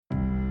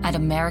At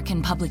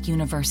American Public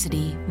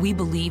University, we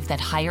believe that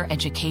higher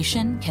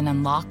education can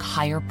unlock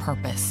higher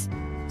purpose.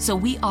 So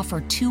we offer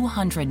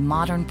 200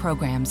 modern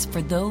programs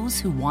for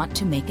those who want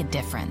to make a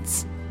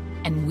difference.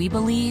 And we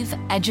believe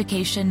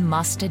education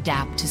must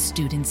adapt to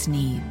students'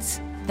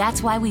 needs.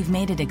 That's why we've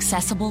made it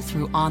accessible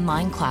through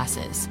online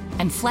classes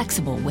and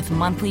flexible with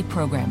monthly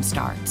program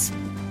starts.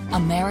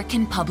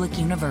 American Public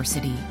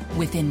University,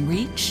 within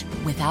reach,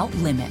 without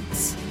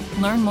limits.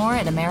 Learn more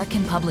at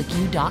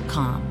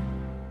americanpublicu.com.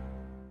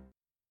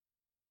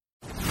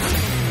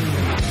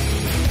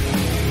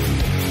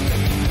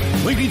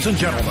 Ladies and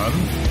gentlemen,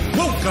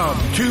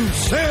 welcome to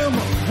Sam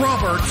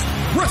Roberts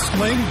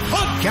Wrestling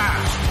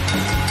Podcast.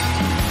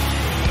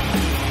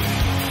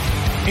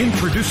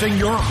 Introducing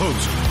your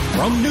host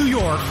from New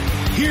York,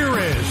 here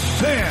is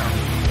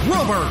Sam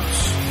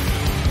Roberts.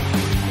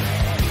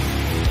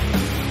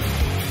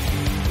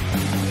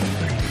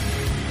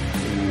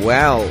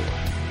 Well,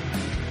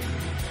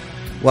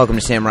 welcome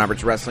to Sam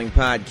Roberts Wrestling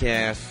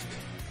Podcast.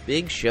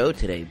 Big show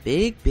today.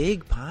 Big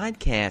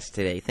podcast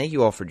today. Thank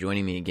you all for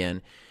joining me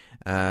again.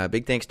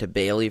 Big thanks to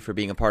Bailey for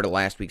being a part of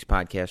last week's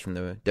podcast from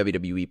the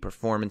WWE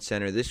Performance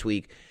Center. This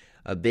week,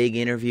 a big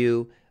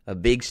interview, a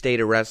big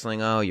state of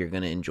wrestling. Oh, you're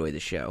going to enjoy the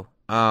show.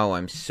 Oh,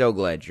 I'm so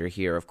glad you're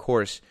here. Of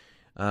course,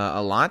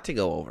 a lot to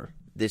go over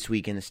this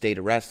week in the state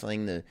of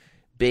wrestling. The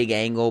big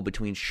angle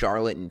between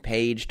Charlotte and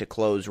Paige to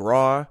close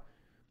Raw.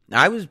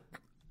 I was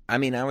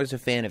a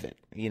fan of it.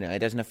 You know, it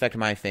doesn't affect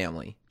my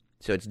family,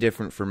 so it's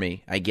different for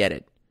me. I get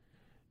it.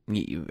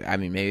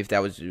 Maybe if I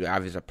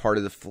was a part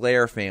of the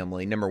Flair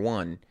family, number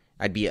one,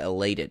 I'd be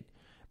elated.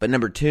 But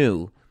number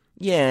two,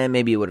 yeah,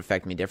 maybe it would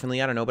affect me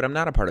differently. I don't know, but I'm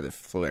not a part of the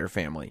Flair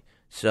family.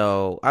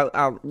 So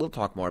we'll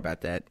talk more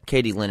about that.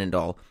 Katie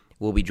Linendahl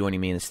will be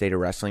joining me in the state of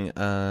wrestling.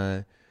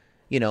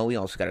 We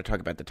also got to talk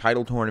about the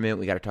title tournament.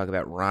 We got to talk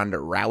about Ronda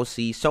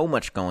Rousey. So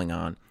much going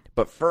on.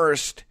 But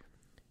first,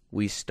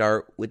 we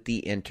start with the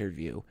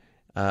interview,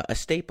 a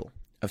staple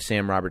of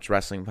Sam Roberts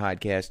Wrestling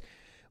Podcast.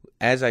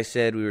 As I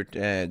said, we were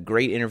a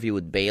great interview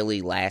with Bailey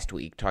last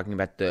week, talking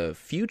about the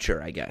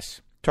future, I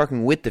guess.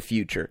 Talking with the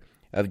future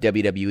of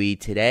WWE.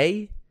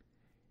 Today,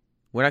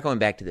 we're not going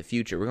back to the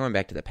future. We're going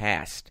back to the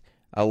past.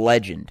 A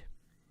legend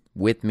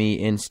with me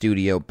in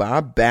studio,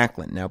 Bob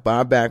Backlund. Now,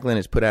 Bob Backlund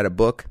has put out a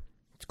book.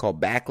 It's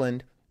called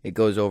Backlund. It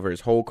goes over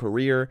his whole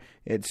career.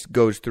 It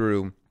goes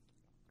through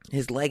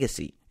his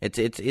legacy. It's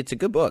a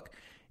good book,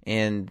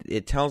 and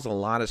it tells a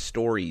lot of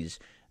stories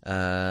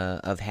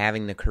of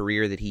having the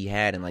career that he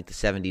had in like the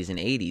 70s and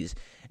 80s.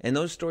 And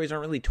those stories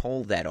aren't really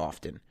told that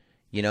often.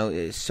 You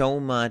know, so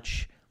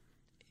much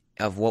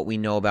of what we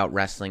know about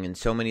wrestling and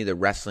so many of the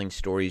wrestling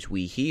stories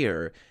we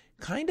hear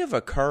kind of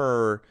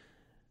occur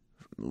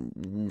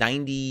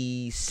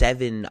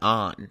 97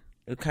 on.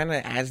 Kind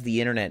of as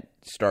the internet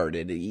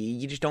started.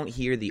 You just don't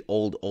hear the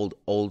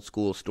old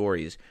school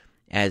stories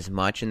as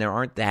much, and there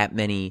aren't that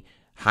many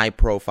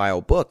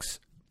high-profile books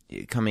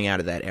coming out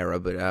of that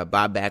era, but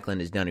Bob Backlund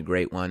has done a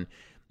great one.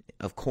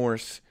 Of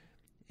course,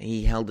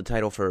 he held the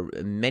title for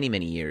many,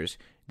 many years,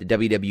 the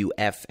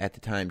WWF at the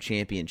time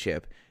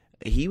championship.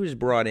 He was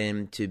brought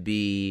in to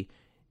be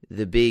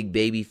the big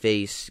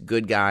babyface,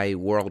 good guy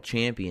world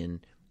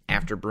champion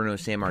after Bruno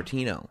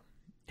Sammartino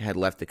had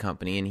left the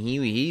company, and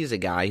he's a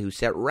guy who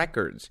set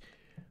records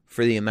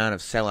for the amount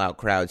of sellout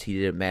crowds he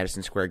did at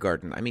Madison Square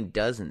Garden. I mean,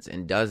 dozens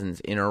and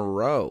dozens in a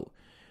row.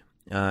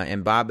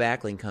 And Bob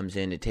Backlund comes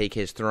in to take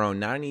his throne.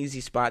 Not an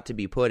easy spot to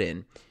be put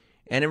in.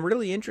 And a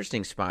really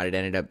interesting spot it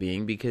ended up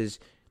being because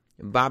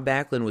Bob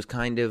Backlund was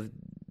kind of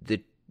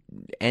the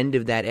end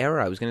of that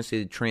era. I was going to say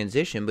the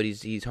transition, but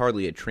he's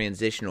hardly a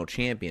transitional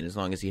champion as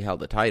long as he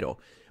held the title.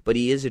 But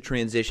he is a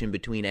transition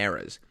between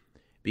eras.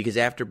 Because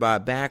after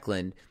Bob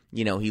Backlund,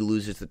 he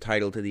loses the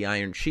title to the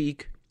Iron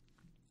Sheik,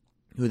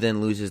 who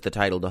then loses the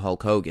title to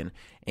Hulk Hogan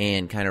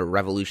and kind of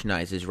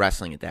revolutionizes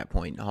wrestling at that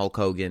point. Hulk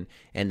Hogan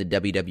and the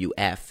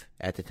WWF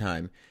at the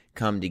time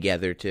come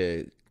together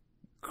to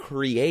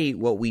create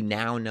what we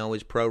now know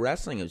as pro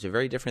wrestling. It was a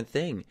very different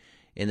thing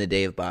in the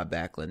day of Bob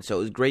Backlund. So it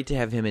was great to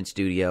have him in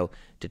studio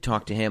to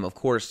talk to him. Of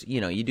course,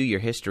 you do your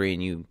history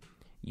and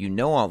you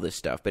know all this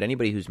stuff, but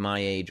anybody who's my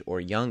age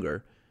or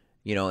younger,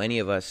 any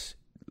of us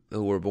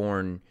who were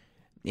born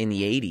in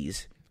the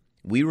 80s,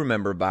 we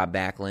remember Bob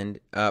Backlund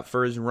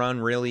for his run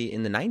really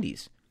in the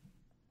 90s.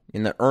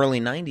 In the early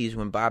 90s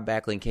when Bob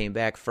Backlund came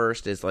back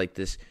first as like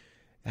this,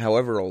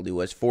 however old he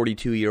was,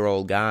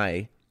 42-year-old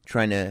guy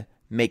trying to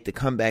make the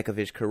comeback of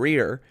his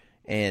career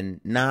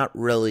and not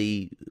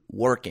really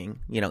working,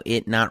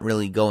 it not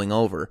really going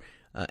over,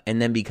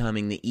 and then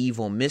becoming the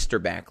evil Mr.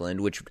 Backlund,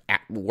 which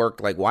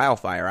worked like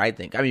wildfire, I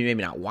think. I mean,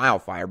 maybe not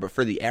wildfire, but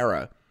for the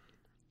era,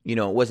 it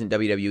wasn't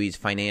WWE's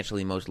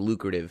financially most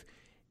lucrative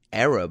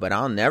era, but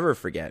I'll never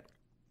forget.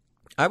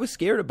 I was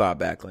scared of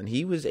Bob Backlund.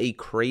 He was a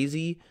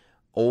crazy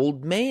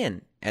old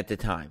man at the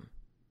time.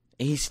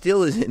 He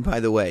still isn't, by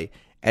the way,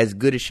 as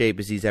good a shape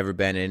as he's ever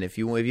been in. If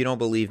you don't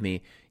believe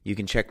me, you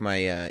can check my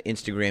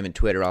Instagram and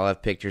Twitter. I'll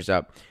have pictures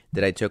up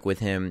that I took with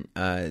him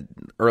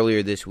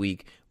earlier this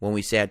week when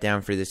we sat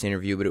down for this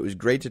interview. But it was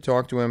great to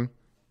talk to him.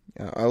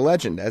 A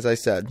legend, as I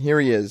said. Here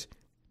he is,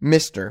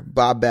 Mr.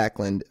 Bob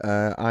Backlund,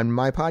 on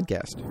my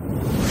podcast.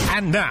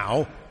 And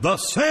now, the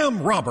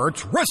Sam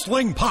Roberts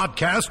Wrestling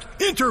Podcast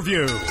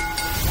interview.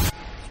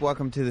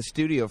 Welcome to the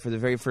studio for the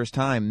very first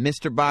time,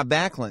 Mr. Bob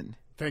Backlund.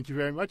 Thank you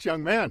very much,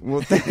 young man.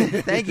 Well,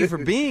 thank you for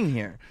being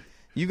here.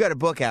 You got a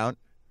book out,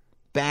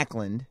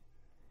 Backlund,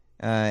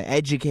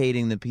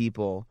 educating the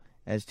people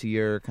as to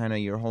your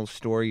whole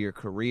story, your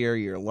career,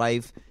 your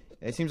life.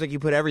 It seems like you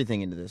put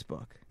everything into this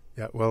book.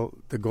 Yeah, well,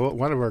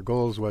 one of our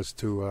goals was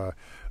to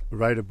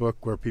write a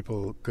book where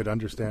people could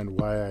understand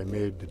why I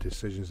made the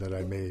decisions that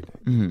I made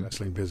in the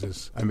wrestling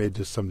business. I made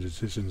just some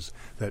decisions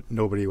that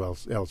nobody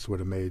else would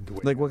have made.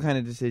 Like what kind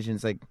of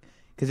decisions? Like,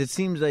 because it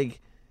seems like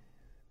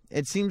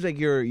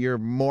your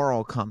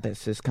moral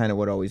compass is kind of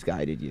what always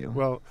guided you.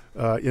 Well,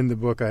 in the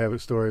book, I have a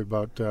story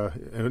about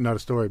not a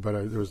story, but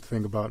there was a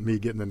thing about me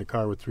getting in the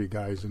car with three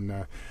guys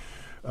and.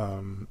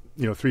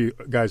 Three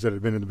guys that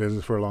had been in the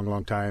business for a long,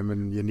 long time,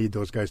 and you need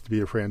those guys to be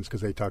your friends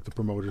because they talk to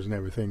promoters and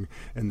everything,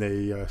 and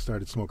they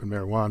started smoking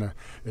marijuana,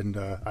 and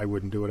I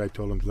wouldn't do it. I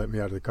told them to let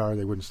me out of the car.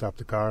 They wouldn't stop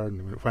the car,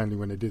 and finally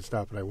when they did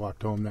stop it, I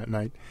walked home that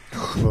night.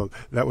 Well,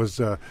 that was,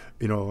 I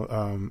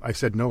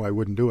said no, I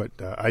wouldn't do it.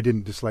 I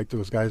didn't dislike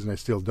those guys, and I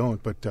still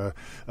don't, but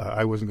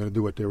I wasn't going to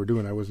do what they were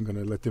doing. I wasn't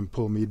going to let them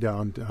pull me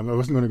down. I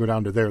wasn't going to go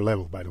down to their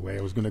level, by the way.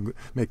 I was going to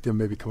make them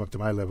maybe come up to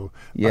my level.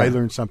 Yeah. I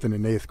learned something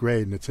in 8th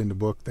grade, and it's in the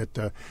book,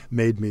 that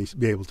made me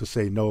be able to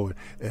say no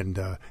and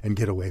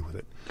get away with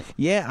it.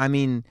 Yeah, I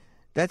mean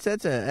that's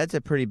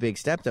a pretty big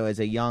step though as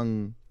a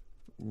young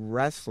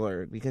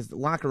wrestler, because the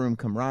locker room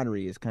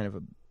camaraderie is kind of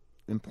a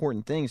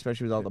important thing,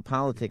 especially with all the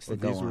politics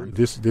that go on.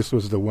 This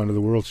was one of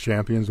the world's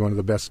champions, one of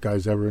the best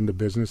guys ever in the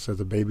business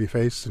as a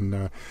babyface,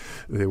 and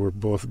they were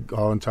both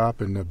all on top.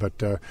 And but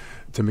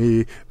to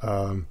me,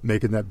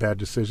 making that bad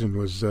decision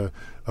was a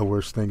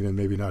worse thing than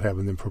maybe not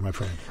having them for my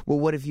friend. Well,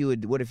 what if you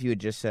had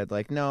just said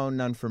like, no,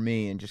 none for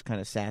me, and just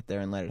kind of sat there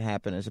and let it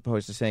happen, as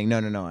opposed to saying,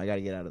 no, I got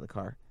to get out of the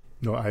car.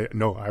 No,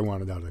 I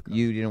wanted out of the car.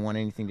 You didn't want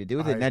anything to do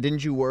with it. Now,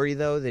 didn't you worry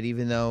though that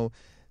even though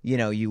you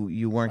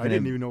weren't going to... I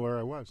didn't even know where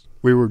I was.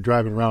 We were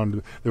driving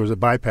around. There was a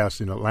bypass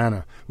in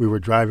Atlanta. We were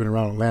driving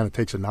around Atlanta. It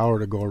takes an hour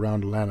to go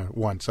around Atlanta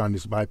once on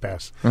this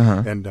bypass.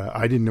 Uh-huh. And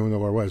I didn't know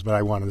where I was, but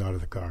I wanted out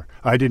of the car.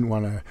 I didn't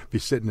want to be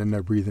sitting in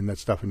there breathing that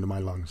stuff into my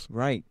lungs.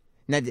 Right.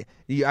 Now,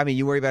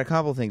 you worry about a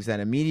couple things then.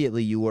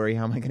 Immediately you worry,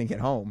 how am I going to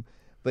get home?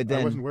 But then...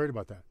 I wasn't worried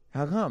about that.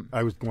 How come?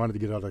 I wanted to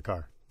get out of the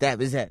car. That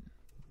was it.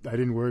 I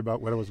didn't worry about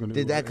what I was going to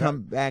do. Did that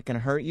come back and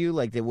hurt you?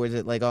 Like, was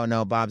it like, oh,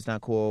 no, Bob's not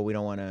cool, we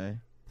don't want to...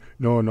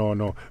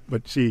 No.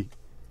 But see...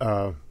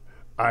 I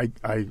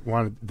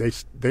wanted.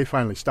 They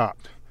finally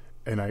stopped,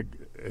 and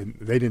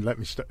they didn't let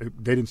me.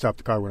 They didn't stop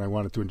the car when I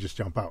wanted to and just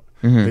jump out.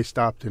 Mm-hmm. They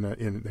stopped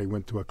they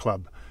went to a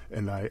club,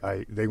 and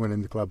they went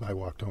in the club. I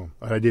walked home.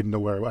 I didn't know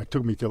where. It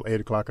took me till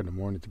 8:00 in the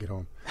morning to get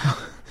home.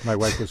 My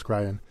wife was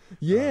crying.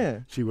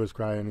 Yeah, she was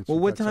crying. And well,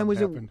 what time was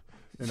happened. it?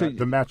 And so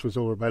the match was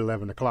over by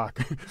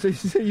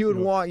 11:00. So you would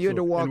walk. You had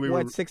to walk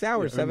 6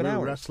 hours, 7 hours. We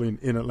were wrestling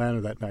in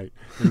Atlanta that night,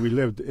 and we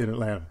lived in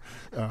Atlanta.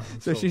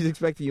 So she's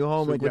expecting you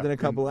home within a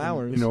couple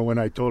hours. When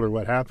I told her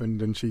what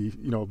happened, and she,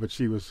 but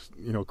she was,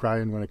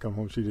 crying when I come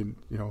home. She didn't,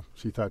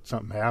 she thought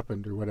something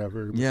happened or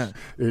whatever. Yeah.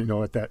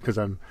 At that, because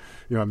I'm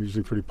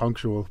usually pretty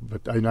punctual,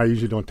 but I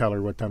usually don't tell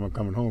her what time I'm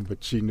coming home.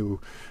 But she knew.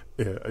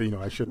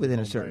 I should within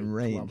a certain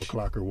range,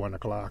 12:00 or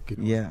 1:00.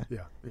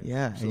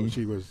 Yeah. So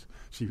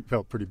she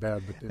felt pretty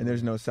bad. But and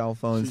there's no cell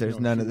phones.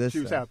 There's none of this. She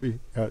was happy.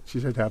 She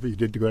said, "Happy, you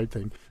did the right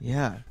thing."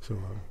 Yeah. So,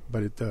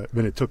 but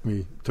it took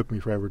me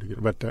forever to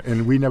get. But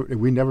and we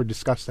never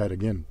discussed that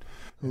again.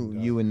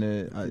 And, you and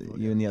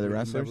the other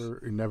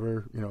wrestlers.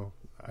 Never.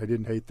 I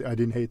didn't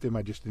hate them.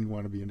 I just didn't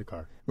want to be in the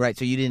car. Right.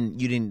 So you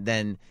didn't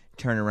then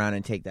turn around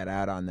and take that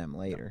out on them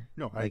later.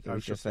 No. Like it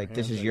was just like,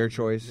 this is your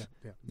choice,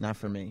 not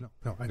for me.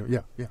 No, I don't.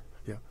 Yeah.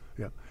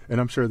 And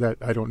I'm sure that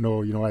I don't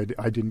know.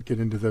 I didn't get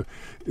into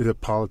the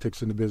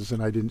politics in the business,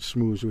 and I didn't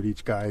schmooze with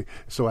each guy,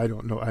 so I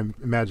don't know. I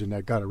imagine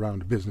that got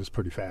around the business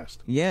pretty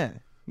fast. Yeah.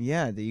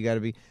 That you got to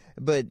be.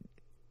 But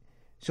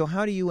so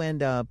how do you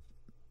end up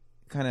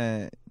kind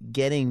of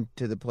getting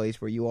to the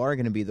place where you are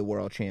going to be the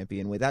world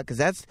champion without? Because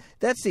that's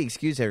the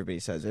excuse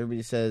everybody says.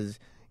 Everybody says,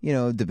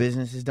 the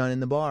business is done in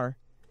the bar.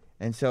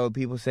 And so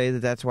people say that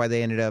that's why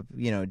they ended up,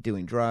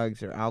 doing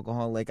drugs or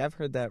alcohol. Like, I've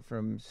heard that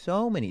from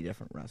so many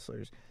different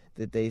wrestlers,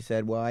 that they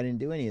said, well, I didn't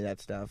do any of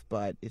that stuff,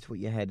 but it's what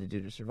you had to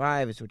do to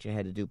survive. It's what you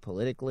had to do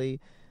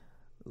politically.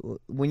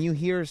 When you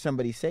hear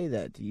somebody say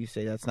that, do you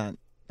say that's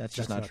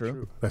just not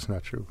true? That's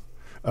not true.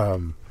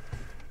 Vince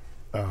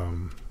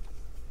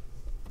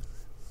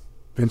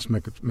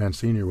McMahon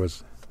Sr.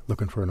 was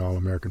looking for an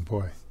All-American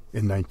boy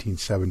in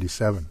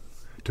 1977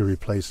 to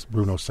replace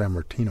Bruno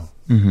Sammartino.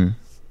 Mm-hmm.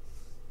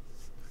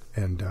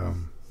 And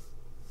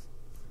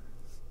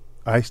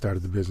I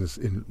started the business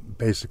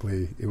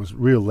it was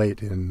real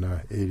late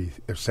in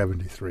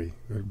 73.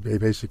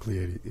 Basically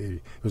 80.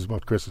 It was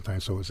about Christmas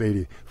time, so it was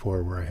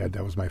 84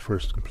 that was my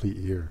first complete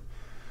year.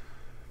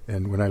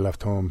 And when I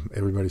left home,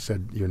 everybody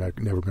said, "You're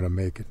never going to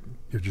make it.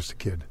 You're just a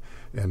kid."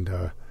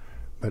 And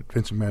but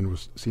Vince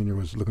McMahon Senior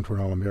was looking for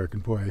an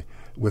All-American boy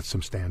with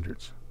some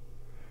standards.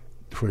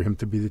 For him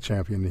to be the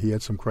champion, he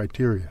had some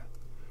criteria.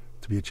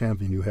 To be a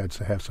champion, you had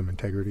to have some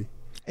integrity.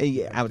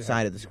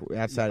 Outside of the school,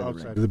 outside of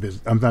the ring. Of the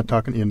business. I'm not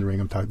talking in the ring.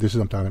 I'm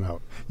talking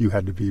out. You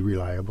had to be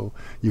reliable.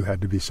 You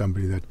had to be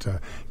somebody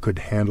that could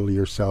handle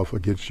yourself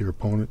against your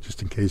opponent,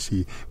 just in case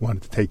he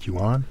wanted to take you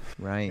on.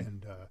 Right.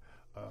 And,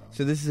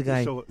 so this is a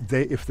guy. So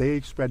if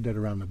they spread that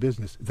around the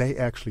business, they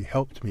actually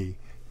helped me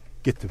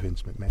get to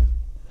Vince McMahon.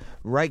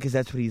 Right, because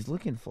that's what he's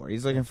looking for.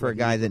 He's looking for a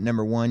guy that,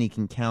 number one, he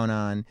can count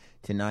on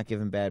to not give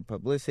him bad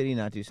publicity,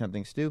 not do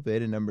something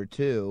stupid, and number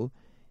two,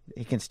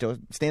 he can still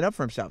stand up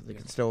for himself. He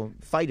can still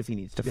fight if he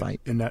needs to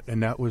fight. And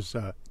that was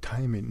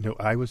timing. No,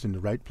 I was in the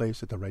right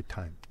place at the right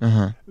time.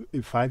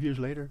 5 years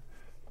later,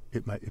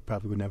 it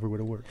probably never would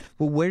have worked.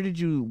 Well, where did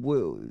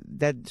you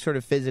that sort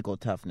of physical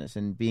toughness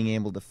and being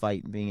able to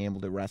fight, and being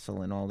able to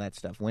wrestle, and all that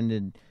stuff? When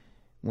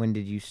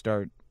did you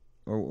start,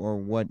 or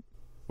what?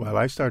 Well,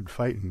 I started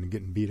fighting and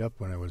getting beat up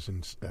when I was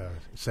in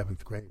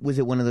 7th grade. Was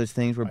it one of those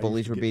things where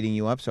bullies were beating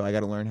you up? So I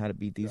got to learn how to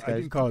beat these guys. I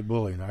didn't call it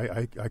bullying.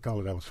 I call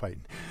it I was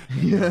fighting.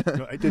 No,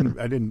 I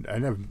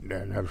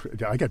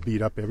got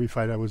beat up every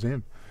fight I was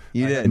in.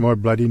 You did. Had more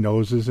bloody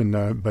noses,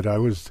 but I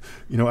was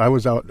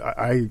out.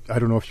 I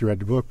don't know if you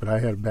read the book, but I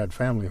had a bad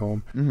family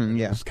home.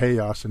 Yeah. It was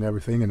chaos and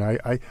everything, and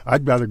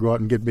I'd rather go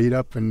out and get beat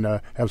up and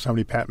have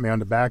somebody pat me on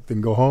the back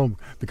than go home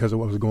because of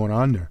what was going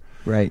on there.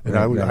 Right. And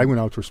I went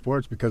out for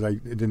sports because I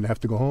didn't have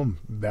to go home.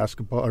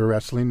 Basketball or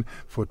wrestling,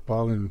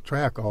 football, and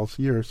track all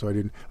year, so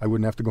I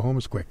wouldn't have to go home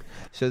as quick.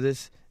 So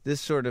this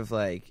sort of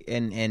like,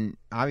 and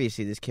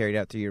obviously this carried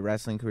out through your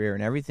wrestling career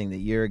and everything, that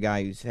you're a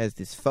guy who has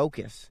this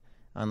focus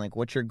on like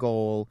what's your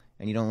goal,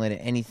 and you don't let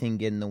anything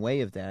get in the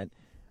way of that.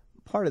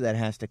 Part of that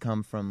has to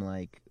come from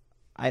like,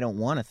 I don't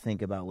want to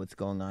think about what's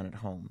going on at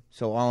home,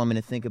 so all I'm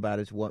going to think about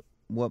is what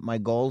my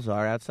goals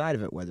are outside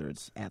of it, whether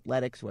it's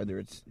athletics, whether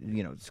it's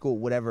school,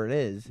 whatever it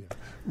is. Yeah.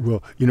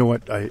 Well, you know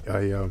what? I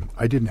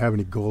didn't have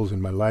any goals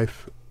in my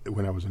life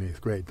when I was in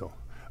 8th grade, though.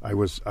 I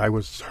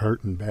was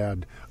hurting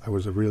bad. I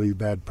was a really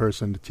bad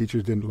person. The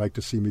teachers didn't like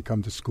to see me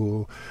come to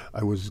school.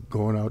 I was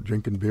going out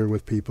drinking beer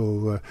with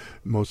people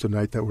most of the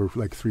night that were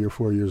like 3 or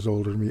 4 years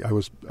older than me.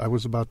 I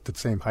was about the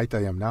same height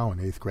I am now in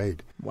 8th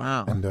grade.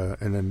 Wow.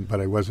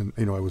 But I wasn't.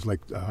 I was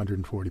like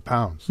 140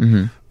 pounds.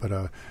 Mm-hmm.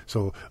 But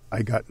so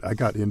I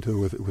got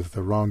into it with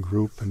the wrong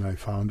group, and I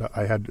found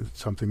I had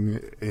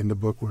something in the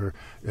book where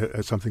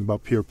something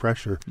about peer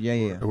pressure.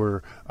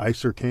 Where I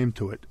came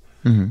to it.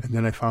 Mm-hmm. And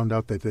then I found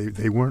out that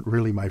they weren't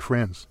really my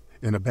friends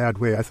in a bad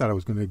way. I thought I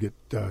was going to get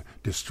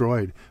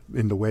destroyed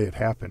in the way it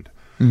happened.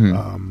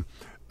 Mm-hmm.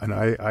 And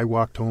I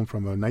walked home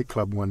from a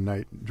nightclub one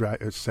night,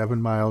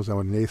 7 miles. I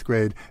was in 8th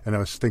grade, and I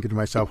was thinking to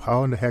myself,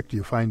 how in the heck do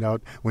you find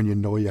out when you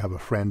know you have a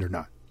friend or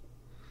not?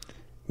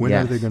 When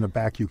are they going to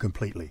back you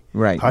completely?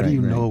 Right. How do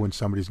you know when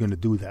somebody's going to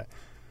do that?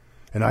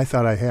 And I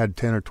thought I had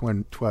 10 or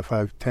 20,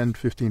 12, 10,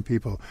 15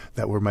 people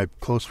that were my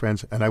close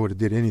friends, and I would have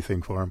did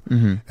anything for them.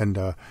 Mm-hmm.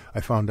 And I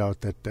found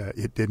out that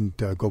it didn't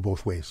go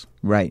both ways.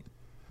 Right.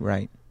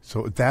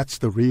 So that's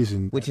the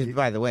reason. Which is,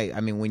 by the way, I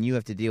mean, when you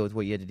have to deal with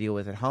what you had to deal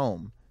with at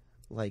home,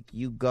 like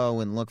you go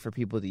and look for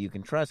people that you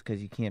can trust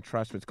because you can't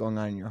trust what's going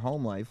on in your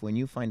home life. When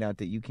you find out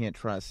that you can't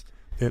trust.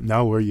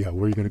 Now where are you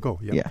going to go?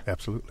 Yeah,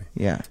 absolutely.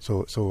 Yeah.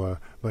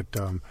 But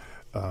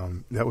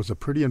that was a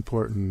pretty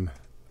important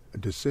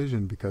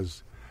decision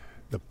because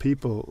the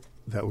people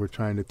that were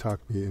trying to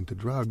talk me into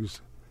drugs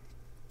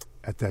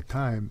at that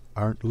time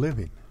aren't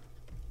living.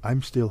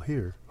 I'm still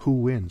here. Who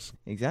wins?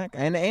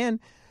 Exactly. And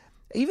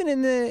even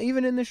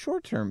in the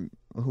short term,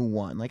 who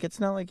won? Like, it's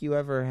not like you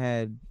ever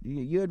had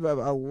you had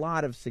a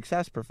lot of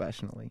success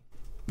professionally.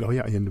 Oh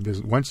yeah, in the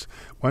business.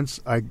 Once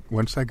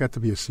I got to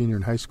be a senior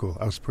in high school,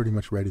 I was pretty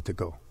much ready to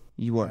go.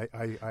 You were.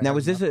 Now,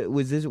 was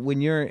this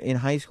when you're in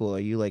high school? Are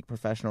you like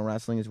professional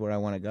wrestling is where I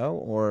want to go,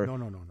 or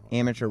no.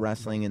 Amateur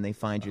wrestling, and they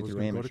find you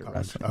through amateur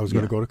wrestling? I was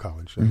going to go to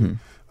college. Mm-hmm.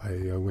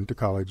 I went to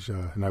college,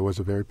 and I was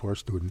a very poor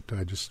student.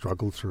 I just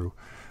struggled through,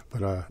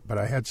 but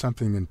I had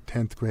something in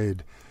 10th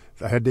grade.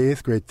 I had the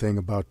 8th grade thing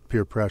about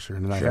peer pressure,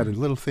 and I had a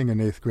little thing in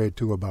 8th grade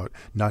too about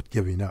not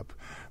giving up.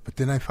 But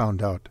then I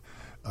found out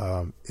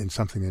in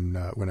something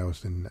when I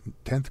was in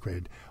 10th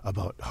grade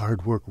about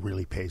hard work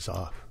really pays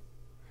off.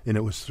 And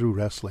it was through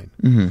wrestling.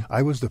 Mm-hmm.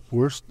 I was the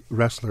worst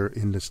wrestler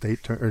in the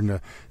state in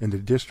the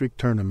district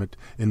tournament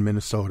in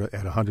Minnesota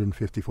at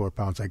 154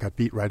 pounds. I got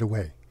beat right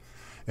away,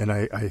 and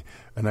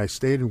I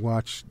stayed and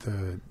watched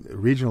the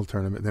regional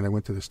tournament. Then I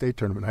went to the state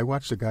tournament. I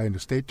watched the guy in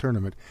the state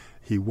tournament.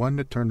 He won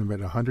the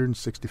tournament at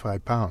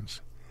 165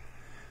 pounds,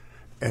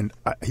 and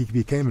he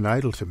became an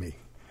idol to me.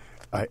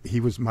 He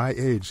was my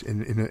age,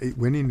 and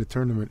winning the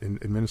tournament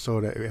in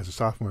Minnesota as a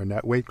sophomore in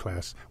that weight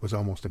class was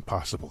almost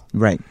impossible.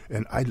 Right.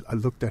 And I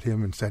looked at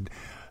him and said,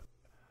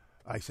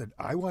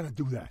 I want to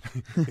do that.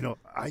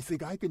 I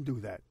think I can do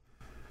that.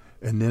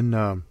 And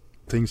then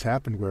things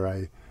happened where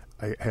I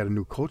had a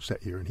new coach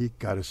that year, and he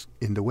got us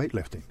into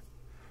weightlifting.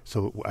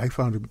 So I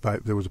found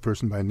there was a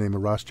person by the name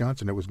of Ross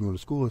Johnson that was going to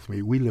school with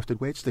me. We lifted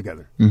weights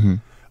together. Mm-hmm.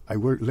 I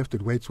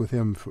lifted weights with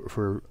him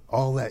for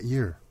all that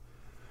year.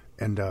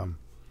 And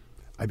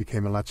I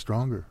became a lot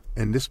stronger.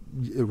 And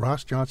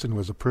Ross Johnson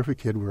was a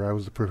perfect kid where I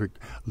was the perfect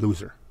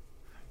loser.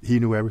 He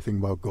knew everything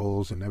about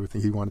goals and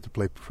everything. He wanted to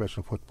play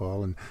professional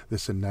football and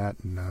this and that.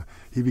 And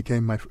he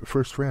became my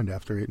first friend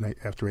after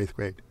eighth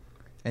grade.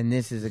 And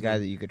this is a guy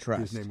that you could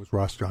trust. His name was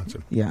Ross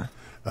Johnson. Yeah.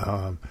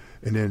 And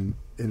then,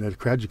 and a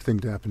tragic thing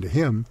that happened to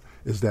him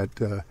is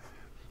that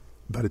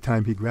by the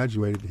time he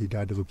graduated, he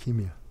died of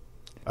leukemia.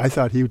 I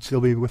thought he would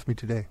still be with me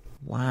today.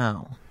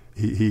 Wow.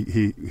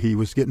 He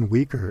was getting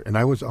weaker, and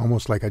I was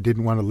almost like I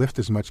didn't want to lift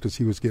as much because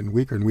he was getting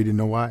weaker, and we didn't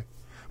know why.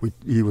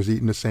 He was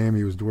eating the same,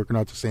 he was working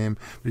out the same,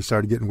 but he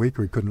started getting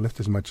weaker. He couldn't lift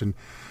as much, and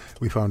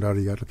we found out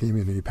he got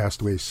leukemia, and he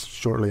passed away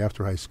shortly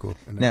after high school.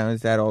 And now,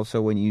 is that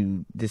also when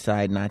you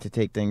decide not to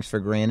take things for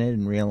granted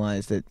and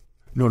realize that?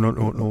 No.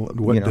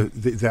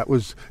 That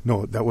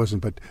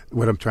wasn't. But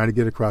what I'm trying to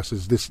get across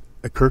is this: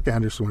 Kirk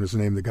Anderson is the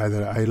name, the guy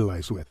that I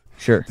idolized with.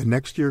 Sure. The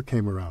next year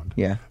came around.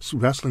 Yeah. So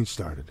wrestling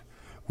started.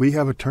 We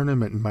have a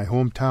tournament in my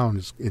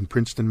hometown in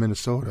Princeton,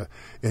 Minnesota,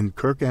 and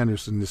Kirk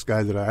Anderson, this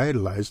guy that I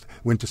idolized,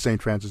 went to St.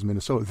 Francis,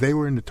 Minnesota. They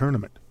were in the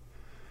tournament.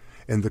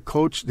 And the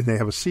coach, and they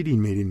have a seating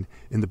meeting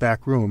in the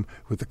back room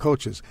with the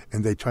coaches,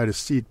 and they try to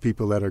seat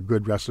people that are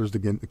good wrestlers to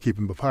keep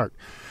them apart.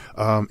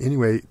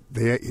 Anyway,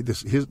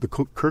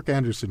 Kirk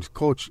Anderson's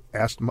coach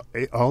asked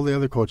all the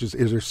other coaches,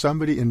 is there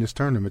somebody in this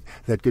tournament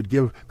that could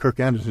give Kirk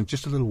Anderson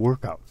just a little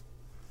workout?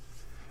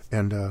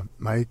 And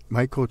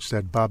my coach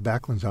said, Bob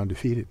Backlund's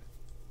undefeated.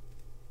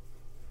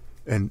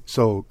 And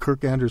so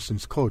Kirk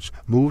Anderson's coach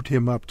moved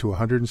him up to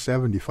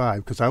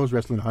 175, because I was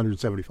wrestling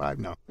 175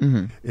 now,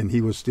 and he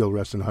was still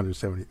wrestling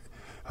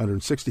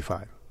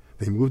 165.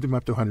 They moved him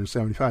up to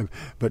 175.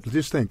 But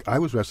just think, I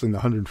was wrestling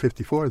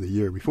 154 the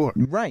year before.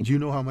 Right. Do you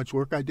know how much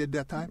work I did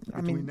that time?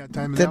 That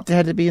time and that now?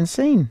 Had to be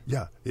insane.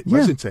 Yeah, it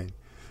was insane.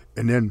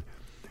 And then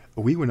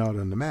we went out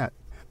on the mat,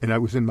 and I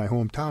was in my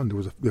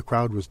hometown. The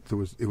crowd was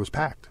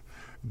packed.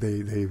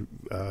 It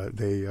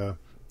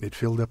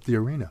filled up the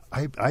arena.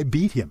 I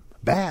beat him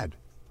bad.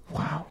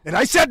 Wow. And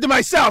I said to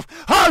myself,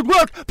 hard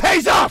work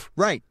pays off.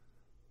 Right.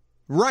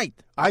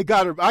 I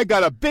got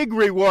a big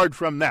reward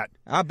from that.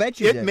 I bet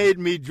you did. It made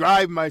me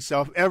drive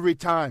myself every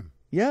time.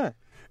 Yeah.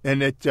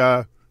 And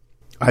I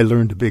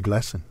learned a big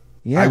lesson.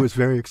 Yeah. I was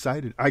very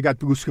excited. I got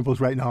goosebumps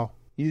right now.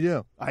 You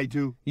do? I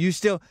do.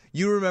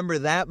 You remember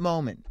that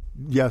moment?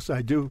 Yes,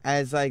 I do.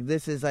 As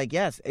this is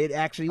yes, it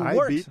actually works.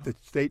 I beat the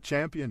state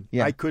champion.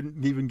 Yeah. I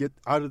couldn't even get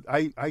out of.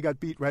 I got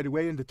beat right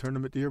away in the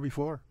tournament the year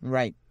before.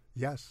 Right.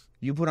 Yes.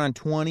 You put on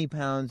 20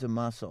 pounds of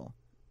muscle.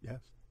 Yes.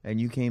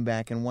 And you came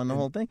back and won the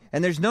whole thing.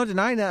 And there's no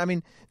denying that. I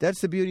mean,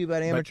 that's the beauty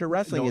about amateur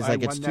wrestling is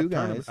it's two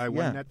guys. I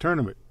won that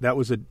tournament. That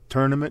was a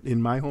tournament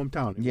in my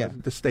hometown. It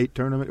wasn't the state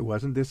tournament. It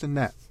wasn't this and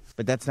that.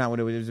 But that's not what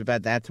it was. It was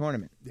about that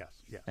tournament. Yes.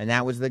 Yeah. And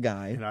that was the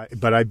guy.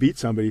 But I beat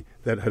somebody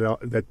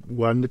that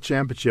won the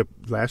championship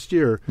last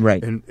year.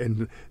 Right.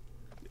 And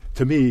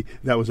to me,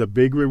 that was a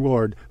big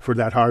reward for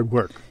that hard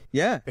work.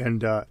 Yeah.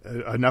 And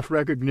enough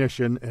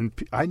recognition. And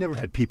I never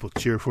had people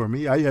cheer for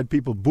me. I had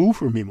people boo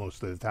for me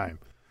most of the time.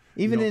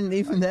 Even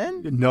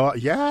then? No,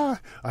 yeah.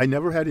 I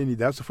never had any.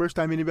 That's the first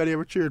time anybody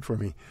ever cheered for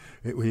me.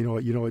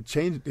 It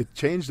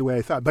changed the way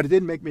I thought, but it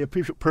didn't make me a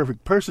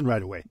perfect person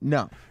right away.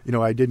 No.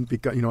 I didn't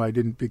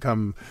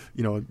become,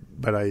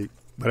 but I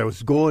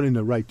was going in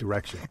the right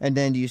direction. And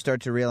then do you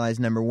start to realize,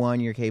 number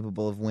one, you're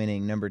capable of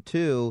winning. Number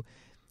two,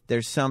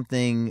 there's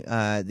something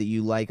that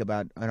you like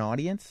about an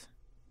audience?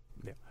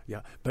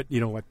 Yeah. But you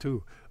know what,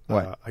 too?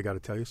 What? I got to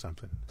tell you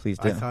something. Please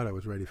do. I thought I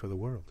was ready for the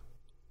world.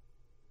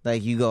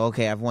 Like you go,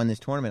 okay, I've won this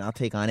tournament. I'll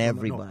take on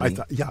everybody.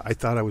 No. I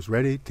thought I was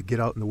ready to get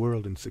out in the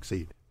world and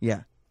succeed.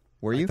 Yeah.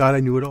 Were you? I thought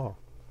I knew it all.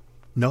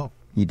 No.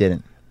 You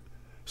didn't.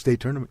 State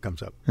tournament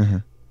comes up. Mm-hmm.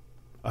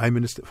 I'm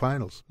in the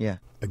finals. Yeah.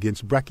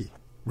 Against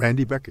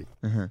Randy Brecky,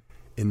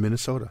 in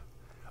Minnesota.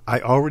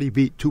 I already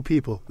beat two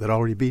people that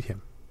already beat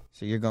him.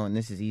 So you're going,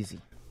 this is easy.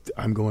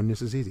 I'm going,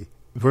 this is easy.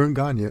 Vern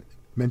Gagne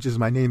mentions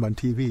my name on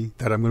TV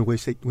that I'm going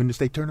to win the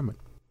state tournament.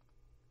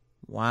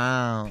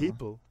 Wow.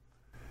 People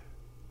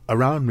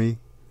around me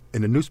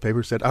in the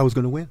newspaper said I was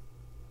going to win.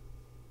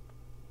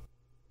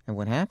 And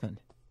what happened?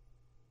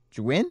 Did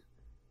you win?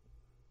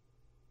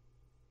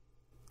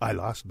 I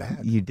lost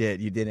bad. You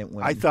did. You didn't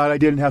win. I thought I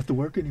didn't have to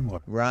work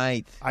anymore.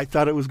 Right. I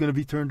thought it was going to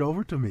be turned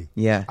over to me.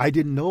 Yeah. I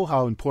didn't know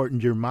how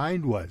important your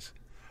mind was.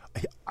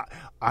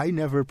 I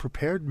never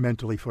prepared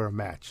mentally for a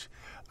match.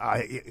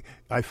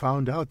 I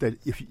found out that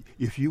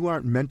if you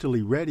aren't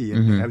mentally ready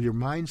and have your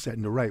mind set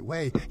in the right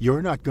way,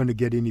 you're not going to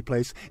get any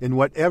place in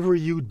whatever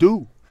you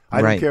do.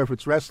 I don't care if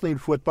it's wrestling,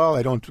 football.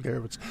 I don't care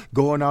if it's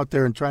going out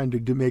there and trying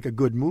to make a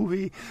good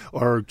movie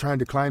or trying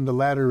to climb the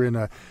ladder in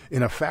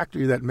a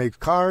factory that makes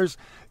cars.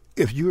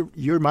 If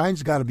your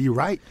mind's got to be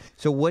right.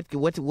 So what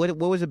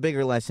was a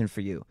bigger lesson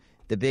for you?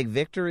 The big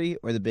victory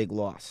or the big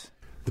loss?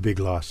 The big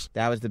loss.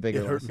 That was the bigger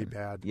lesson. It hurt lesson. me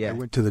bad. Yeah.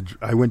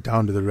 I went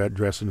down to the red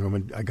dressing room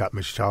and I got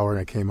my shower and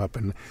I came up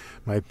and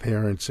my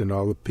parents and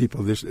all the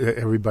people,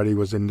 everybody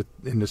was in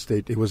the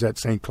state. It was at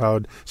St.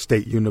 Cloud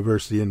State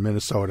University in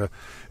Minnesota,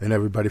 and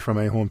everybody from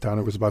my hometown.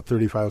 It was about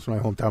 30 miles from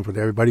my hometown, but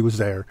everybody was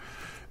there.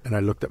 And I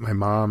looked at my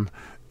mom,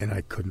 and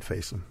I couldn't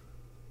face him.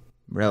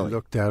 Really? I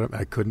looked at him.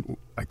 I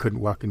couldn't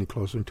walk any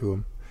closer to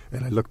him.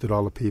 And I looked at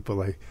all the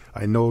people.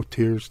 I know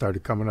tears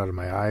started coming out of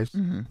my eyes,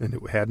 and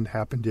it hadn't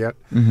happened yet.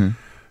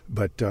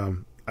 But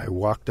I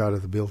walked out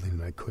of the building,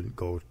 and I couldn't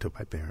go to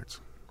my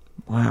parents.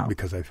 Wow.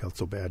 Because I felt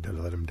so bad to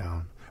let them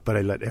down. But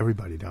I let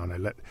everybody down. I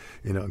let,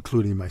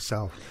 including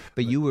myself.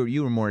 But you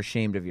were more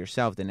ashamed of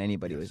yourself than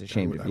anybody was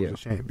ashamed of you. I was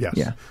ashamed. Yes.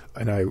 Yeah.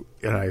 And I,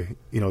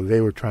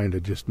 they were trying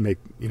to just make,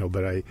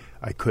 but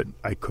I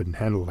couldn't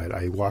handle it.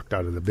 I walked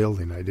out of the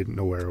building. I didn't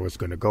know where I was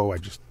going to go.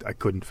 I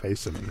couldn't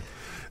face them.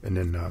 And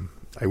then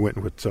I went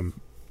with some,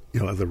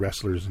 other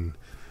wrestlers, and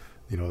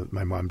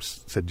my mom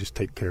said just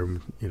take care of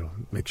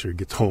him. Make sure he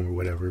gets home or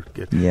whatever.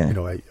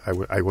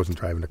 I wasn't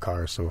driving the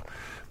car, so.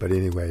 But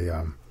anyway,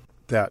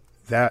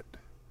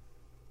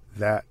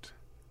 that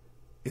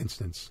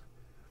instance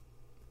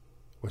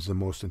was the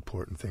most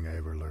important thing I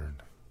ever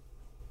learned.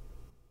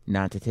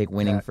 Not to take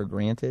winning for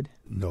granted?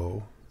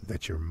 No,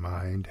 that your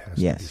mind has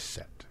Yes. to be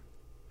set.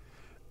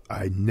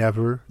 I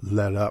never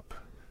let up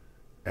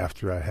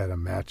after I had a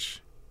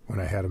match. When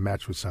I had a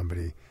match with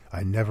somebody,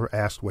 I never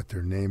asked what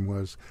their name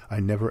was. I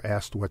never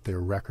asked what their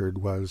record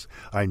was.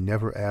 I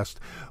never asked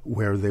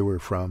where they were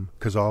from,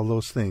 because all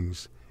those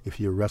things, if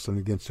you're wrestling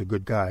against a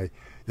good guy,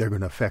 they're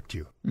going to affect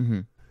you.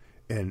 Mm-hmm.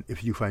 And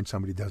if you find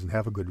somebody doesn't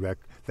have a good rec,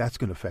 that's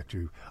going to affect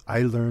you.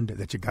 I learned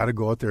that you got to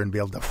go out there and be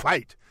able to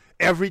fight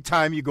every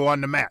time you go on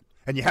the mat.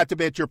 And you have to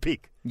be at your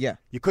peak. Yeah.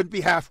 You couldn't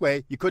be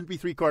halfway. You couldn't be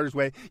three-quarters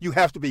way. You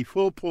have to be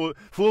full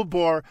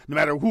bore, no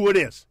matter who it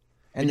is.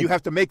 And you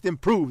have to make them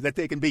prove that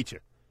they can beat you.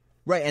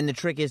 Right, and the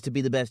trick is to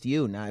be the best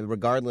you, now,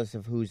 regardless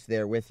of who's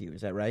there with you.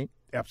 Is that right?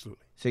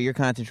 Absolutely. So you're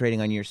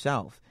concentrating on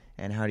yourself,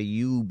 and how do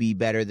you be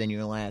better than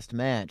your last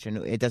match? And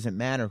it doesn't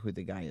matter who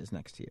the guy is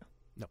next to you.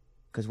 No.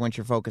 Because once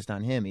you're focused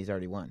on him, he's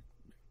already won.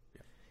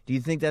 Yeah. Do you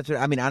think that's what...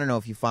 I mean, I don't know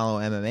if you follow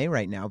MMA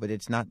right now, but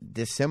it's not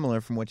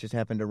dissimilar from what just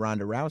happened to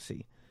Ronda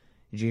Rousey.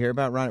 Did you hear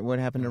about what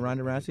happened to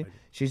Ronda Rousey?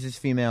 She's this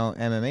female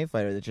MMA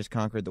fighter that just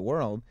conquered the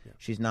world. Yeah.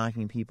 She's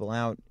knocking people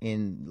out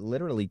in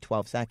literally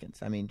 12 seconds.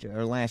 I mean,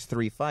 her last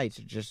 3 fights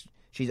are just...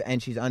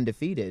 She's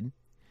undefeated.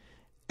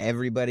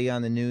 Everybody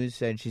on the news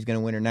said she's going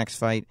to win her next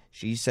fight.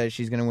 She says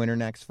she's going to win her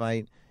next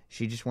fight.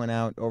 She just went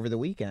out over the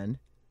weekend.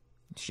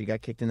 She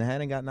got kicked in the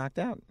head and got knocked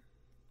out.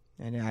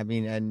 And I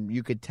mean, and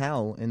you could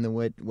tell in the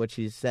what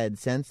she's said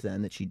since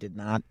then that she did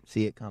not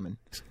see it coming.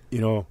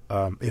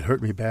 It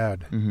hurt me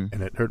bad,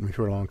 and it hurt me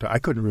for a long time. I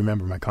couldn't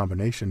remember my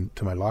combination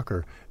to my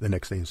locker the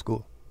next day in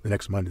school. The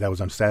next Monday, that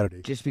was on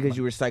Saturday. Just because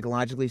you were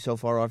psychologically so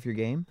far off your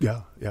game?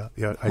 Yeah. Wow.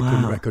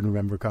 I couldn't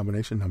remember a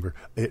combination number,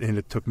 and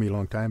it took me a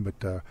long time.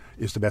 But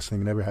it's the best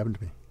thing that ever happened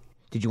to me.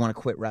 Did you want to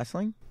quit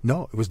wrestling?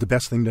 No, it was the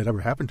best thing that ever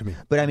happened to me.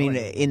 But I mean,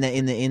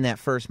 in that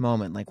first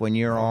moment, like when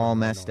you're all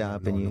messed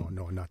up, and you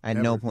at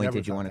no point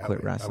did you want to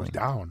quit wrestling. I was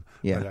down.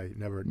 Yeah, but I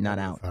never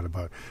out. thought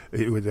about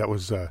it. That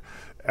was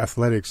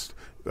athletics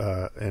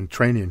and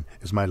training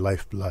is my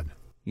lifeblood.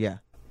 Yeah.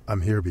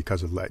 I'm here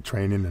because of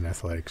training and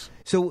athletics.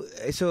 So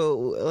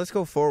let's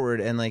go forward,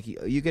 and like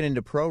you get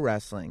into pro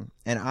wrestling,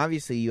 and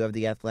obviously you have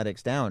the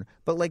athletics down.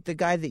 But like the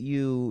guy that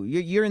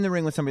you're in the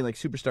ring with somebody like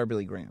Superstar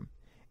Billy Graham,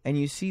 and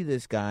you see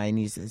this guy, and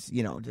he's this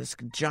this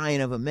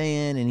giant of a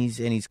man, and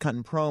he's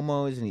cutting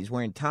promos, and he's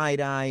wearing tie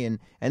dye,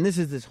 and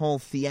this whole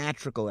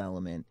theatrical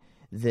element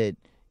that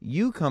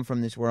you come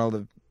from this world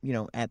of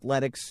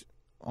athletics,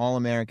 all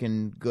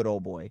American, good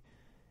old boy.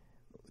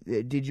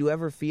 Did you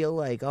ever feel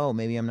like, oh,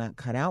 maybe I'm not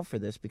cut out for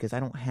this because I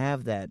don't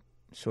have that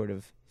sort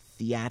of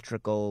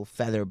theatrical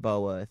feather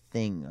boa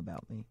thing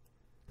about me?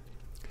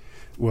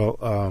 Well,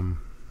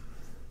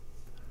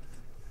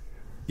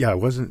 I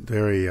wasn't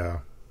very, I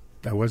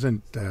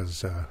wasn't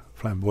as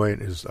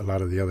flamboyant as a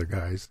lot of the other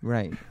guys.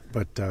 Right.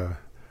 But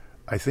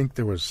I think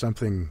there was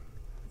something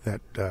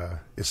that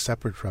is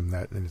separate from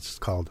that, and it's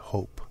called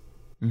hope.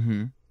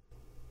 Mm-hmm.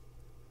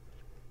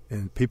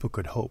 And people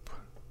could hope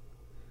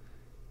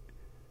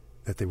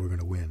that they were going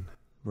to win.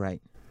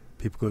 Right.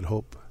 People could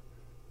hope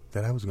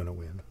that I was going to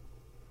win.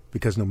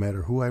 Because no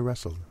matter who I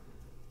wrestled,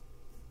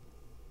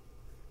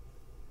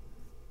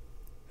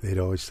 they'd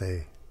always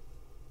say,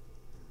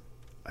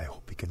 I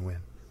hope he can win.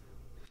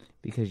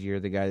 Because you're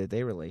the guy that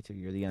they relate to.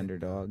 You're the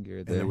underdog.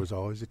 And there was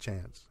always a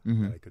chance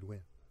mm-hmm. that I could win.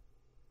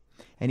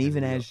 And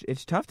even as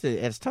it's tough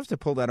to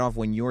pull that off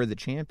when you're the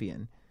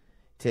champion.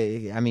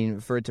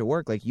 For it to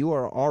work, like you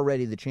are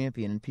already the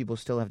champion, and people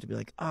still have to be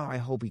like, oh, I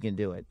hope he can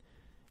do it.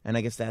 And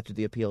I guess that's what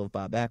the appeal of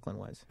Bob Backlund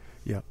was.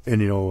 Yeah,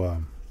 and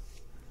the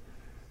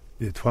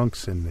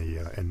Funks and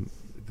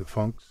the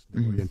Funks,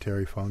 mm-hmm. and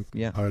Terry Funk,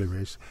 yeah. Harley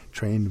Race,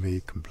 trained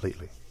me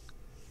completely.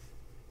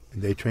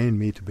 And they trained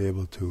me to be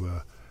able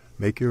to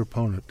make your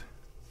opponent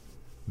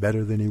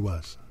better than he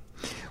was.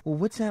 Well,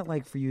 what's that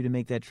like for you to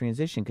make that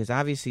transition? Because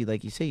obviously,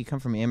 like you say, you come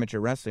from amateur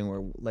wrestling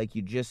where, like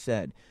you just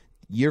said,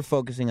 you're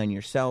focusing on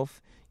yourself.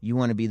 You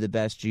want to be the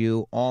best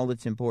you. All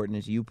that's important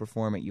is you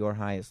perform at your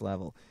highest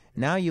level.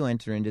 Now you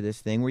enter into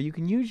this thing where you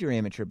can use your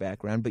amateur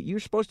background, but you're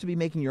supposed to be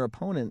making your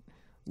opponent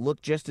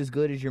look just as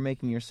good as you're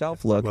making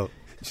yourself look. Well,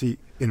 see,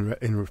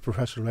 in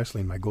professional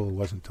wrestling, my goal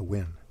wasn't to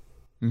win.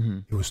 Mm-hmm.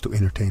 It was to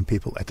entertain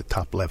people at the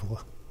top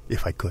level,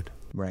 if I could.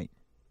 Right.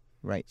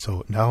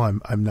 So now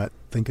I'm not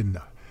thinking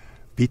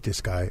beat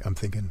this guy. I'm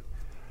thinking,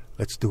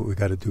 let's do what we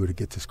got to do to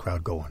get this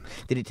crowd going.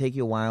 Did it take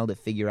you a while to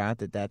figure out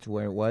that that's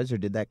where it was, or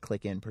did that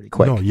click in pretty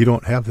quick? No, you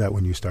don't have that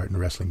when you start in the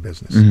wrestling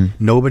business. Mhm.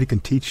 Nobody can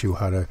teach you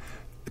how to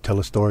tell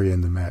a story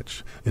in a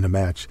match,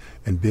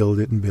 and build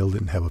it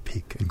and have a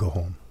peak and go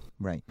home.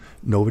 Right.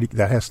 Nobody.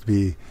 That has to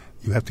be.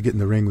 You have to get in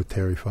the ring with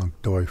Terry Funk,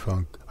 Dory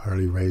Funk,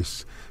 Harley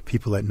Race,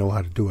 people that know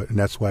how to do it, and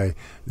that's why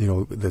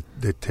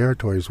the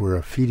territories were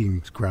a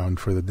feeding ground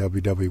for the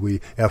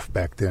WWF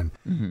back then.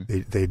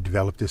 Mm-hmm. They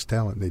developed this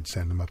talent, and they'd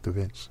send them up to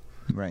Vince,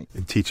 Right.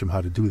 and teach them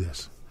how to do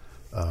this.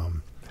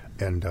 But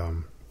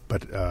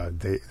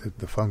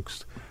the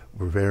Funks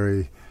were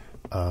very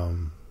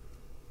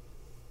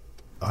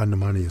on the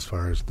money as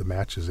far as the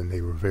matches, and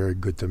they were very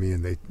good to me,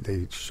 and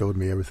they showed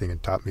me everything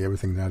and taught me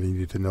everything that I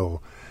needed to know.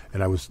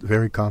 And I was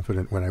very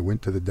confident when I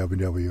went to the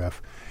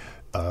WWF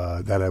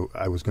that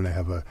I was going to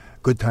have a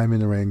good time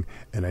in the ring,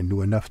 and I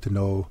knew enough to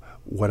know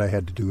what I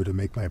had to do to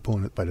make my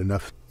opponent, but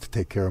enough to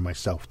take care of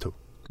myself too.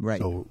 Right.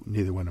 So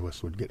neither one of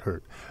us would get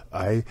hurt.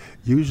 I'd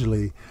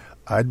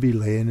be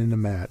laying in the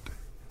mat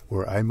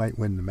where I might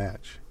win the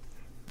match,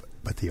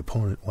 but the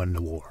opponent won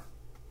the war.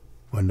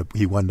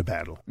 He won the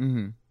battle.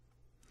 Mm-hmm.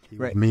 He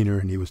Right. was meaner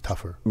and he was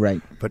tougher.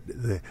 Right. But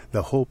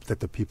the hope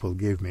that the people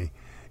gave me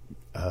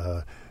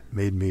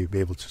made me be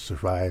able to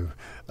survive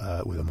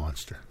with a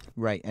monster.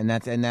 Right. And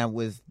that's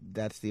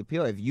the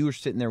appeal. If you were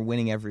sitting there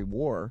winning every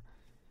war,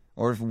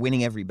 or if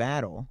winning every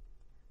battle,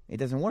 it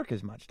doesn't work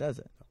as much, does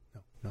it?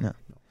 No.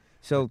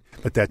 So,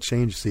 but that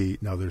changed. See,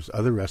 now there's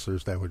other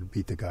wrestlers that would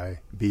beat the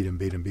guy, beat him,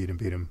 and then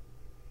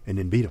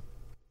beat him.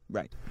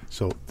 right.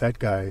 So that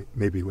guy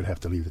maybe would have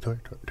to leave the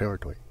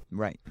territory.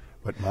 Right.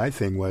 But my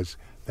thing was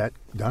that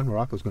Don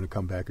Morocco's going to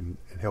come back and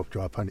help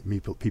draw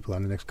people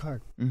on the next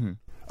card. Mm-hmm.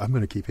 I'm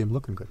going to keep him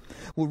looking good.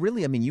 Well,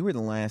 really, I mean, you were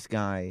the last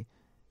guy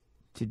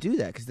to do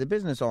that, because the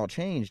business all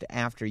changed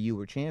after you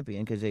were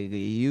champion, because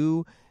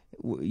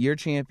you're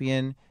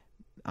champion,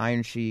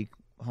 Iron Sheik,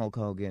 Hulk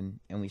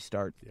Hogan, and we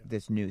start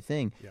this new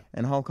thing. Yeah.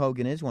 And Hulk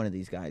Hogan is one of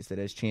these guys that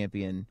as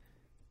champion,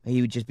 he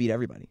would just beat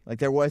everybody. Like,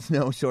 there was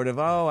no sort of,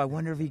 I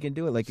wonder if he can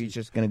do it. Like, he's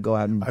just going to go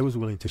out and... I was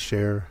willing to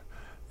share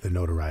the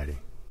notoriety.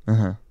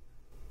 Uh-huh.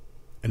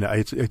 And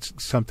it's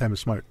sometimes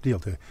a smart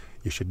deal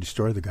you should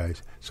destroy the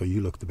guys so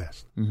you look the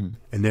best. Mm-hmm.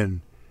 And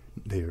then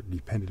they're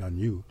dependent on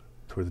you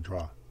for the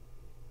draw.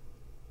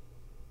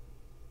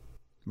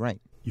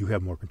 Right. You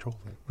have more control.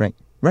 Right.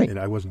 Right. And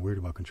I wasn't worried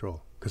about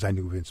control because I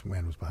knew Vince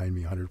McMahon was behind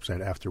me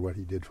 100% after what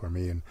he did for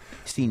me, and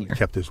Senior.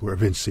 kept his word.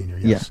 Vince Senior,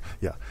 yes.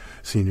 Yeah.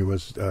 Senior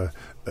was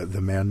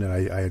the man that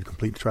I had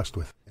complete trust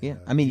with. Yeah.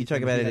 And, I mean, you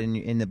talk about it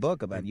in the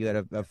book, about you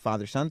had a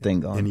father-son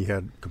thing going. And he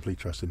had complete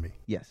trust in me.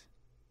 Yes.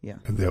 Yeah.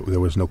 And there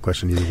was no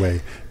question either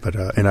way. But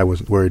and I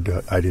wasn't worried.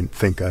 I didn't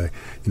think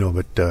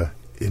but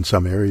in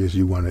some areas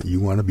you want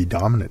to be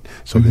dominant.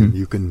 So then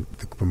the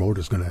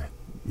promoter's going to,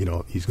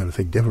 he's going to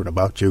think different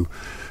about you.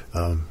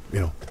 But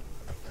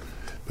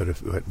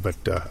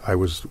I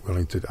was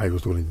willing to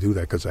do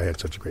that because I had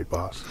such a great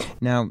boss.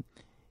 Now,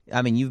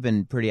 I mean, you've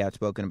been pretty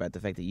outspoken about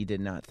the fact that you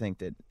did not think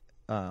that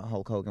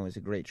Hulk Hogan was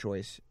a great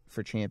choice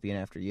for champion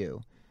after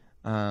you.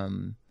 How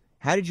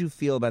did you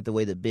feel about the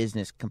way the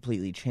business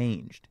completely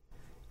changed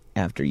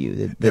after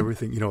you?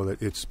 Everything, that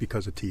it's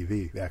because of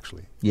TV,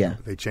 actually. Yeah.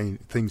 They change,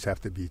 things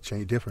have to be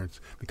different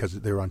because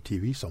they're on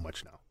TV so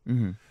much now.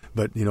 Mm-hmm.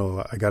 But,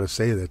 I got to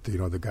say that,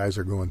 the guys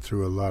are going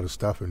through a lot of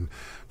stuff, and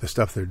the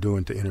stuff they're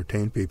doing to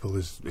entertain people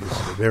is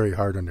very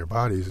hard on their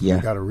bodies. Yeah.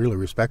 You got to really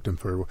respect them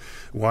for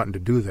wanting to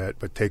do that,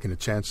 but taking a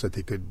chance that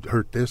they could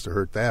hurt this or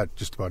hurt that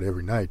just about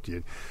every night.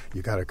 You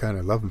got to kind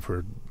of love them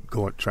for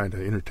trying to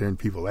entertain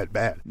people that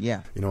bad.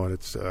 Yeah. And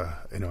it's, I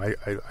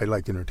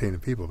liked entertaining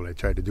people, but I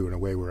tried to do it in a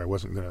way where I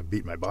wasn't going to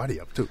beat my body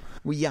up, too.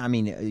 Well, yeah, I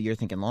mean, you're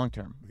thinking long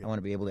term. I want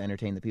to be able to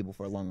entertain the people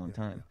for a long, long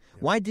time.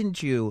 Why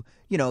didn't you,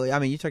 I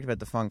mean, you talked about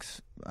the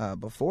Funks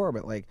before,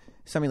 but like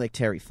somebody like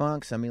Terry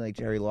Funk, somebody like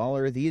Jerry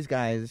Lawler, these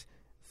guys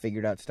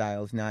figured out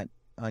styles not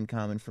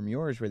uncommon from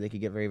yours where they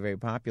could get very, very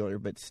popular,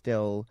 but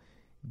still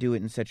do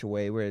it in such a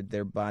way where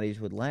their bodies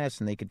would last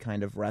and they could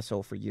kind of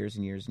wrestle for years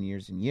and years and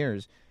years and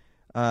years.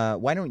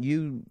 Why don't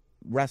you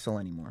wrestle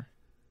anymore?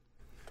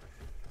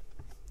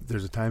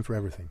 There's a time for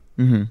everything.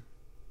 Mm-hmm.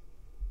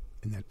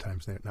 And that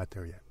time's not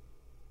there yet.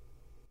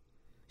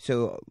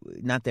 So,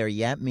 not there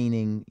yet,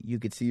 meaning you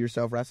could see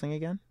yourself wrestling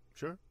again?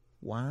 Sure.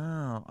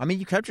 Wow. I mean,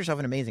 you kept yourself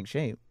in amazing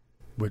shape.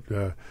 But,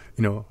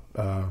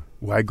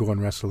 why go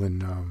and wrestle in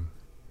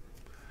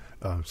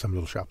some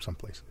little shop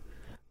someplace?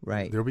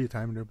 Right. There'll be a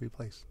time and there'll be a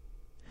place.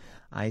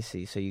 I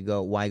see. So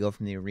why go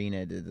from the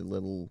arena to the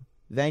little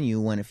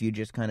venue when if you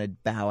just kind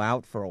of bow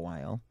out for a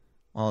while,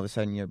 all of a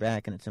sudden you're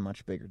back and it's a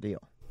much bigger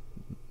deal?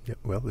 Yeah,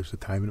 well, there's a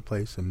time and a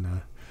place, and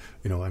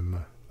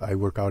I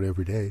work out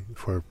every day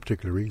for a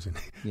particular reason.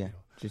 Yeah,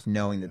 just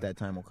knowing that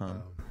time will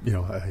come. There's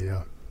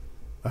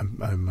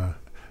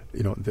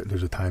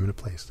a time and a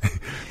place.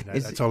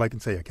 That's all I can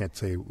say. I can't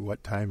say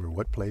what time or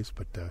what place,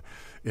 but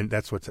and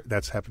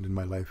that's happened in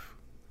my life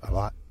a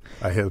lot.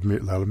 I have a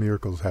lot of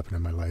miracles happen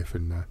in my life,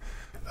 and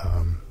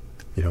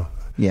you know,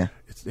 Yeah.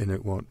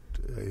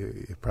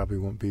 It probably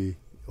won't be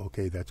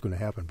okay. That's going to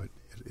happen, but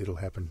it'll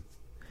happen.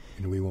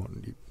 And you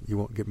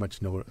won't get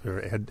much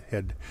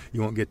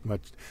you won't get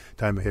much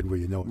time ahead where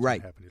you know it's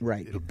Right, going to happen.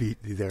 right. It'll be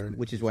there.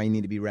 Which is why you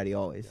need to be ready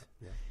always.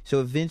 Yeah.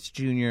 So if Vince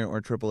Jr.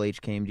 or Triple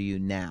H came to you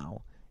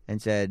now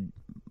and said,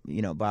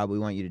 you know, Bob, we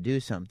want you to do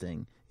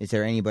something, is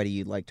there anybody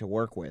you'd like to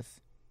work with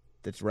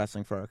that's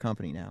wrestling for our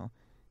company now?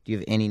 Do you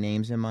have any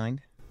names in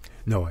mind?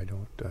 No, I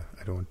don't.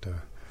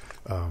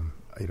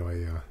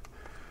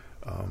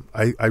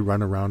 I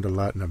run around a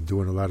lot and I'm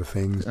doing a lot of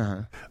things.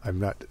 Uh-huh. I'm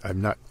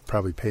not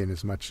probably paying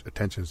as much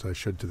attention as I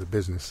should to the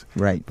business.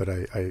 Right. But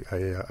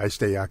I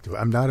stay active.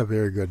 I'm not a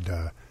very good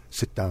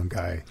sit down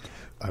guy.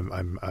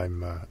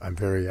 I'm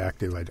very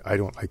active. I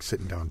don't like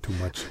sitting down too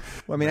much.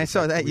 Well, I mean, I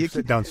saw that you you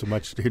sit down so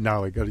much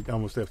now. I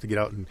almost have to get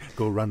out and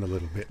go run a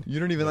little bit. You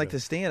don't even like to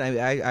stand.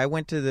 I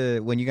went to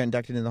when you got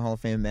inducted in the Hall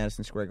of Fame in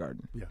Madison Square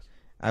Garden. Yes.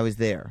 I was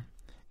there,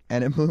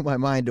 and it blew my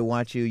mind to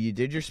watch you. You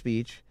did your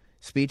speech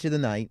of the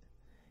night,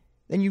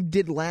 then you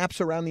did laps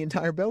around the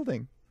entire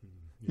building.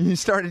 You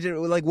started to,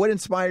 like, what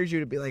inspires you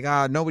to be like,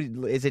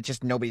 is it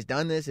just nobody's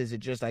done this? Is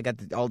it just I got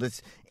all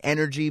this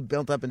energy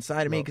built up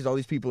inside of me because all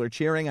these people are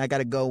cheering? I got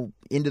to go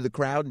into the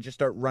crowd and just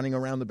start running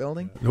around the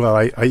building? Well,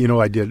 I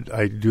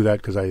do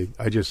that because I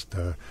just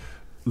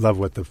love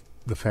what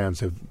the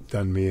fans have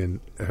done me and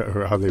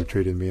or how they've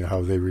treated me and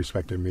how they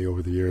respected me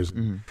over the years.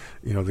 Mm-hmm.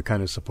 You know, the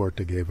kind of support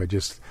they gave. I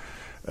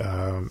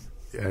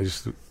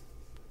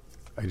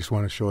just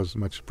want to show as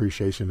much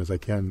appreciation as I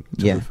can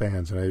to the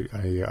fans, and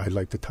I'd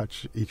like to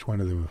touch each one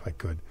of them if I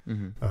could.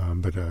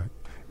 Mm-hmm. But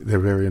they're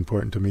very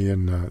important to me,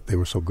 and they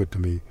were so good to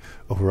me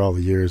over all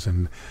the years.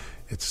 And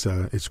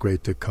it's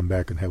great to come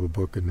back and have a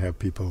book and have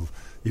people,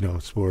 you know,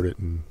 support it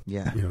and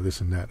you know,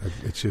 this and that.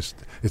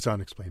 It's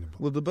unexplainable.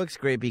 Well, the book's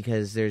great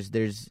because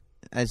there's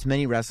as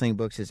many wrestling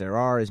books as there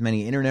are, as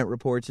many internet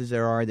reports as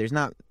there are. There's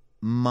not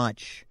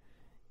much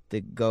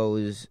that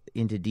goes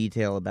into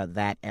detail about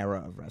that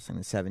era of wrestling,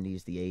 the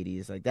 70s, the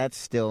 80s. Like, that's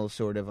still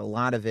sort of, a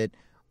lot of it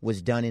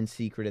was done in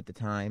secret at the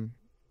time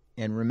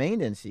and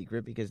remained in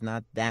secret because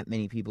not that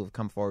many people have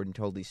come forward and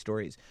told these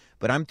stories.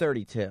 But I'm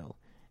 32,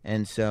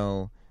 and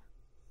so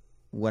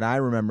what I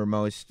remember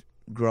most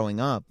growing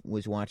up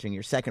was watching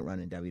your second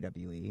run in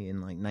WWE in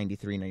like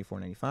 93, 94,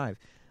 95.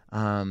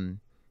 And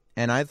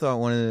I thought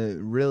one of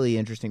the really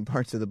interesting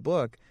parts of the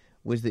book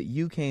was that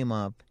you came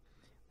up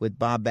with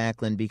Bob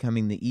Backlund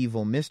becoming the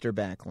evil Mr.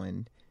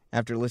 Backlund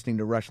after listening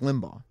to Rush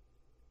Limbaugh.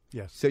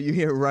 Yes. So you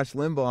hear Rush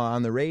Limbaugh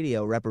on the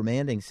radio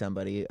reprimanding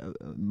somebody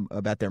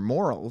about their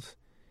morals,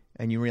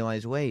 and you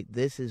realize, wait,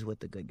 this is what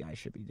the good guy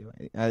should be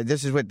doing.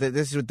 This is what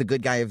the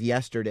good guy of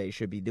yesterday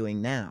should be doing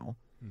now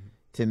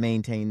to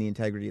maintain the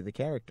integrity of the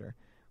character,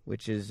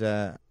 which is,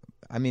 it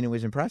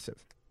was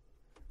impressive.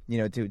 You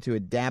know, to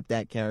adapt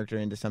that character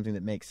into something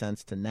that makes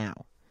sense to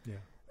now.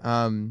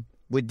 Yeah.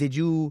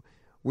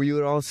 Were you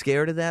at all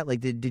scared of that? Like,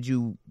 did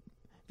you?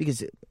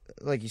 Because,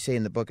 like you say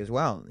in the book as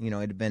well, you know,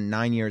 it had been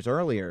 9 years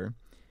earlier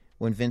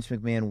when Vince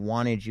McMahon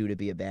wanted you to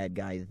be a bad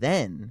guy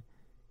then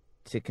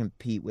to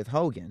compete with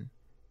Hogan,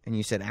 and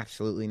you said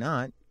absolutely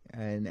not,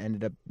 and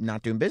ended up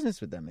not doing business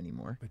with them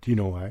anymore. But do you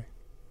know why?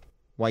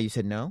 Why you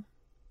said no?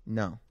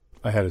 No.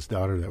 I had his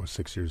daughter that was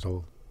 6 years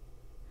old.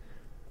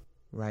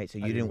 Right, so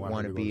you I didn't want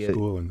want to be go to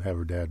school and have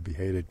her dad be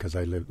hated because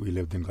we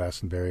lived in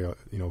Glastonbury,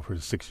 you know, for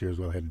 6 years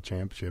while I had a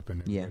championship,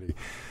 and everybody,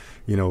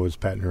 you know, was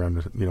patting her on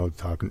the, you know,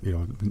 talking,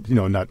 you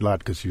know, not a lot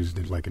because she was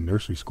like in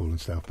nursery school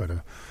and stuff, but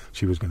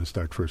she was going to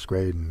start first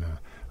grade, and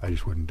I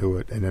just wouldn't do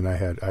it. And then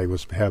I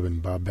was having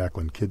Bob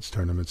Backlund kids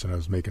tournaments, and I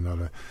was making all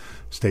the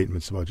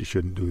statements about you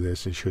shouldn't do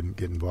this, you shouldn't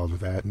get involved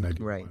with that, and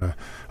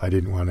I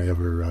didn't want to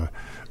ever,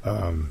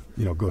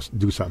 you know, go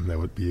do something that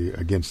would be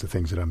against the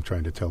things that I'm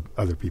trying to tell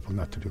other people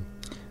not to do.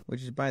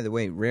 Which is, by the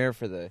way, rare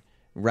for the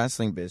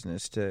wrestling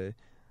business to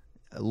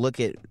look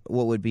at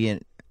what would be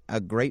a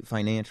great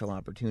financial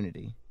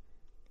opportunity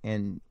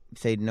and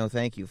say no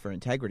thank you for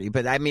integrity.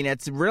 But, I mean,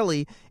 it's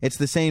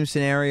the same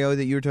scenario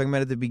that you were talking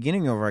about at the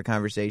beginning of our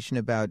conversation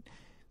about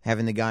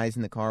having the guys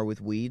in the car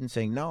with weed and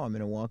saying, no, I'm going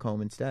to walk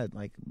home instead.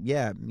 Like,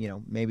 yeah, you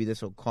know, maybe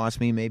this will cost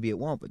me, maybe it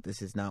won't, but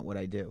this is not what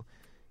I do.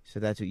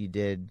 So that's what you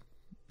did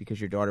because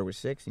your daughter was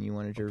 6 and you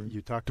wanted your... You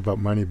talked about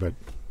money, but...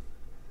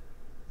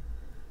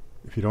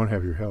 if you don't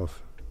have your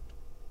health,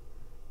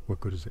 what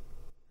good is it?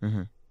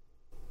 Mm-hmm.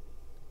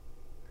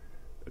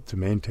 To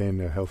maintain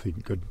a healthy,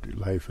 good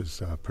life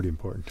is pretty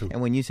important, too. And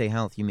when you say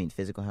health, you mean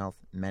physical health,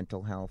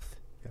 mental health,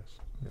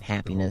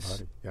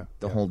 happiness,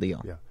 the whole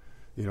deal. Yeah.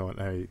 You know,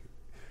 and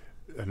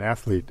an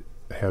athlete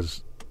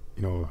has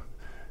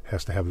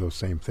to have those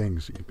same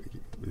things.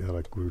 You know,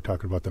 like we were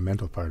talking about the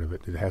mental part of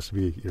it. It has to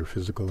be your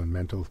physical and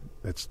mental.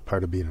 That's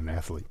part of being an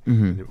athlete.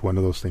 Mm-hmm. And if one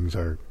of those things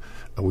are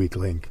a weak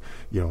link,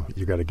 you know,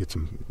 you got to get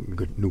some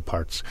good new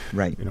parts,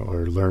 right? You know,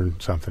 or learn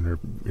something, or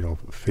you know,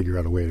 figure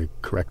out a way to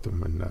correct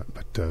them. And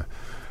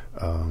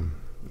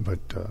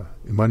but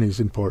money is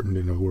important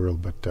in the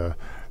world, but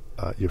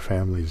your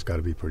family's got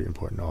to be pretty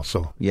important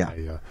also.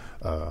 Yeah.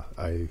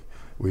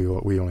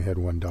 we only had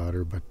one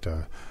daughter, but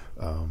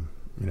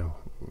you know,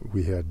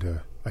 we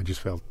had. I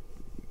just felt,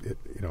 it,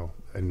 you know,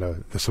 and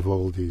the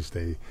Savoldi's,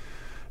 they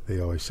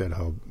always said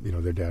how, you know,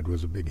 their dad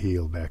was a big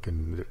heel back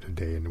in the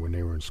day, and when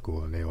they were in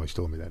school, and they always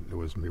told me that it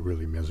was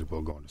really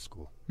miserable going to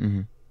school.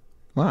 Mm-hmm.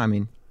 Well, I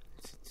mean,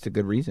 it's a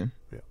good reason.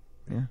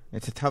 Yeah.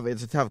 It's a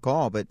tough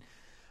call, but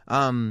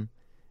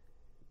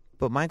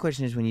my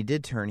question is, when you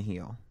did turn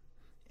heel,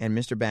 and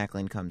Mr.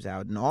 Backlund comes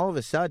out, and all of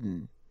a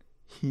sudden,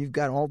 you've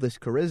got all this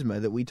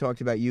charisma that we talked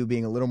about you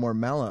being a little more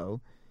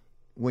mellow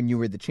when you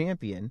were the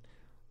champion.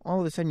 All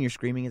of a sudden, you're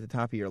screaming at the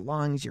top of your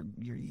lungs. You're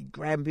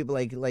grabbing people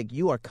like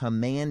you are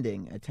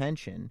commanding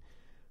attention,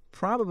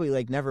 probably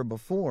like never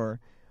before.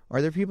 Are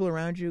there people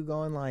around you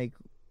going like,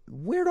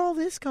 "Where'd all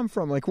this come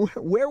from? Like,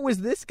 where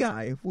was this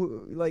guy?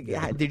 Like,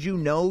 did you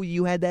know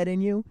you had that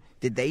in you?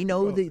 Did they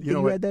know that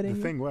you had that in you?"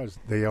 The thing was,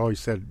 they always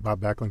said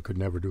Bob Backlund could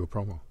never do a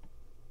promo.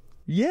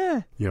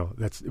 Yeah. You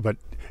know, but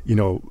you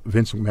know,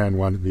 Vince McMahon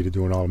wanted me to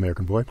do an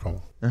All-American Boy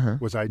promo. Uh-huh.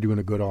 Was I doing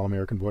a good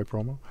All-American Boy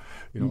promo?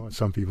 You know,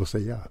 some people say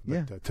yeah.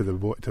 But Yeah. To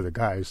the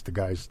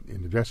guys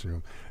in the dressing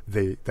room,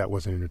 that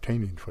wasn't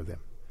entertaining for them.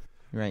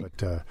 Right.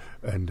 But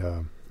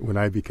when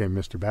I became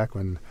Mr.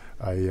 Backlund,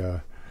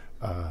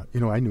 you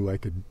know, I knew I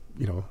could,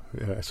 you know,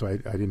 so I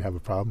didn't have a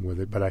problem with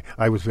it. But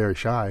I was very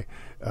shy.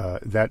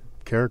 That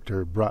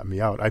character brought me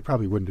out. I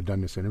probably wouldn't have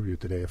done this interview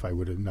today if I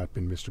would have not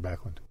been Mr.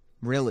 Backlund.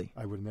 Really?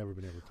 I would have never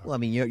been able to talk. Well, I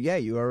mean,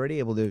 you were already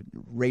able to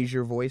raise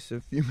your voice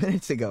a few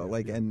minutes ago,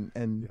 like, and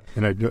And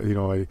I, you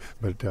know,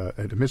 but the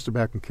Mr.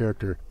 Backlund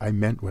character, I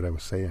meant what I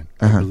was saying.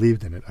 Uh-huh. I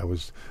believed in it. I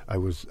was.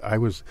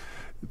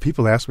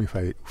 People asked me if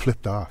I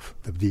flipped off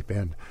the deep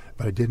end,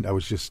 but I didn't. I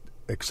was just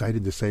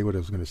excited to say what I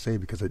was going to say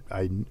because it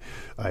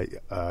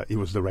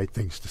was the right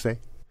things to say.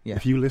 Yeah.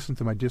 If you listen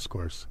to my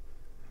discourse,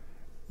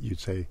 you'd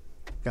say,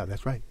 "Yeah,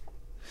 that's right."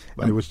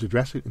 But it was to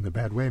dress it in the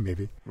bad way,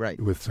 maybe. Right.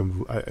 With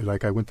some,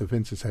 like I went to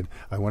Vince and said,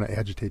 I want to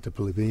agitate the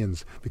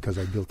plebeians because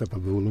I built up a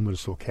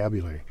voluminous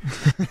vocabulary.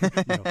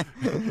 You know?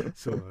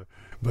 So,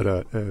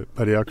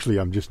 but actually,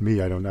 I'm just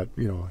me. I don't not,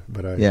 you know.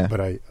 But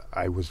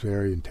I was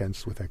very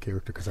intense with that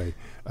character because I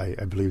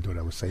believed what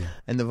I was saying.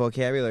 And the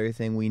vocabulary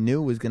thing we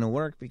knew was going to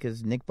work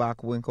because Nick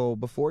Bockwinkel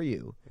before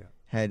you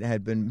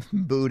had been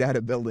booed out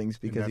of buildings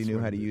because he knew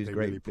how to use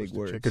great really big pushed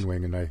words. The chicken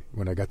wing, and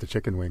when I got the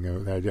chicken wing,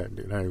 I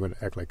went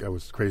to act like I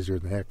was crazier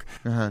than heck.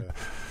 Uh-huh.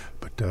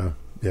 But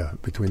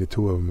between the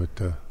two of them,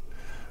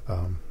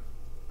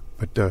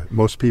 but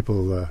most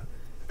people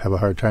have a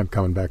hard time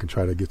coming back and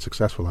try to get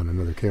successful on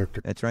another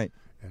character. That's right.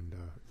 And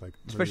like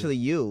especially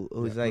you,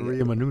 who's like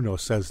Maria Menounos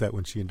says that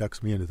when she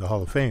inducts me into the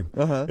Hall of Fame,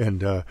 Uh-huh.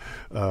 and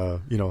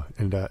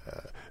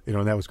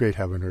and that was great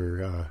having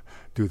her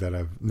do that.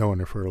 I've known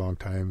her for a long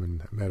time,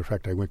 and matter of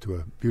fact, I went to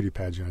a beauty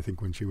pageant. I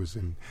think when she was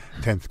in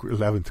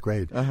 11th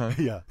grade. Uh-huh.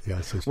 yeah.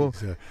 So she's, Well,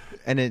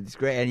 and it's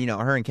great, and you know,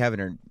 her and Kevin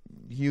are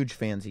huge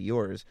fans of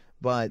yours.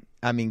 But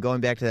I mean,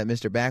 going back to that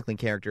Mr. Backlund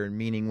character and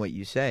meaning what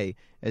you say,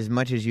 as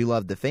much as you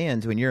love the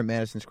fans, when you're at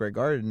Madison Square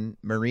Garden,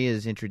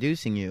 Maria's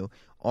introducing you.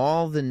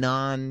 All the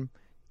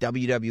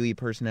non-WWE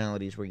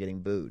personalities were getting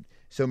booed.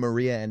 So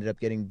Maria ended up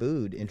getting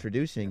booed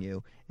introducing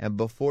you, and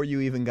before you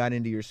even got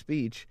into your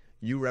speech,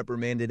 you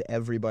reprimanded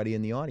everybody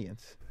in the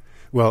audience.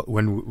 Well,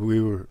 when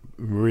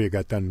Maria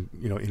got done,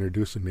 you know,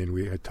 introducing me, and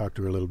we had talked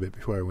to her a little bit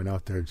before I went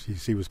out there, and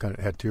she was kind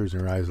of had tears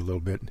in her eyes a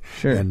little bit.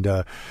 Sure. And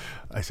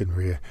I said,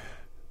 Maria,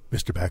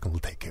 Mr. Backlund will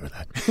take care of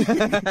that.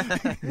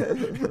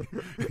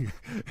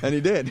 And he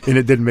did. And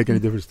it didn't make any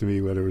difference to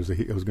me whether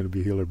it was going to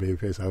be heel or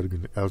babyface.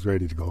 I was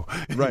ready to go.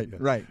 Right.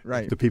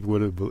 If the people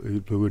would have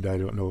booed, I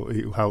don't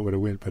know how it would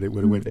have went, but it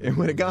would have went. It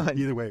would have gone.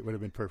 Either way, it would have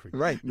been perfect.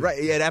 Right.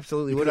 It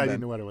absolutely would Because have I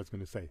didn't know what I was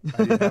going to say.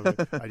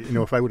 I didn't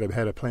know if I would have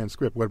had a planned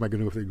script, what am I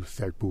going to do if they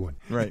start booing?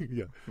 Right.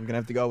 Yeah. I'm going to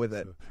have to go with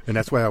it. And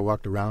that's why I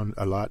walked around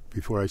a lot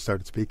before I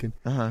started speaking.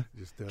 Uh-huh.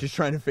 Just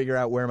trying to figure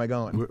out where am I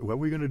going. What are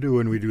we going to do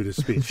when we do this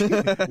speech?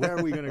 Where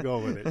are we going to go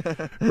with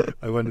it?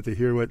 I wanted to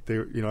hear what they,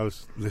 I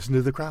was listening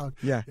to the crowd.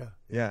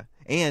 Yeah.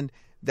 And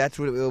that's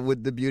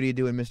what the beauty of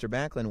doing Mr.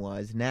 Backlund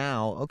was.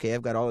 Now, okay,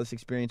 I've got all this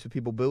experience with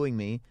people booing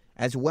me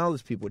as well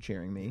as people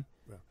cheering me,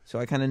 so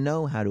I kind of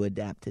know how to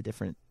adapt to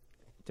different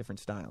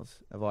styles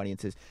of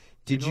audiences.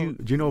 Do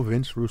you know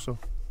Vince Russo?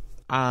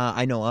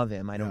 I know of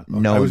him. I don't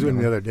know. I was him. with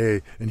him the other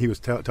day, and he was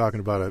talking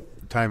about a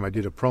time I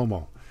did a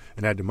promo,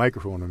 and I had the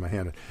microphone in my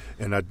hand,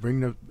 and I'd bring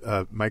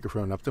the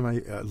microphone up to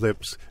my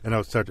lips, and I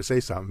would start to say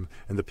something,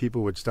 and the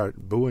people would start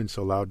booing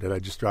so loud that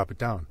I'd just drop it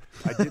down.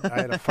 I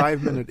had a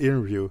 5-minute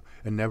interview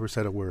and never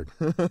said a word.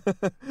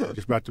 I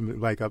just brought the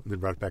mic up and then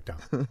brought it back down.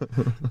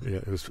 Yeah,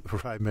 it was for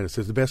 5 minutes.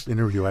 It was the best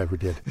interview I ever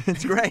did.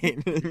 It's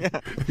great.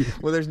 Yeah.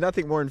 Well, there's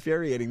nothing more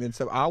infuriating than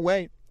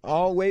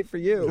I'll wait for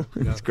you.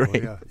 It's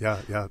great. Oh,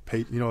 yeah.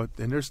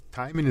 And there's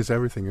timing is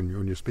everything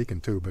when you're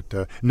speaking too.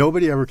 But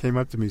nobody ever came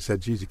up to me and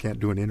said, "Geez, you can't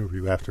do an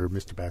interview after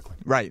Mr. Backlund."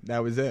 Right.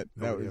 That was it.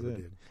 Nobody ever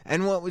did.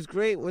 And what was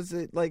great was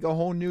that like a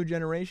whole new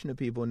generation of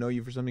people know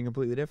you for something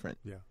completely different.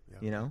 Yeah.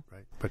 You know.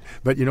 Right.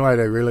 But you know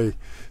what?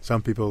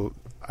 Some people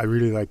I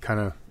really like kind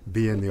of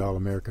being the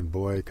All-American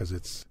boy because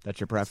That's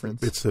your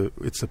preference?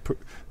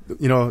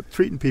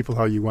 Treating people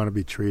how you want to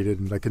be treated.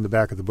 And like in the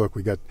back of the book,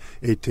 we got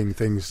 18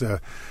 things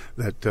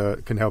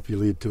that can help you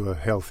lead to a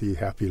healthy,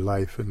 happy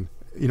life. And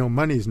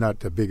money is not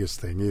the biggest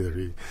thing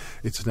either.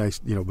 It's nice,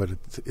 but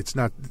it's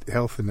not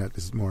health, and that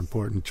is more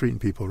important. Treating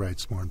people right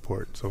is more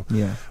important. So,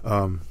 yeah.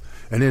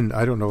 And then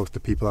I don't know if the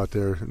people out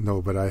there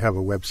know, but I have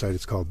a website.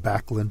 It's called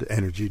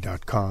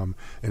backlandenergy.com.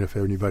 And if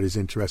anybody's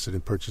interested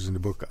in purchasing the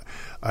book,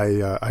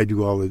 I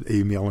do all the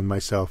emailing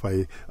myself.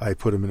 I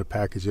put them in a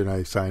package and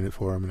I sign it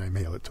for them and I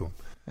mail it to them.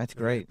 That's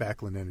great.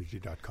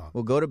 Backlandenergy.com.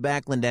 Well, go to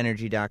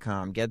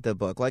backlandenergy.com. Get the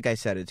book. Like I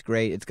said, it's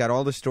great. It's got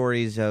all the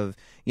stories of,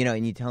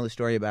 and you tell the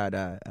story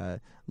about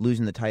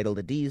losing the title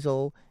to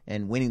Diesel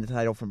and winning the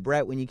title from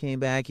Brett when you came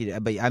back.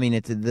 But I mean,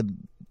 it's the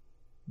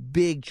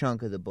big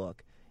chunk of the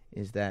book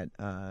is that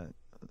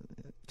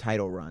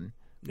title run,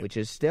 which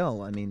is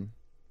still,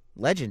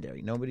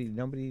 legendary.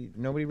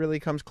 Nobody really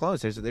comes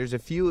close. There's a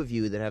few of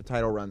you that have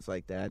title runs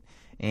like that,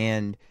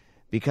 and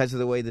because of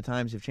the way the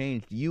times have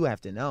changed, you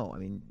have to know.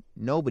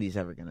 Nobody's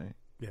ever going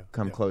to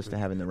come close to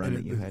having the run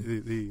that you had.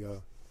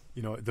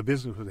 The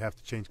business would have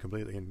to change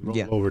completely and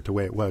roll over to the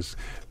way it was.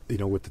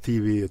 With the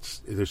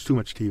TV, there's too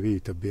much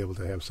TV to be able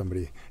to have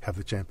somebody have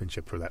the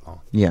championship for that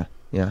long. Yeah,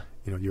 yeah.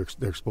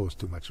 They're exposed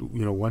too much.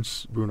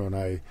 Once Bruno and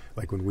I,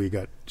 like when we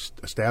got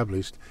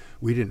established,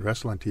 we didn't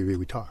wrestle on TV.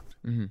 We talked,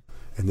 and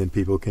then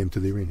people came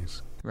to the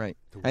arenas. Right,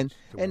 to watch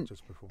us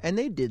perform. And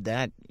they did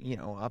that,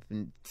 up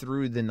and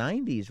through the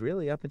 '90s,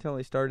 really, up until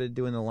they started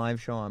doing the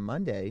live show on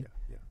Monday.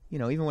 Yeah.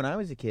 Even when I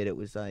was a kid, it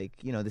was like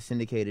the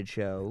syndicated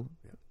show.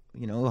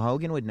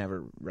 Hogan would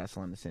never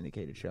wrestle on the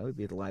syndicated show. He'd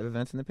be at the live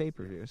events and the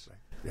pay-per-views.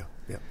 Yeah.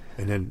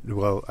 And then,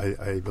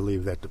 I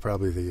believe that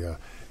probably the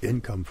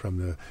income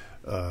from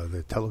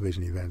the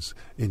television events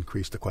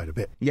increased quite a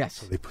bit. Yes.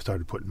 So they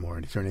started putting more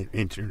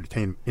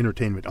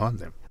entertainment on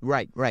them.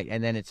 Right.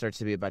 And then it starts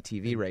to be about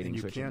TV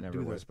ratings, which it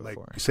never was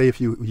before. Like, say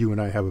if you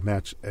and I have a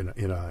match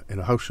in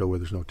a house show where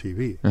there's no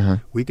TV,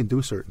 we can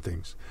do certain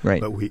things. Right.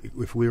 But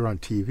if we're on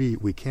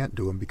TV, we can't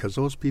do them because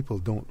those people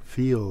don't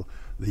feel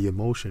the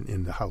emotion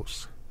in the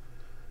house.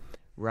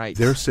 Right.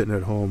 They're sitting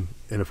at home,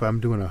 and if I'm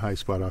doing a high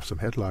spot off some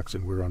headlocks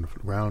and we're on the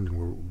ground and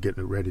we're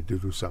getting ready to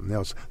do something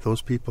else,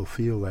 those people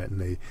feel that and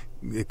they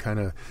kind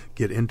of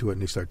get into it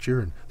and they start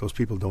cheering. Those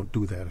people don't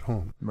do that at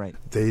home. Right.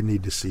 They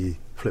need to see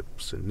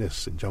flips and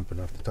this and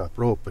jumping off the top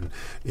rope, and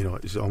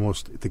it's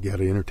almost to get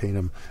to entertain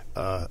them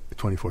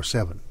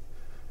 24/7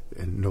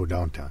 and no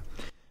downtime.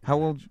 How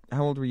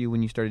old were you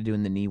when you started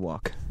doing the knee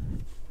walk?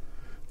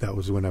 That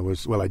was when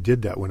I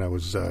did that when I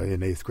was in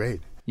 8th grade.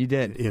 You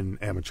did? In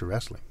amateur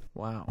wrestling.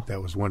 Wow.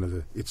 That was one of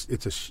the. It's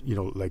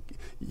like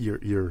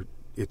you're.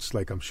 It's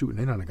like I'm shooting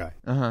in on a guy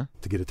to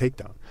get a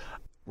takedown.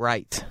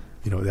 Right.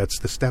 That's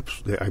the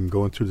steps. I'm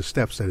going through the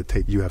steps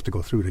that you have to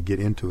go through to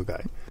get into a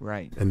guy.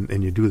 Right.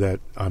 And you do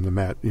that on the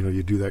mat.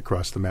 You do that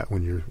across the mat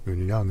when you're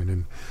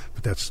young,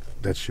 but that's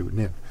shooting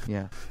in.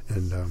 Yeah.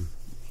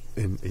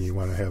 And you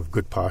want to have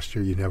good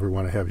posture. You never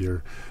want to have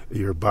your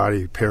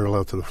body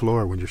parallel to the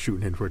floor when you're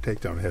shooting in for a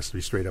takedown. It has to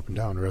be straight up and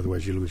down, or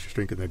otherwise you lose your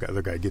strength and the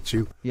other guy gets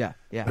you. Yeah.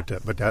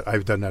 But that,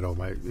 I've done that all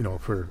my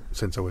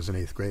since I was in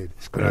 8th grade.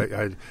 But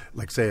I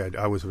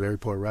was a very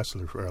poor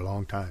wrestler for a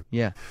long time.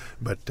 Yeah.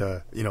 But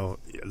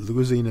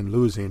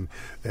losing,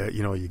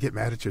 you get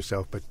mad at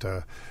yourself. But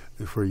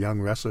for young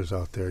wrestlers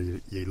out there,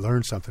 you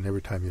learn something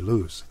every time you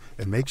lose,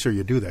 and make sure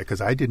you do that, because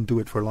I didn't do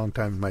it for a long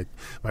time in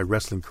my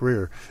wrestling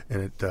career,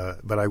 and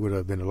but I would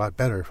have been a lot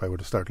better if I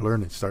would have started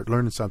learning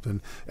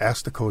something,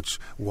 ask the coach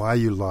why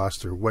you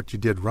lost or what you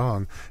did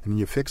wrong, and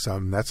you fix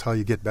something. That's how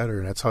you get better,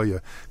 and that's how you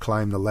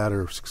climb the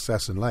ladder of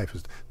success in life,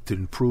 is to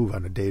improve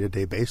on a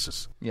day-to-day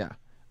basis. Yeah.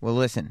 Well,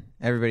 listen,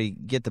 everybody,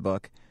 get the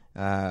book.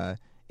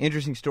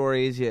 Interesting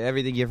stories,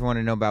 everything you ever want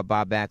to know about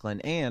Bob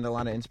Backlund, and a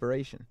lot of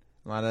inspiration.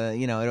 A lot of,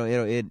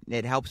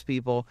 it helps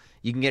people.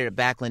 You can get it at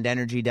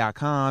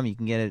backlandenergy.com. You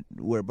can get it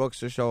where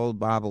books are sold.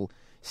 Bob will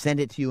send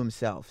it to you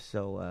himself.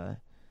 So,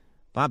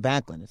 Bob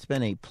Backlund, it's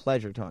been a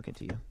pleasure talking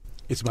to you.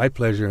 It's my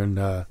pleasure, and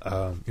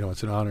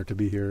it's an honor to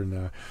be here,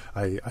 and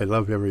I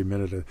love every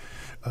minute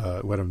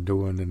of what I'm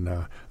doing, and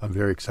I'm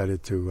very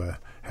excited to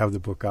have the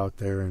book out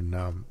there,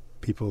 and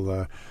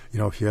people,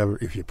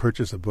 if you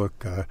purchase a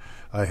book,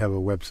 I have a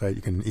website.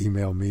 You can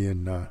email me,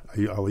 and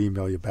I'll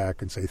email you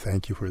back and say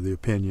thank you for the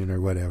opinion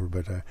or whatever.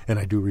 But and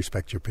I do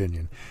respect your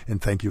opinion,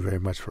 and thank you very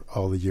much for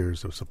all the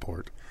years of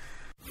support.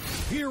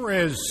 Here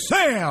is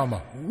Sam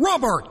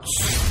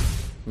Roberts.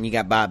 And you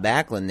got Bob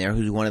Backlund there,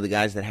 who's one of the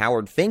guys that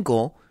Howard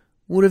Finkel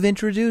would have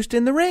introduced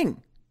in the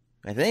ring,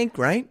 I think,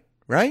 right?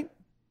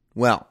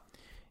 Well,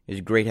 it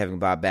was great having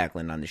Bob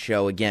Backlund on the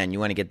show. Again, you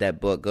want to get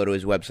that book, go to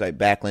his website,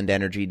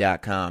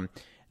 backlandenergy.com.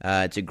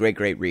 It's a great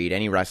read.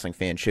 Any wrestling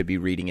fan should be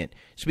reading it.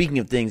 Speaking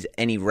of things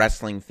any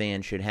wrestling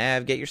fan should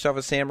have, get yourself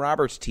a Sam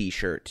Roberts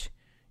t-shirt.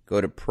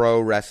 Go to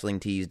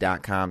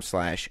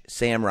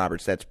prowrestlingtees.com/Sam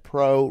Roberts. That's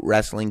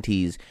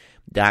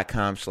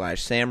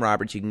prowrestlingtees.com/Sam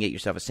Roberts. You can get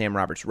yourself a Sam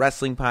Roberts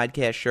Wrestling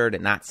Podcast shirt, a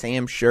Not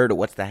Sam shirt, a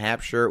What's the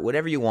Hap shirt,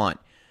 whatever you want.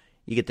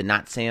 You get the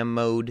Not Sam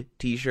Mode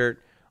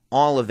t-shirt,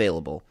 all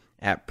available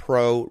at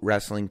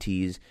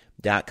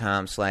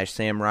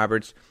ProWrestlingTees.com/Sam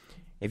Roberts.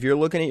 If you're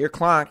looking at your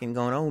clock and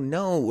going, oh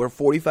no, we're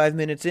 45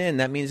 minutes in,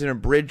 that means an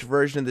abridged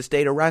version of the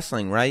State of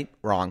Wrestling, right?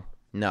 Wrong.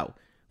 No.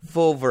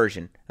 Full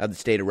version of the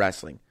State of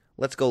Wrestling.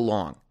 Let's go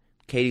long.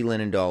 Katie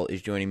Linendoll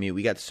is joining me.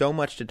 We got so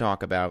much to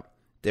talk about.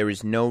 There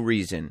is no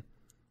reason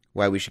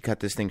why we should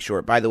cut this thing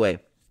short. By the way,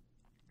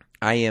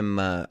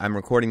 I'm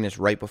recording this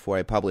right before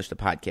I publish the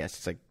podcast.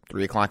 It's like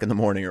 3 o'clock in the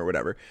morning or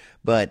whatever.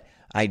 But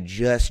I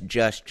just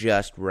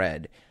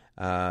read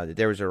that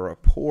there was a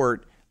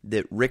report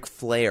that Ric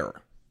Flair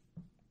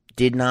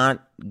did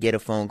not get a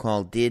phone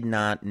call, did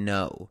not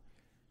know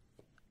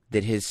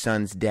that his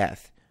son's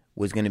death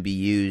was going to be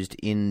used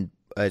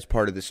as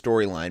part of the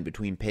storyline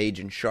between Paige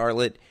and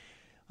Charlotte.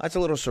 That's a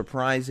little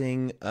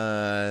surprising.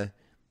 I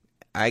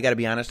got to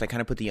be honest, I kind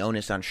of put the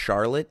onus on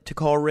Charlotte to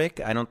call Rick.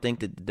 I don't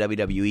think that the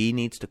WWE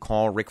needs to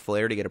call Ric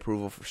Flair to get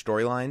approval for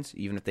storylines,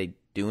 even if they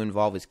do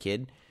involve his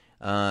kid,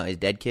 his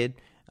dead kid.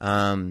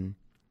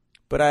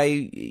 But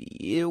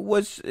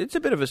it's a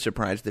bit of a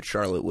surprise that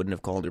Charlotte wouldn't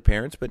have called her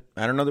parents, but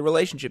I don't know the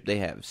relationship they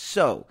have.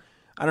 So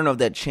I don't know if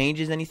that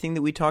changes anything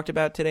that we talked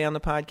about today on the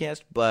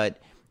podcast, but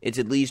it's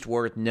at least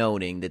worth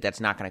noting that that's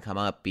not going to come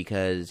up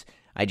because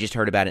I just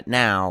heard about it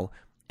now,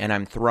 and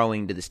I'm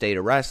throwing to the State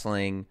of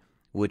Wrestling,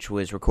 which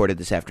was recorded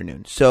this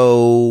afternoon.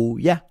 So,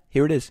 yeah,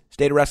 here it is.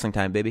 State of Wrestling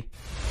time, baby.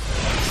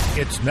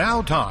 It's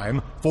now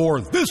time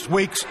for this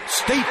week's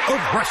State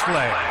of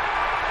Wrestling.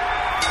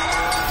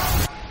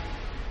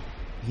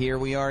 Here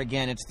we are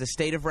again. It's the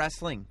State of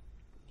Wrestling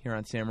here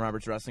on Sam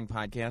Roberts Wrestling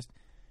Podcast.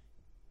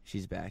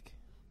 She's back.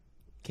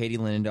 Katie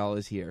Linendoll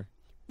is here.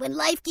 When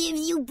life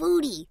gives you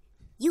booty,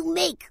 you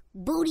make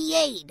booty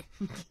aid.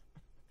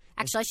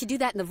 Actually, I should do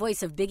that in the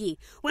voice of Biggie.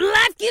 When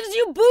life gives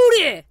you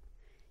booty,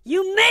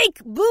 you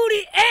make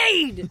booty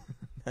aid.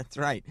 That's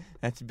right.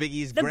 That's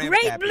Biggie's the grandpappy.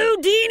 Great Blue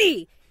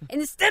Deanie.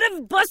 Instead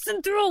of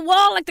busting through a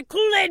wall like the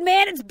Kool-Aid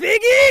Man, it's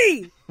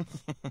Biggie.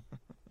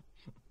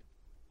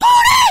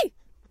 Booty!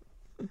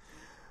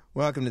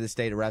 Welcome to the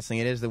State of Wrestling.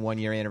 It is the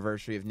 1-year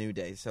anniversary of New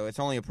Day, so it's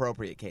only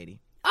appropriate, Katie.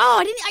 Oh,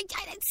 I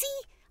see.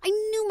 I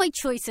knew my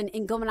choice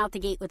in going out the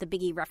gate with a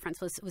Big E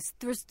reference was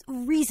there's a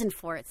reason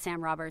for it,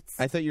 Sam Roberts.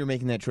 I thought you were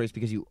making that choice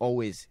because you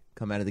always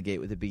come out of the gate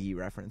with a Big E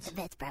reference.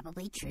 That's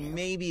probably true.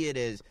 Maybe it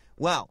is.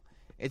 Well,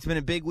 it's been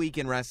a big week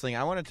in wrestling.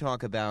 I want to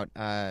talk about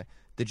the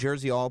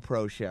Jersey All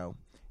Pro show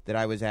that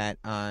I was at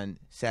on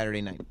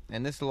Saturday night,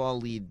 and this will all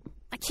lead.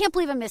 I can't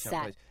believe I missed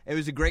that. It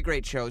was a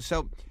great show.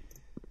 So.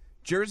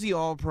 Jersey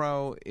All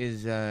Pro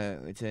is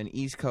it's an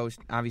East Coast.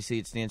 Obviously,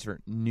 it stands for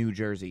New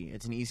Jersey.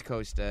 It's an East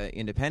Coast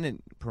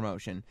independent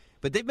promotion,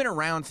 but they've been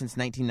around since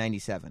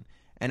 1997.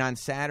 And on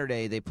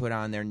Saturday, they put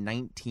on their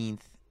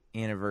 19th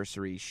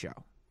anniversary show.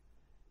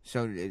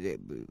 So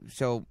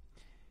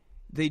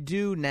they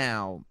do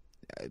now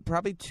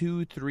probably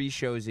 2-3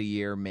 shows a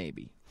year,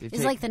 maybe.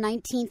 Is like the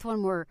 19th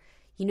one where,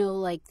 you know,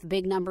 like the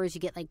big numbers,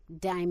 you get like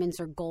diamonds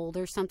or gold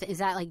or something. Is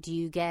that like, do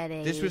you get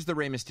a... This was the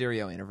Rey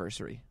Mysterio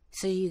anniversary.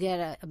 So you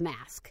get a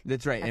mask.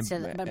 That's right. That's a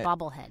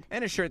bobblehead.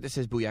 And a shirt that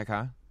says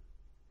Booyaka.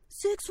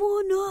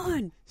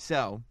 619.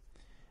 So,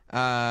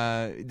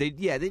 they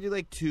do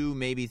like 2,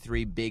 maybe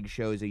 3 big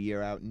shows a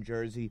year out in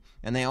Jersey.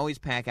 And they always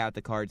pack out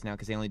the cards now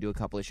because they only do a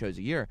couple of shows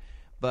a year.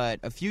 But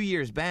a few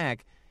years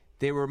back,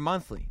 they were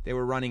monthly. They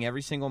were running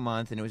every single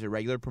month, and it was a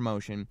regular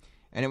promotion.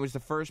 And it was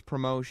the first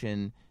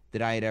promotion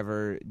that I had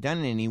ever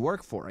done any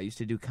work for. I used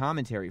to do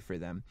commentary for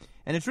them.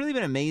 And it's really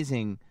been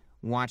amazing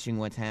watching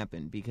what's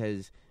happened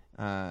because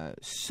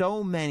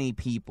so many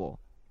people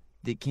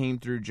that came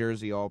through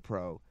Jersey All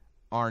Pro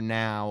are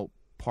now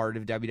part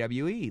of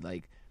WWE.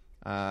 Like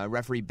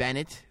referee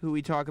Bennett, who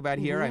we talk about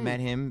here, I met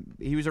him.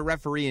 He was a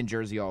referee in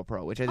Jersey All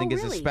Pro, which I think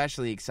is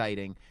especially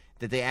exciting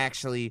that they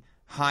actually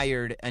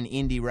hired an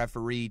indie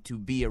referee to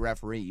be a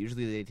referee.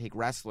 Usually they take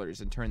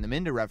wrestlers and turn them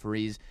into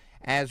referees,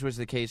 as was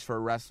the case for a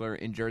wrestler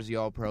in Jersey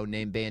All Pro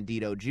named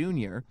Bandito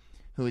Jr.,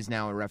 who is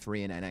now a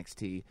referee in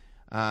NXT.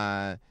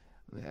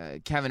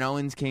 Kevin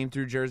Owens came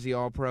through Jersey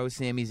All Pro.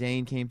 Sami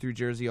Zayn came through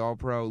Jersey All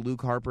Pro.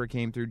 Luke Harper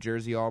came through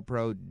Jersey All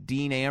Pro.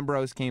 Dean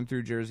Ambrose came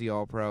through Jersey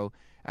All Pro.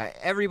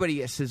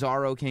 Everybody,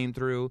 Cesaro came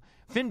through.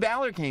 Finn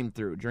Balor came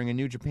through during a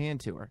New Japan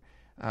tour.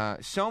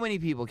 So many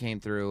people came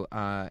through,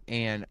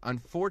 and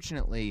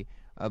unfortunately,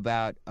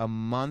 about a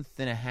month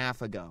and a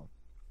half ago,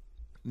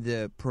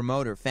 the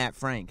promoter, Fat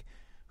Frank,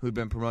 who'd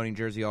been promoting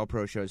Jersey All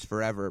Pro shows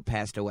forever,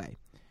 passed away.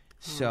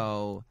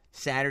 So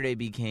Saturday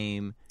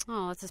became...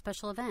 Oh, it's a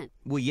special event.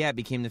 Well, yeah, it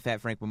became the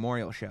Fat Frank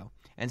Memorial Show.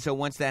 And so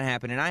once that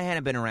happened, and I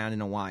hadn't been around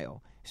in a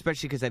while,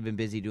 especially because I've been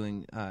busy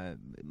doing,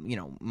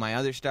 my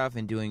other stuff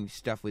and doing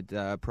stuff with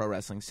Pro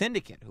Wrestling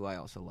Syndicate, who I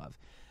also love.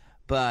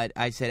 But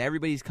I said,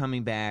 everybody's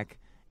coming back.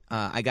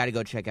 I got to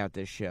go check out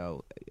this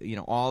show. You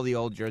know, all the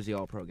old Jersey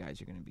All Pro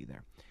guys are going to be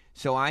there.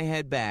 So I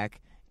head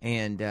back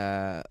and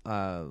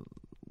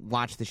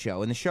watch the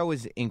show. And the show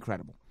was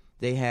incredible.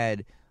 They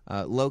had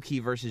Low-Key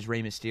versus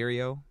Rey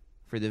Mysterio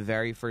for the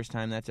very first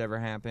time that's ever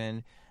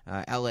happened.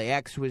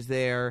 LAX was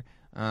there.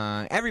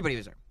 Everybody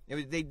was there.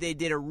 They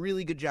did a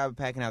really good job of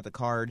packing out the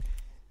card.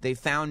 they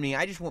found me.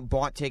 I just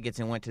bought tickets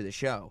and went to the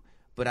show.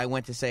 But I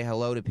went to say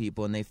hello to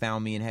people, and they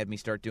found me and had me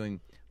start doing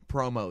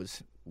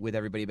promos with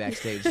everybody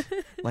backstage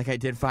like I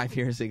did 5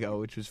 years ago,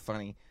 which was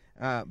funny.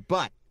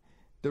 But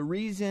the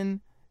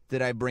reason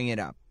that I bring it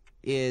up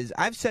is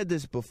I've said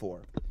this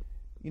before.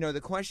 You know,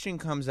 the question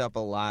comes up a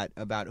lot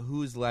about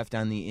who's left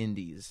on the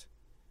indies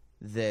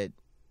that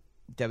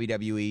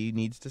WWE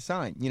needs to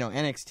sign. You know,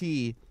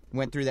 NXT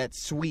went through that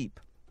sweep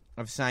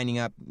of signing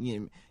up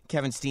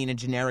Kevin Steen and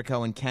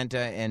Generico and Kenta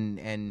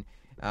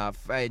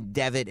and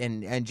Devitt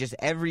and just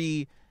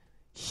every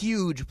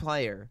huge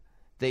player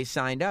they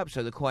signed up.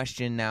 So the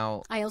question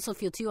now... I also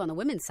feel, too, on the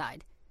women's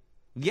side.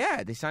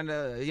 Yeah, they signed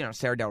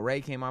Sarah Del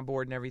Rey came on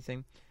board and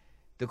everything.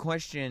 The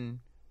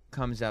question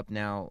comes up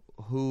now,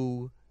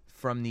 who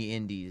from the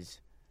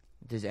indies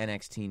does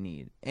NXT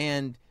need?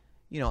 And,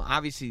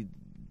 obviously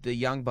the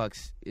Young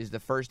Bucks is the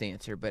first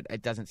answer, but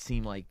it doesn't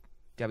seem like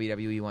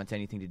WWE wants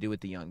anything to do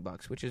with the Young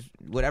Bucks, which is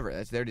whatever.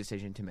 That's their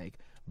decision to make.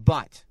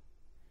 But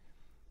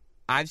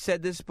I've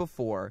said this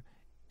before.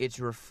 It's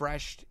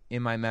refreshed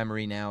in my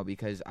memory now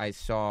because I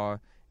saw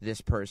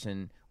this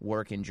person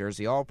work in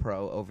Jersey All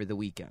Pro over the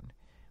weekend.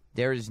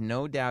 There is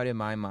no doubt in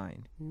my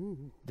mind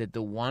that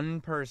the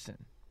one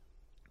person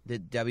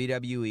that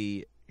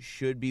WWE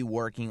should be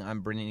working on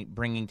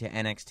bringing to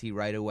NXT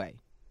right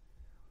away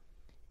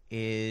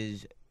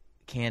is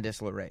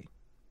Candice LeRae,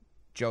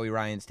 Joey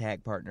Ryan's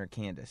tag partner,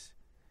 Candice.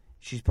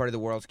 She's part of the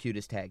world's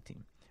cutest tag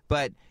team.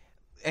 But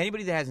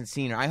anybody that hasn't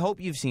seen her, I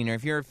hope you've seen her.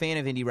 If you're a fan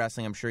of indie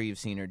wrestling, I'm sure you've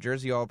seen her.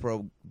 Jersey All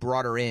Pro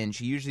brought her in.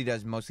 She usually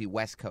does mostly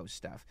West Coast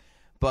stuff.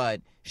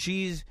 But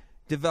she's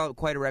developed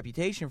quite a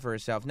reputation for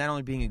herself, not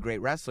only being a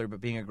great wrestler, but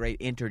being a great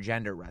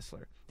intergender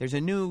wrestler. There's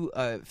a new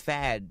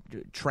fad,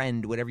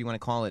 trend, whatever you want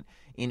to call it,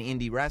 in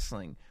indie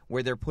wrestling,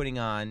 where they're putting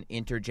on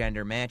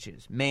intergender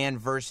matches, man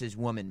versus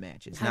woman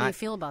matches. How do you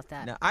feel about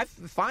that? No, I'm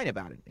fine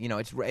about it.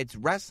 It's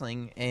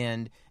wrestling,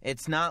 and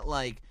it's not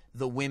like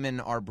the women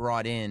are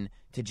brought in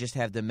to just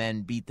have the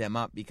men beat them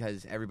up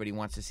because everybody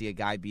wants to see a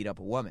guy beat up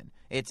a woman.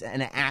 It's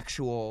an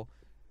actual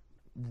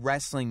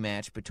wrestling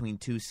match between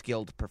two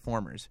skilled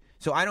performers.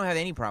 So I don't have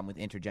any problem with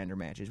intergender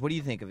matches. What do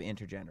you think of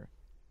intergender?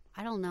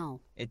 I don't know.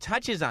 It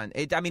touches on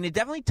it. I mean, it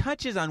definitely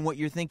touches on what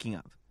you're thinking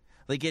of.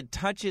 Like, it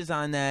touches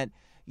on that,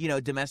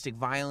 domestic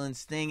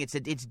violence thing.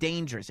 It's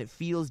dangerous. It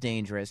feels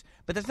dangerous,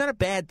 but that's not a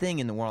bad thing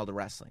in the world of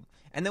wrestling.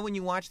 And then when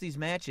you watch these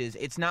matches,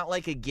 it's not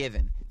like a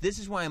given. This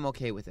is why I'm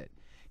okay with it,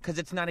 because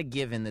it's not a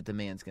given that the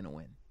man's going to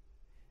win.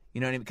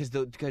 You know what I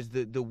mean? Because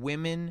the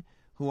women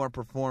who are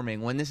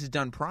performing, when this is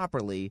done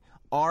properly,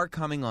 are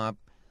coming up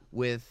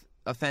with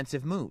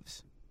offensive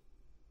moves.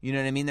 You know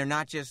what I mean? They're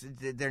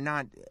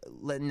not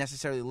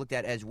necessarily looked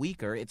at as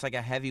weaker. It's like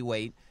a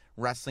heavyweight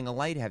wrestling a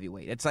light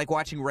heavyweight. It's like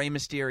watching Rey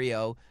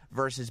Mysterio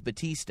versus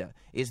Batista.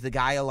 Is the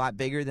guy a lot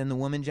bigger than the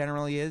woman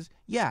generally is?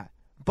 Yeah.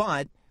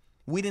 But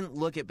we didn't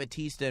look at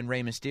Batista and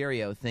Rey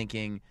Mysterio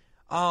thinking,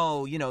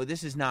 oh,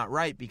 this is not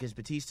right because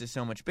Batista's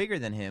so much bigger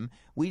than him.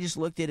 We just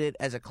looked at it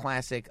as a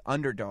classic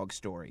underdog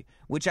story,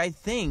 which I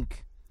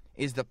think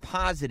is the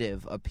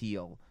positive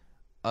appeal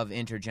of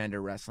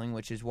intergender wrestling,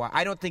 which is why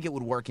I don't think it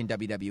would work in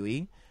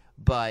WWE,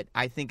 but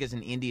I think as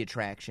an indie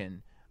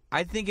attraction,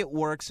 I think it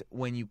works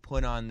when you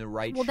put on the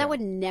right show. Well, that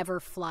would never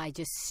fly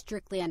just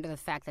strictly under the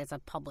fact that it's a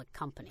public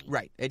company.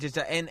 Right. It just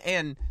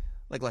and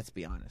like, let's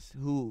be honest.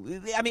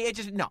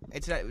 It's not,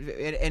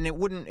 and it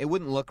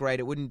wouldn't look right.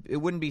 It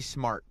wouldn't be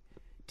smart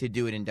to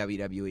do it in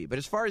WWE. But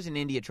as far as an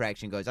indie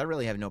attraction goes, I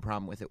really have no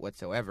problem with it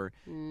whatsoever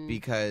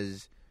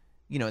because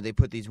they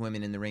put these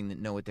women in the ring that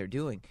know what they're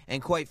doing.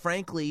 And quite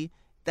frankly,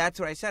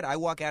 that's what I said. I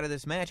walk out of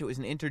this match. It was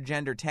an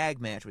intergender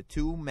tag match with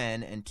 2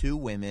 men and 2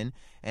 women,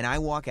 and I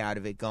walk out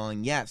of it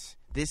going, yes,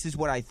 this is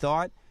what I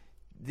thought.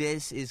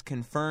 This is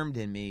confirmed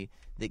in me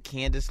that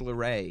Candice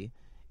LeRae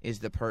is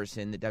the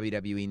person that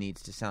WWE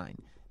needs to sign.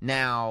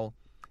 Now,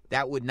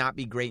 that would not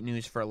be great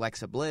news for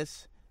Alexa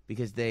Bliss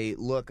because they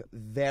look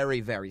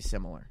very, very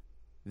similar.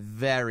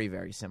 Very,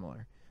 very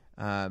similar.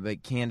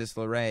 But Candice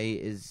LeRae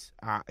is,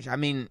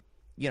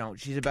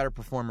 she's a better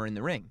performer in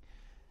the ring.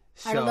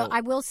 I don't know.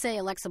 I will say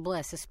Alexa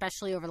Bliss,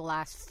 especially over the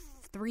last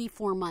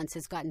 3-4 months,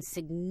 has gotten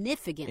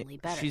significantly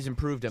better. She's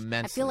improved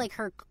immensely. I feel like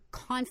her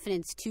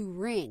confidence to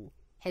ring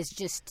has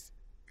just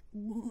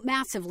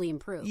massively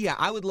improved. Yeah,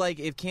 I would like,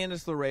 if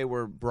Candice LeRae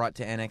were brought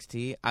to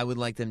NXT, I would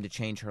like them to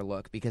change her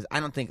look because I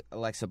don't think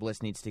Alexa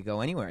Bliss needs to go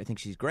anywhere. I think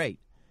she's great.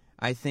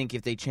 I think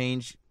if they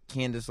change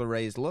Candice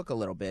LeRae's look a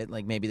little bit,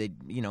 like maybe they,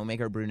 make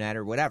her brunette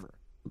or whatever,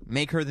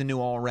 make her the new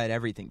all red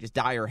everything, just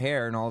dye her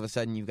hair and all of a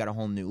sudden you've got a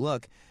whole new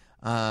look.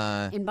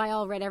 And by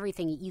all red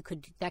everything,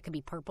 that could be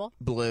purple,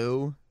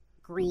 blue,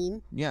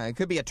 green. Yeah, it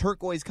could be a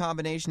turquoise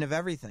combination of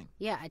everything.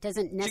 Yeah, it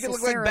doesn't She could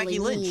necessarily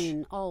look like Becky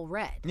mean all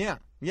red.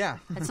 Yeah.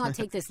 Let's not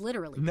take this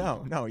literally.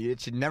 No, it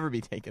should never be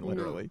taken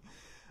literally.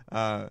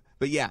 No.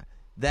 But yeah,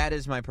 that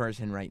is my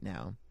person right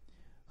now,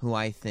 who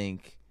I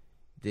think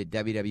that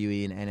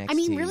WWE and NXT. I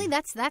mean, really,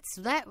 that's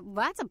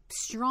a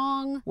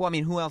strong. Well, I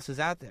mean, who else is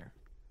out there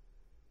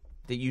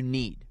that you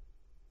need?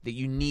 That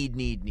you need?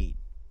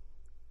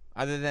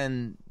 Other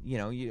than,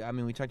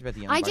 we talked about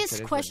the Young I Bucks.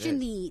 just question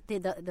the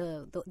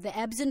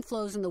ebbs and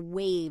flows and the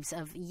waves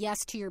of,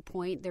 yes, to your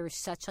point, there is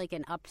such like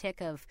an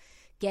uptick of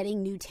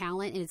getting new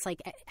talent, and it's like,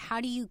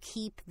 how do you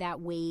keep that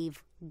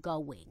wave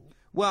going?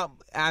 Well,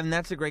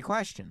 that's a great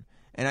question.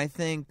 And I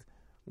think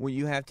what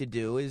you have to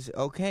do is,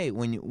 okay,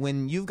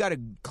 when you've got a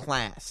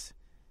class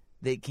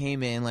that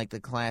came in, like the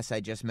class I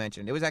just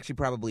mentioned, it was actually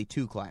probably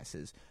 2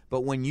 classes,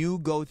 but when you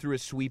go through a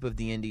sweep of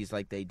the indies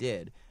like they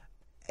did,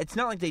 it's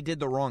not like they did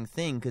the wrong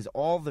thing, because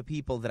all the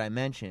people that I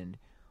mentioned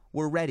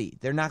were ready.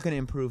 They're not going to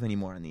improve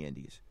anymore on the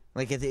indies.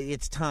 Like,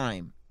 it's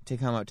time to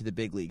come up to the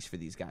big leagues for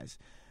these guys.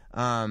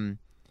 And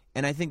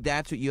I think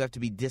that's what you have to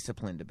be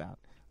disciplined about.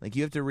 Like,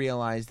 you have to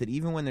realize that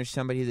even when there's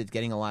somebody that's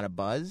getting a lot of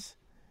buzz,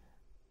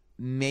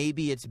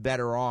 maybe it's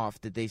better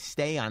off that they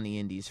stay on the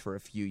indies for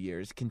a few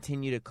years,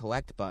 continue to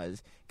collect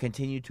buzz,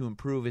 continue to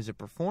improve as a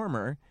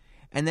performer,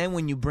 and then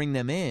when you bring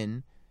them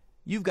in,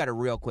 you've got a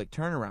real quick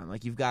turnaround.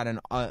 Like, you've got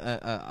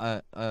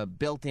a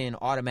built-in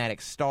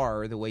automatic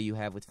star, the way you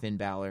have with Finn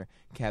Balor,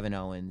 Kevin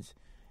Owens.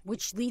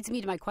 Which leads me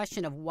to my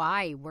question of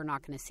why we're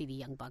not going to see the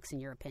Young Bucks, in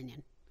your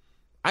opinion.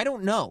 I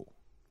don't know.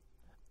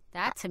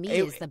 That, to me,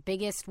 is the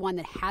biggest one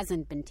that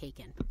hasn't been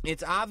taken.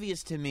 It's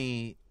obvious to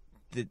me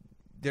that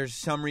there's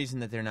some reason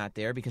that they're not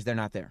there, because they're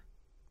not there.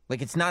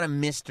 Like, it's not a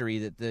mystery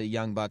that the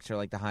Young Bucks are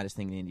like the hottest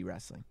thing in indie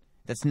wrestling.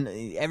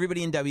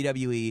 Everybody in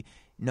WWE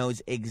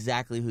knows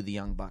exactly who the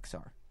Young Bucks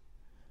are.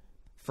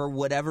 For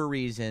whatever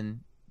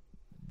reason,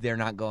 they're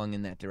not going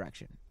in that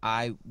direction.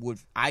 I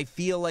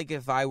feel like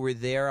if I were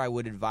there, I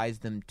would advise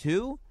them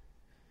to,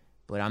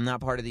 but I'm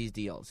not part of these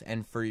deals.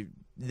 And for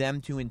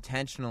them to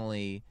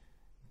intentionally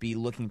be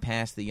looking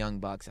past the Young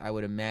Bucks, I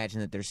would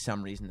imagine that there's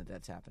some reason that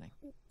that's happening.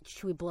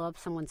 Should we blow up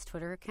someone's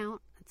Twitter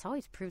account? It's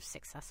always proved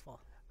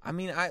successful. I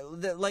mean,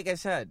 like I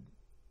said,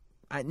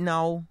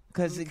 no,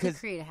 because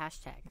create a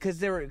hashtag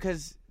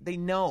because they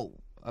know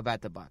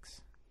about the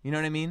Bucks. You know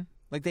what I mean?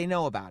 Like, they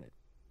know about it.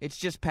 It's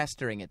just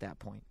pestering at that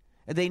point.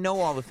 They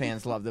know all the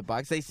fans love the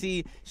Bucks. They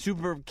see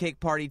Super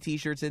Kick Party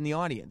T-shirts in the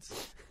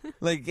audience.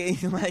 Like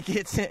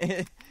it's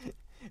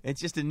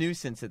just a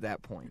nuisance at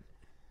that point.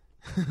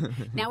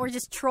 Now we're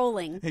just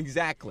trolling.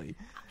 Exactly.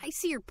 I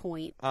see your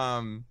point.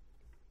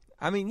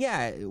 I mean,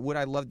 yeah, would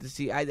I love to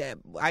see...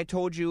 I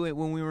told you it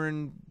when we were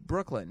in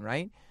Brooklyn,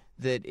 right?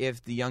 That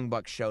if the Young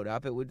Bucks showed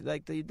up, it would,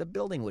 like, the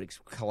building would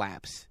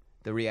collapse.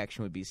 The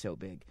reaction would be so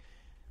big.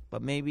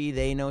 But maybe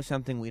they know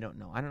something we don't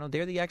know. I don't know.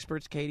 They're the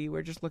experts, Katie.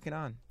 We're just looking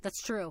on.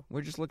 That's true.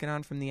 We're just looking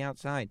on from the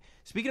outside.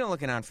 Speaking of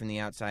looking on from the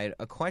outside,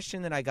 a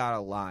question that I got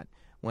a lot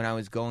when I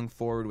was going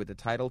forward with the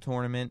title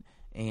tournament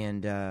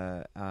and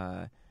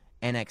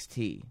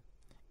NXT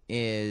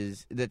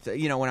is that,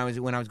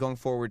 when I was going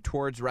forward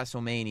towards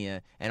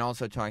WrestleMania and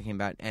also talking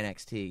about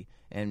NXT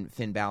and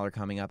Finn Balor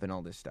coming up and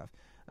all this stuff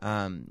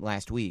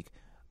last week,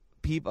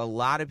 a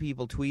lot of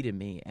people tweeted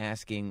me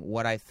asking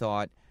what I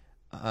thought.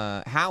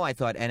 How I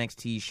thought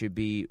NXT should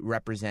be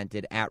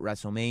represented at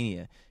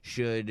WrestleMania.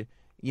 Should,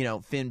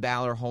 Finn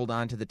Balor hold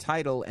on to the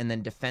title and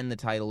then defend the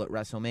title at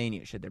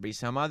WrestleMania? Should there be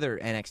some other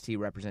NXT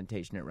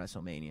representation at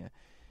WrestleMania?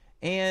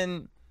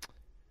 And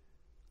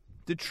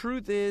the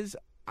truth is,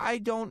 I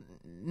don't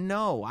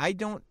know. I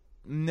don't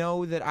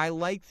know that I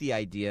like the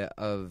idea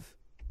of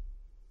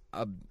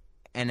a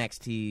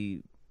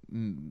NXT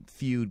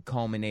feud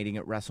culminating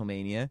at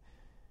WrestleMania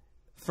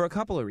for a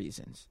couple of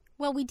reasons.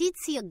 Well, we did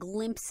see a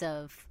glimpse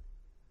of...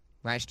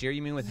 Last year,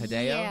 you mean with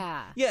Hideo?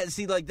 Yeah. Yeah,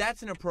 see, like,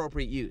 that's an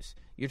appropriate use.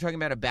 You're talking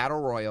about a battle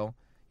royal.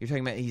 You're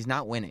talking about he's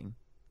not winning.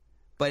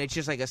 But it's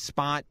just like a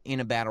spot in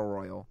a battle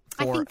royal.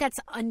 I think that's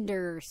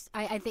under...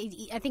 I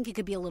think it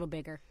could be a little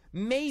bigger.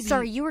 Maybe.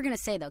 Sorry, you were going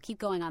to say, though. Keep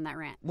going on that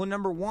rant. Well,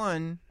 number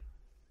one,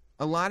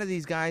 a lot of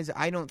these guys,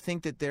 I don't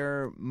think that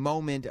their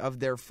moment of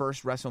their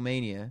first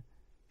WrestleMania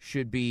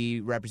should be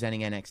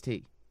representing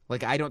NXT.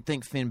 Like, I don't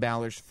think Finn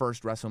Balor's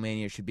first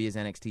WrestleMania should be as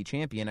NXT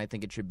champion. I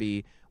think it should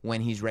be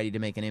when he's ready to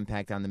make an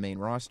impact on the main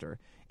roster.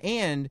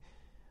 And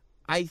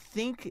I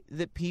think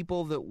that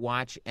people that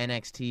watch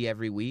NXT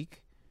every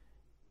week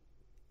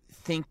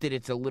think that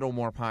it's a little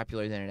more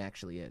popular than it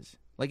actually is.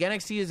 Like,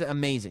 NXT is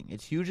amazing.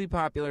 It's hugely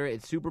popular.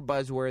 It's super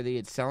buzzworthy.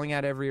 It's selling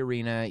out every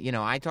arena.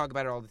 I talk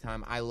about it all the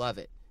time. I love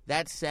it.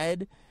 That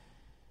said,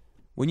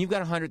 when you've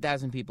got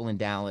 100,000 people in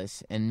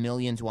Dallas and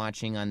millions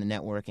watching on the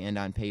network and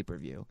on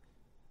pay-per-view,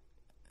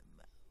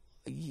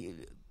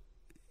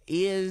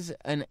 is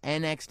an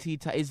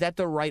NXT is that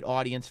the right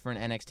audience for an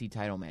NXT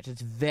title match?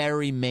 It's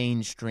very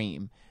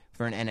mainstream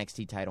for an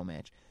NXT title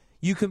match.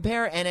 You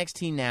compare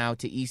NXT now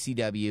to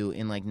ECW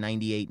in like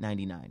 98,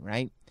 99,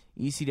 right?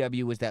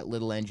 ECW was that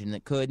little engine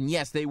that could, and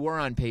yes, they were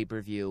on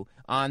pay-per-view,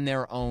 on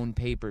their own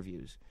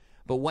pay-per-views.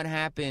 But what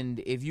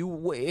happened if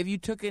you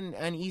took an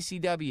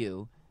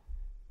ECW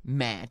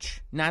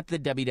match, not the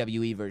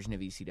WWE version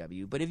of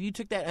ECW, but if you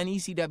took an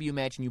ECW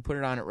match and you put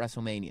it on at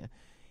WrestleMania,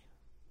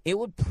 it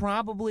would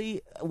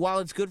probably, while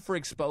it's good for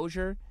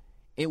exposure,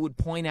 it would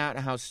point out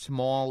how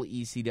small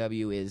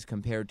ECW is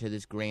compared to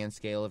this grand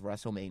scale of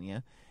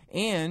WrestleMania,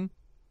 and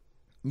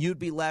you'd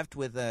be left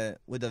with a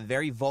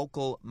very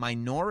vocal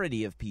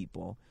minority of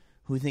people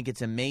who think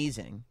it's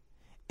amazing,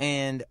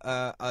 and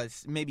a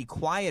maybe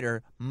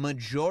quieter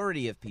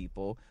majority of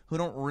people who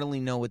don't really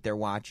know what they're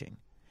watching.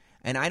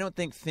 And I don't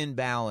think Finn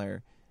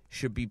Balor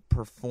should be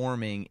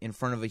performing in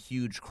front of a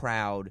huge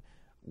crowd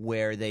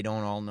where they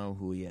don't all know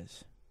who he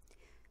is.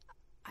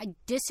 I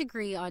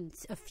disagree on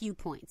a few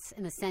points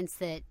in the sense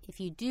that if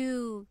you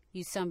do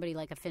use somebody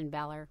like a Finn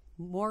Balor,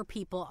 more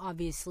people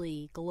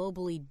obviously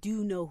globally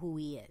do know who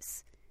he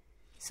is.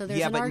 So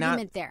there's an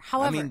argument there.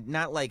 However, I mean,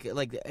 not like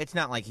it's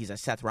not like he's a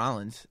Seth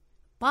Rollins.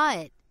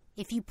 But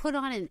if you put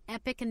on an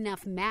epic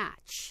enough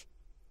match,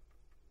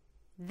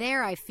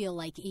 there I feel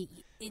like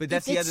but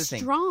that's the other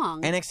thing.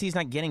 Strong. NXT's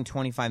not getting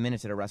 25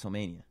 minutes at a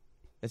WrestleMania.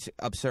 That's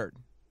absurd.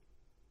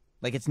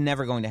 Like, it's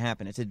never going to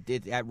happen. At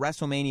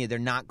WrestleMania, they're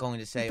not going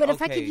to say, But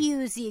if I could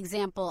use the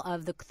example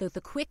of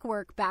the quick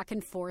work back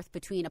and forth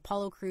between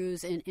Apollo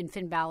Crews and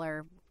Finn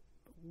Balor,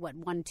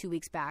 1-2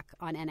 weeks back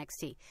on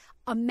NXT.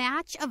 A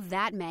match of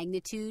that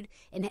magnitude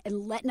and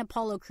letting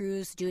Apollo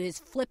Crews do his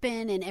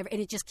flipping and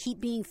it just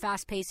keep being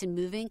fast-paced and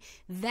moving,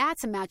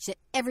 that's a match that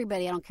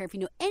everybody, I don't care if you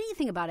know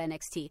anything about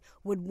NXT,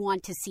 would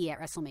want to see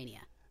at WrestleMania.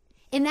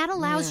 And that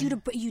allows you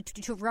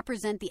to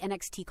represent the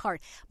NXT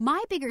card.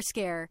 My bigger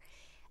scare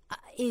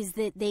is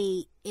that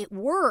it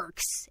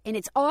works and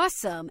it's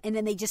awesome, and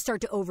then they just start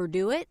to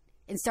overdo it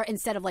and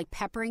instead of like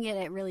peppering it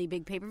at really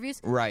big pay-per-views.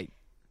 Right.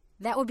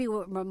 That would be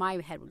where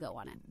my head would go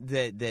on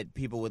it. That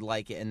people would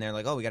like it, and they're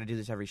like, oh, we got to do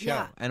this every show.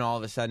 Yeah. And all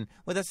of a sudden,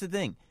 well, that's the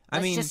thing.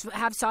 Let's just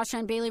have Sasha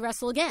and Bayley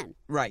wrestle again.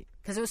 Right.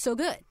 Because it was so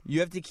good. You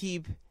have to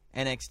keep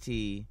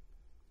NXT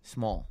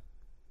small.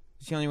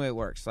 It's the only way it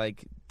works.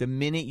 Like, the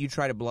minute you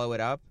try to blow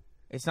it up,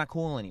 it's not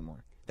cool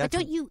anymore. But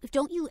don't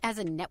you as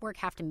a network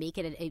have to make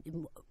it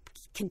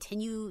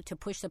continue to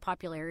push the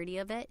popularity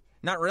of it?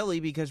 Not really,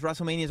 because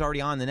WrestleMania is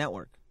already on the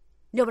network.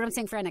 No, but I'm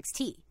saying for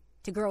NXT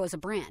to grow as a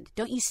brand,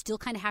 don't you still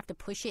kind of have to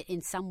push it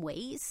in some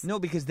ways? No,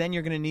 because then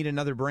you're going to need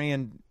another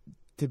brand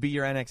to be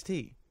your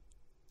NXT.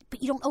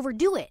 But you don't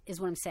overdo it, is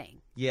what I'm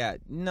saying. Yeah,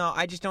 no,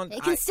 I just don't.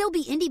 It can still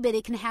be indie, but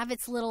it can have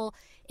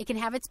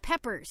its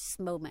peppers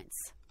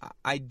moments.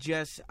 I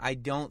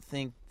don't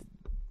think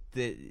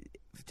that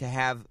to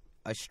have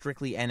a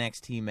strictly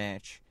NXT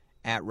match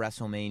at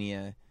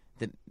WrestleMania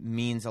that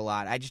means a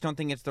lot. I just don't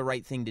think it's the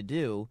right thing to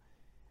do.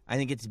 I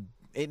think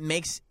it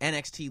makes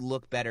NXT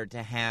look better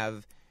to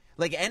have,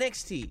 like,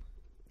 NXT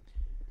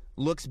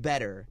looks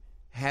better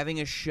having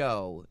a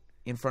show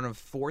in front of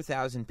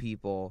 4,000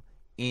 people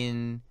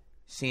in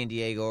San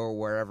Diego or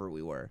wherever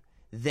we were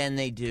than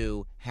they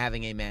do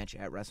having a match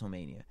at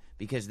WrestleMania,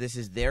 because this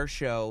is their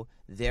show,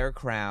 their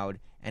crowd,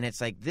 and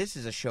it's like, this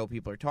is a show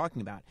people are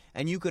talking about.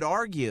 And you could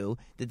argue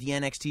that the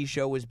NXT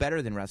show was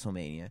better than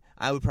WrestleMania.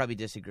 I would probably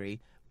disagree,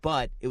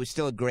 but it was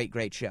still a great,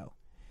 great show.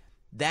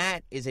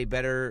 That is a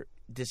better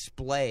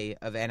display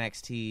of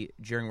NXT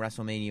during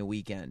WrestleMania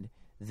weekend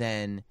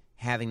than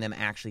having them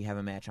actually have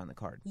a match on the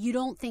card. You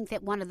don't think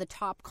that one of the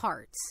top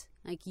cards,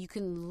 like, you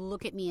can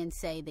look at me and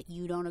say that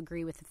you don't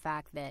agree with the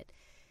fact that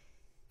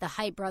the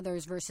Hype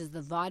Brothers versus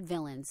the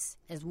Vaudevillains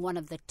as one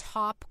of the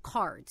top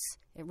cards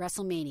at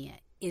WrestleMania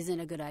isn't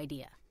a good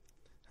idea?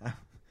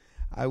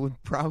 I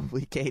would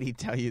probably, Katie,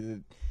 tell you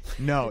that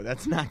no,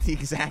 that's not the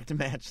exact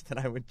match that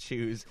I would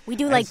choose. We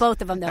do like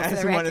both of them, though, for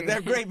the record.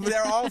 They're great.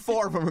 They're all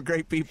four of them are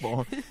great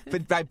people.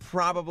 But I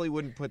probably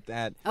wouldn't put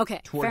that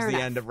towards the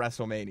end of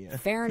WrestleMania.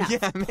 Fair enough.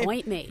 Yeah,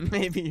 Point made.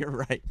 Maybe you're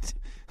right.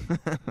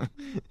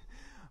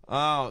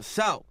 Oh,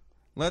 so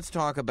let's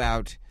talk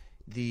about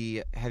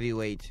the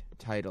heavyweight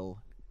title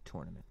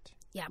tournament.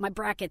 Yeah, my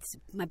bracket's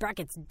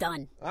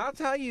done. I'll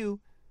tell you,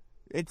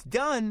 it's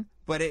done.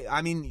 But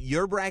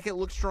your bracket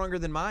looks stronger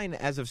than mine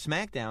as of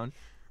SmackDown.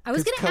 I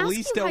was going to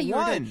ask you how you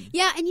were doing.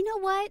 Yeah, and you know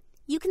what?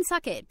 You can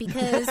suck it,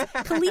 because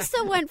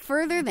Kalisto went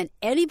further than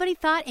anybody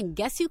thought, and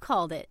guess who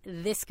called it?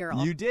 This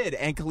girl. You did,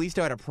 and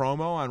Kalisto had a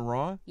promo on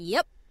Raw?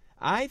 Yep.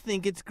 I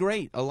think it's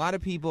great. A lot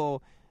of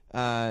people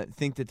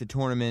think that the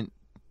tournament,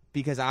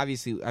 because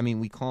obviously,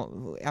 everybody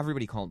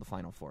called the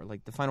Final Four.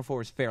 Like, the Final Four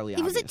was fairly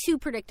obvious. Was it too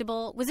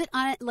predictable? Was it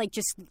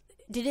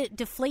did it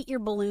deflate your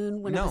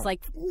balloon when it was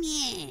like,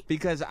 meh?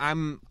 Because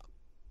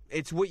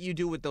it's what you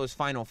do with those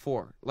Final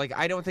Four. Like,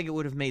 I don't think it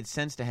would have made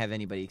sense to have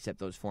anybody except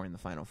those four in the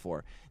Final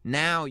Four.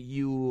 Now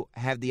you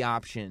have the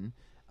option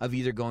of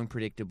either going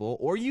predictable,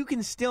 or you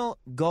can still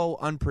go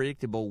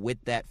unpredictable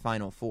with that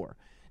Final Four.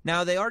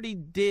 Now, they already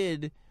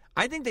did,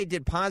 I think they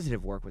did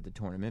positive work with the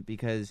tournament,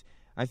 because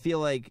I feel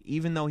like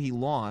even though he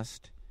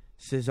lost,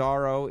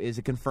 Cesaro is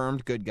a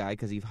confirmed good guy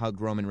because he hugged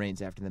Roman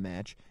Reigns after the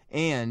match,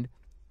 and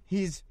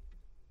he's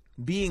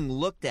being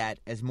looked at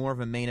as more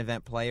of a main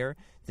event player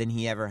than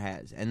he ever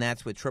has. And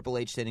that's with Triple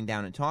H sitting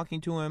down and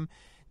talking to him.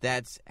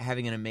 That's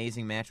having an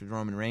amazing match with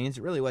Roman Reigns.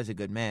 It really was a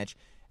good match.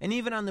 And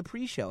even on the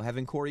pre-show,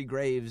 having Corey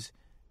Graves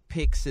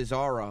pick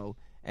Cesaro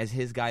as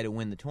his guy to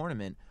win the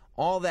tournament,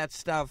 all that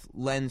stuff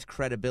lends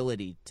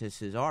credibility to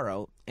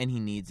Cesaro, and he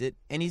needs it,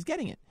 and he's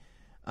getting it.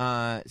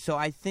 So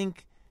I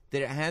think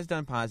that it has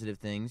done positive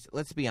things.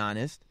 Let's be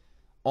honest.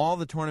 All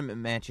the tournament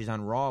matches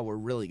on Raw were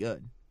really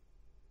good.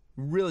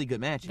 Really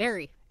good matches.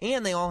 Very.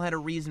 And they all had a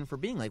reason for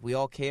being. Like, we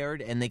all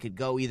cared, and they could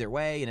go either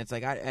way. And it's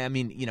like, I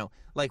mean,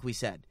 like we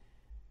said,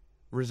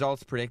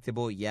 results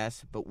predictable,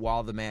 yes. But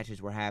while the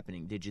matches were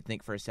happening, did you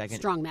think for a second?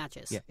 Strong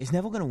matches. Yeah. Is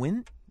Neville going to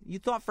win? You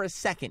thought for a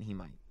second he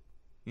might.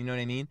 You know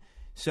what I mean?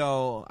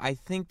 So I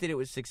think that it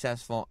was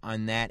successful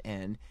on that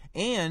end.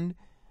 And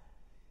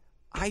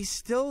I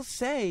still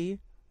say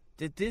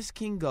that this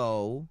can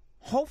go,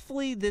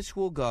 hopefully this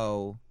will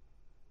go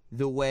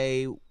the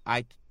way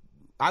I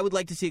would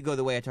like to see it go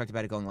the way I talked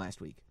about it going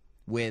last week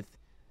with,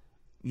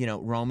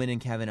 Roman and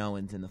Kevin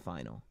Owens in the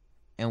final.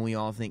 And we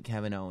all think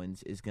Kevin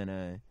Owens is going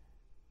to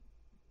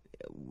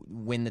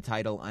win the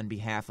title on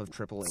behalf of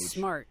Triple H.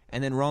 Smart.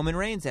 And then Roman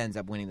Reigns ends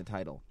up winning the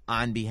title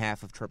on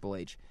behalf of Triple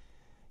H.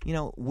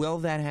 Will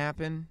that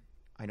happen?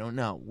 I don't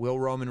know. Will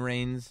Roman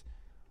Reigns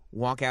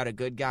walk out a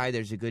good guy?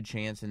 There's a good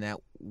chance, and that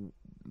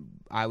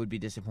I would be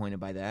disappointed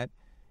by that.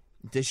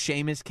 Does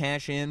Sheamus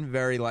cash in?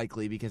 Very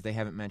likely, because they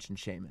haven't mentioned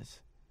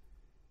Sheamus.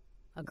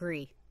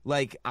 Agree.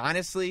 Like,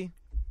 honestly,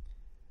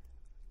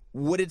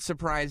 would it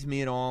surprise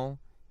me at all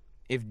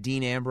if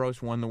Dean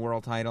Ambrose won the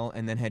world title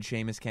and then had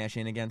Sheamus cash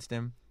in against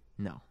him?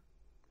 No.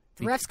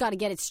 The ref's got to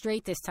get it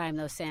straight this time,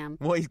 though, Sam.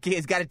 Well,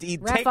 he's got to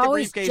Ref take the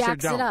always briefcase or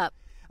jacks don't. it up.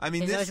 I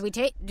mean,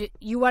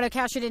 you want to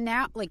cash it in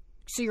now? Like,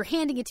 so you're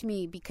handing it to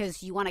me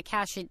because you want to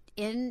cash it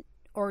in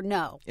or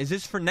no? Is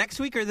this for next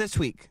week or this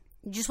week?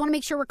 Just want to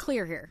make sure we're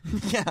clear here.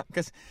 Yeah,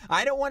 because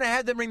I don't want to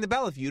have them ring the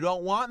bell if you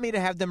don't want me to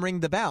have them ring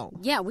the bell.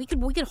 Yeah, we could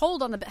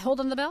hold on the bell. Hold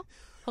on the bell.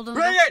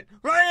 Ring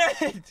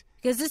it!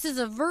 Because this is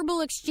a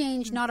verbal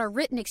exchange, not a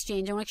written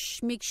exchange. I want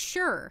to make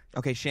sure.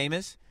 Okay,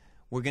 Sheamus,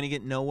 we're going to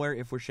get nowhere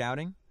if we're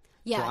shouting.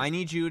 Yeah. So I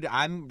need you to,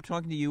 I'm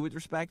talking to you with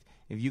respect.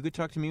 If you could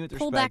talk to me with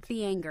Pull respect. back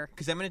the anger.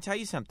 Because I'm going to tell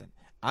you something.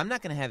 I'm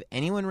not going to have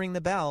anyone ring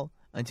the bell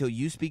until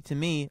you speak to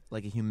me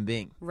like a human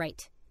being.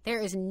 Right. There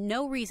is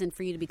no reason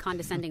for you to be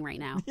condescending right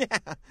now. Yeah.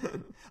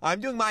 I'm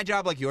doing my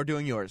job like you're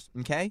doing yours,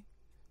 okay?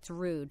 It's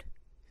rude.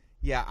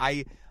 Yeah,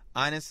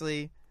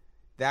 honestly,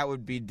 that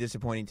would be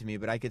disappointing to me,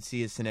 but I could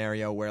see a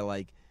scenario where,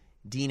 like,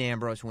 Dean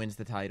Ambrose wins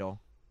the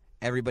title,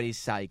 everybody's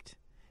psyched,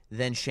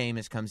 then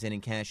Sheamus comes in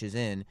and cashes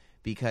in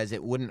because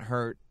it wouldn't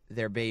hurt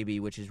their baby,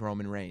 which is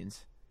Roman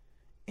Reigns,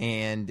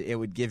 and it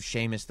would give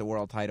Sheamus the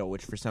world title,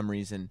 which for some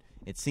reason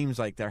it seems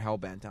like they're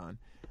hell-bent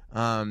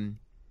on.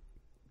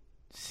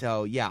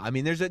 So, yeah, I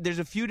mean, there's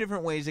a few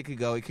different ways it could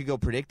go. It could go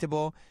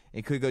predictable.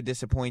 It could go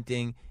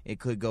disappointing. It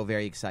could go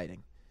very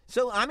exciting.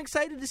 So I'm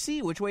excited to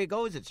see which way it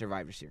goes at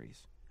Survivor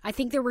Series. I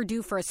think they were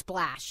due for a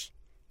splash,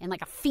 and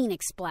like a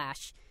Phoenix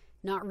splash.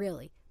 Not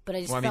really, but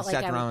I just felt like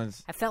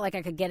I felt like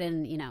I could get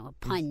in, a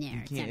pun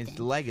there. His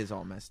leg is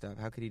all messed up.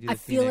 How could he do? I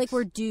feel like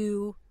we're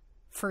due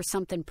for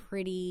something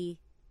pretty,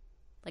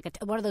 like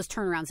one of those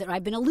turnarounds that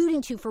I've been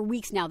alluding to for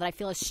weeks now that I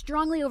feel is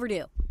strongly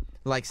overdue.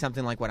 Like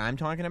something like what I'm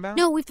talking about?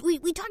 No, we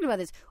talked about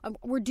this.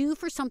 We're due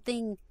for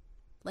something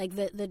like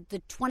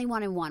the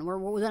 21-1. We're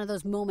one of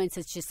those moments.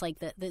 It's just like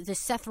the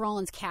Seth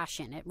Rollins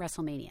cash in at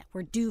WrestleMania.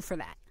 We're due for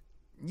that.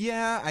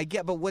 Yeah, I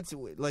get, but what's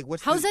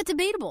how's that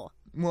debatable?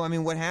 Well, I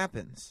mean, what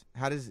happens?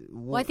 How does?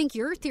 Well, I think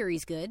your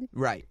theory's good.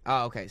 Right.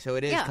 Oh, okay. So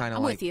it is kind of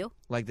I'm like with you.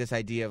 Like this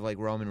idea of like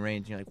Roman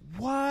Reigns. You're like,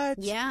 what?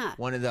 Yeah.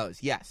 One of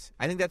those. Yes,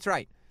 I think that's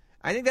right.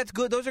 I think that's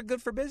good. Those are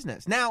good for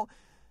business. Now,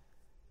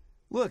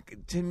 look,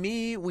 to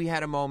me, we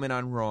had a moment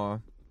on Raw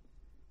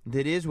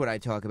that is what I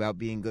talk about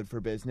being good for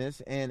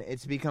business, and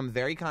it's become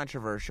very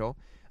controversial.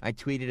 I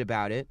tweeted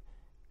about it.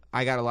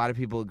 I got a lot of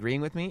people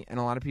agreeing with me and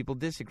a lot of people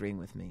disagreeing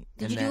with me.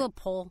 Did you do a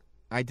poll?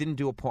 I didn't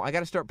do a poll. I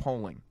got to start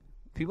polling.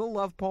 People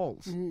love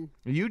polls. Mm-hmm.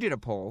 You did a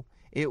poll.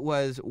 It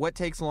was, what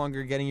takes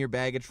longer, getting your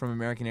baggage from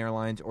American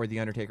Airlines or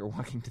The Undertaker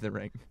walking to the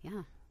ring?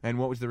 Yeah. And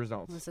what was the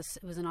results?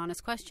 It was an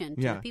honest question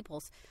to the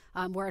peoples.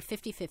 We're at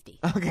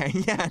 50-50. Okay,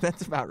 yeah,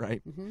 that's about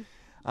right.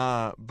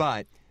 Mm-hmm.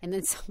 But and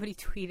then somebody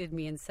tweeted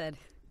me and said,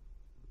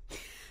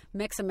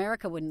 Mex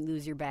America wouldn't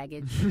lose your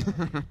baggage.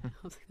 That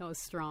was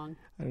strong.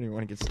 I don't even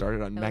want to get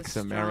started on Mex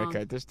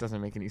America. It just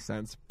doesn't make any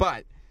sense.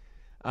 But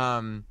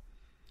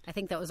I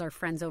think that was our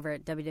friends over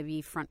at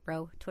WWE Front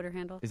Row Twitter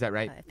handle. Is that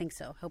right? I think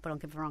so. Hope I don't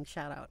give the wrong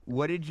shout out.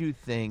 What did you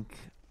think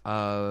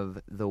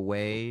of the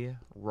way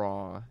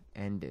Raw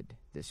ended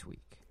this week?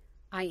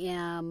 I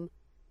am,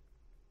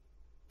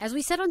 as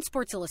we said on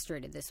Sports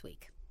Illustrated this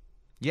week.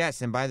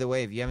 Yes, and by the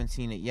way, if you haven't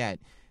seen it yet,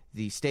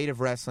 the State of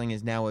Wrestling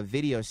is now a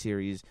video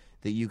series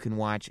that you can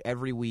watch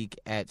every week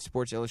at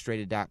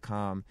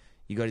sportsillustrated.com.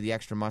 You go to the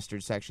extra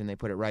mustard section. They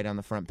put it right on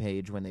the front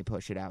page when they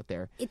push it out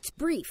there. It's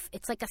brief.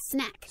 It's like a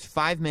snack. It's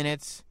 5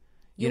 minutes.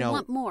 You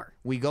want more.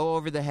 We go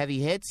over the heavy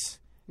hits,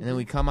 and then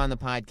we come on the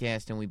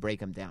podcast and we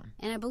break them down.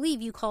 And I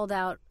believe you called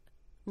out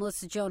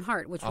Melissa Joan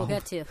Hart, which we'll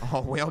get to.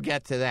 Oh, we'll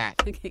get to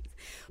that. Okay.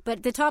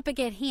 But the topic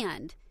at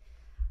hand,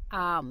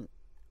 I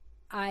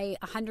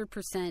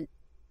 100%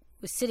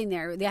 was sitting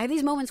there. I have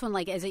these moments when,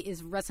 like, as a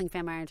wrestling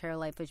fan my entire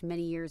life, there's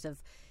many years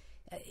of...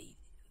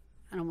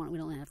 we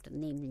don't have to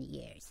name the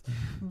years.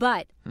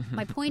 But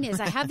my point is,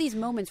 I have these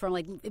moments where I'm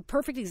like, a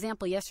perfect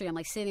example yesterday, I'm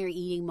like sitting there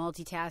eating,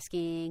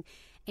 multitasking,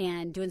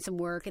 and doing some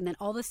work, and then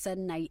all of a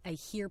sudden I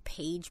hear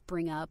Paige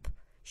bring up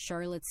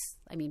Charlotte's,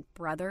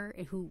 brother,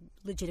 who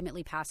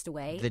legitimately passed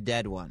away. The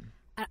dead one.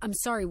 I'm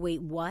sorry,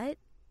 wait, what?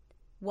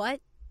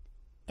 What?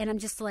 And I'm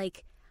just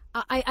like,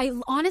 I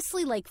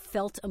honestly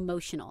felt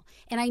emotional.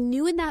 And I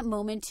knew in that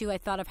moment too, I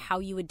thought of how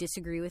you would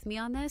disagree with me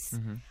on this.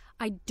 Mm-hmm.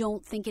 I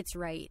don't think it's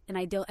right. And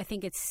I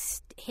think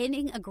it's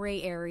hitting a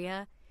gray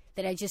area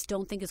that I just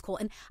don't think is cool.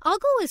 And I'll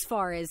go as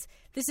far as,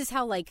 this is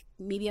how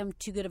maybe I'm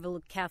too good of a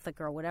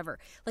Catholic or whatever.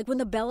 When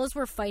the Bellas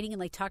were fighting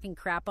and talking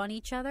crap on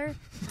each other,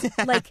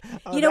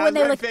 when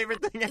they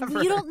favorite thing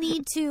ever. You don't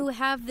need to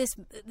have this.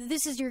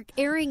 This is your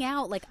airing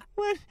out.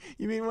 What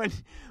you mean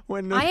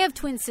when I have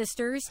twin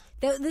sisters.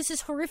 This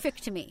is horrific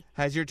to me.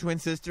 Has your twin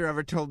sister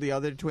ever told the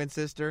other twin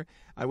sister,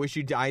 "I wish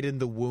you died in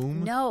the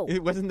womb"? No,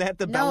 wasn't that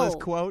the Bella's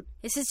quote?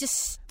 This is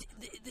just.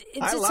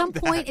 I at love some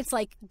that. point, it's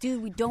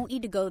dude, we don't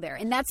need to go there,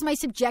 and that's my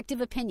subjective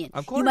opinion.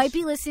 Of course, you might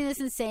be listening to this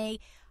and saying,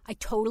 "I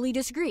totally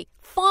disagree."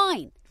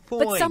 Fine.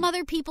 But some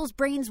other people's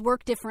brains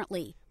work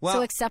differently,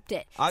 so accept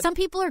it. Some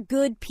people are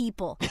good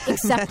people.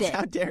 Accept it.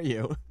 How dare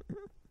you?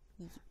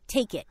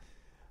 Take it.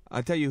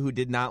 I'll tell you who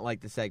did not like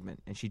the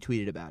segment, and she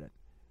tweeted about it.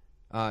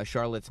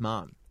 Charlotte's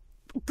mom.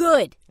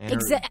 Good. And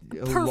Perfect.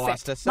 who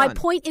lost a son. My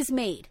point is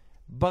made.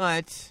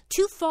 But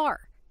too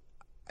far.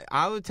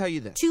 I will tell you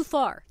this. Too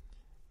far.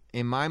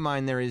 In my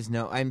mind, there is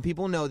no, and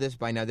people know this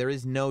by now, there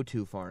is no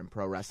too far in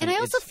pro wrestling. And I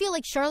also feel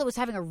like Charlotte was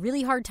having a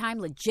really hard time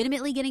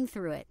legitimately getting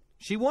through it.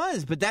 She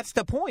was, but that's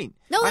the point.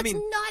 No, it's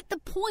not the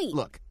point.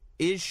 Look,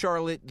 is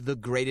Charlotte the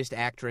greatest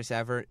actress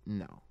ever?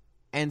 No.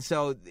 And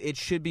so it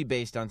should be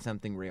based on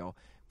something real,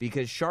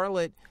 because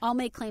Charlotte... I'll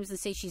make claims and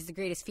say she's the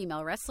greatest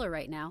female wrestler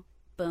right now.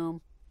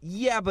 Boom.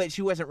 Yeah, but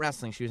she wasn't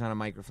wrestling. She was on a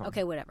microphone.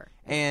 Okay, whatever.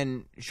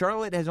 And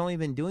Charlotte has only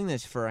been doing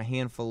this for a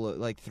handful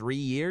of, 3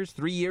 years.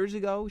 3 years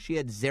ago, she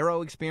had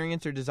zero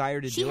experience or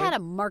desire to do it. She had a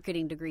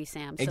marketing degree,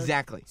 Sam. So,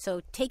 exactly.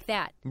 So take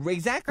that.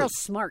 Exactly. Girl's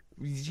smart.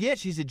 Yeah,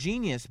 she's a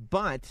genius,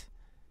 but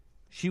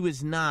she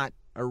was not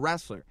a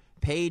wrestler.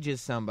 Paige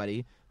is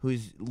somebody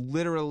who's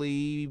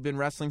literally been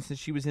wrestling since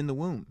she was in the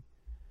womb.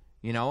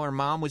 You know, her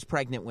mom was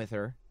pregnant with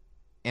her,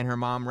 and her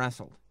mom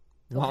wrestled.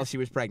 While she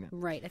was pregnant.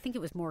 Right. I think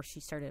it was more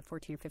she started at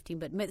 14 or 15,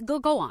 but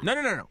go on.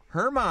 No.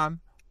 Her mom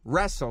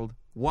wrestled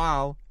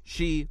while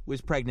she was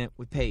pregnant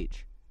with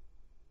Paige.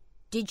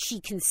 Did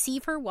she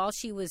conceive her while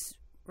she was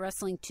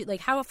wrestling too?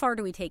 How far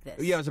do we take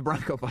this? Yeah, it was a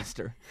Bronco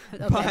Buster.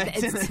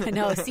 Okay.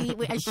 No, see,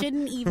 I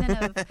shouldn't even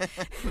have.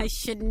 I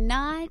should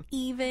not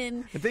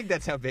even. I think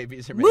that's how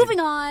babies are made. Moving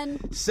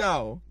on.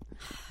 So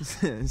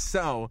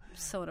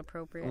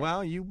inappropriate.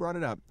 Well, you brought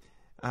it up.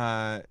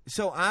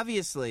 So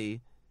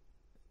obviously,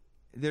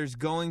 there's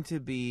going to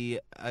be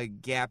a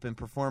gap in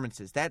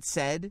performances. That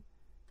said,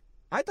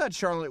 I thought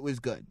Charlotte was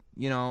good.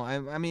 You know,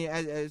 I mean,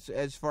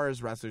 as far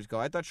as wrestlers go,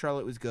 I thought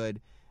Charlotte was good.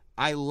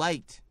 I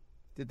liked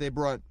that they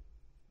brought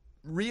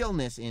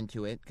realness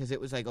into it, because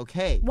it was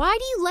okay. Why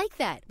do you like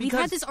that? We've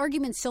had this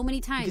argument so many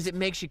times. Because it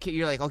makes you care.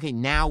 You're okay,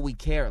 now we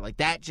care.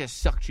 That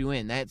just sucked you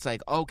in. That's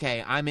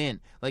okay, I'm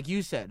in. Like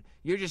you said,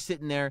 you're just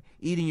sitting there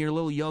eating your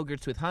little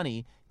yogurts with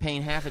honey,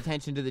 paying half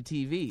attention to the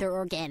TV. They're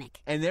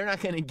organic. And they're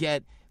not going to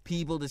get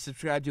people to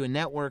subscribe to a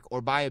network or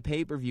buy a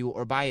pay-per-view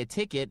or buy a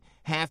ticket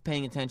half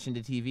paying attention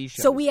to TV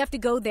shows. So we have to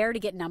go there to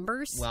get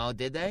numbers? Well,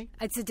 did they?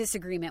 It's a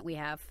disagreement we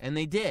have. And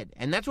they did.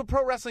 And that's what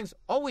pro wrestling's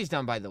always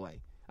done, by the way.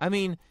 I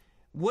mean,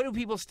 what do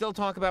people still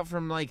talk about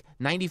from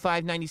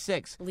 95,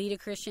 96? Lita,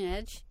 Christian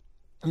Edge?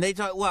 And they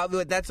talk, well,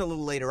 that's a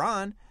little later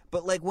on.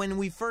 But when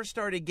we first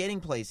started getting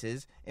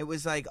places, it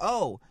was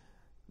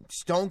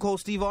Stone Cold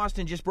Steve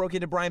Austin just broke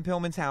into Brian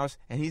Pillman's house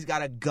and he's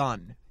got a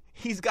gun.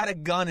 He's got a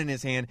gun in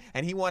his hand,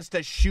 and he wants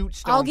to shoot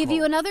Stone Cold. I'll give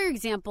you another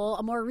example,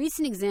 a more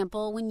recent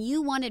example, when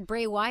you wanted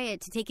Bray Wyatt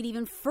to take it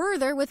even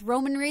further with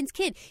Roman Reigns'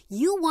 kid.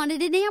 You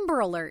wanted an Amber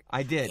Alert.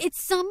 I did. At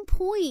some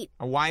point,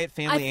 a Wyatt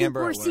family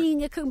Amber Alert. I think we're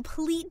seeing a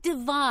complete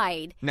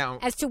divide now,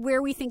 as to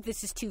where we think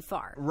this is too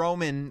far.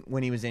 Roman,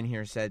 when he was in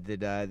here, said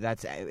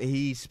that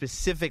he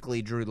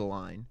specifically drew the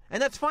line.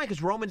 And that's fine,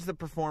 because Roman's the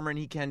performer, and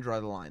he can draw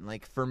the line.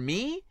 For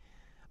me,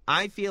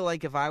 I feel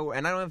like if I were,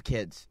 and I don't have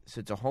kids, so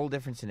it's a whole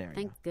different scenario.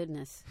 Thank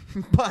goodness.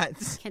 But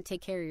you can't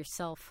take care of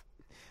yourself.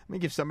 Let me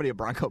give somebody a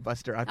Bronco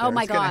Buster out there. Oh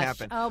my it's gosh! Gonna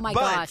happen. Oh my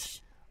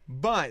gosh!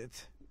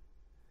 But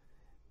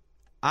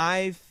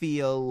I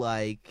feel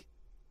like,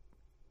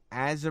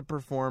 as a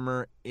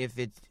performer, if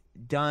it's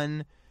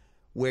done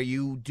where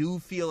you do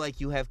feel like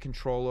you have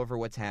control over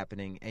what's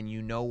happening and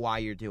you know why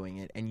you're doing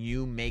it and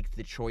you make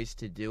the choice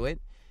to do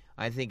it,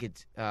 I think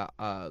it's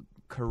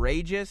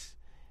courageous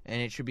and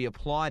it should be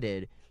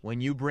applauded. When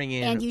you bring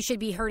in... And you should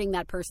be hurting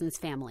that person's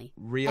family.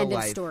 Real End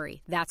life. of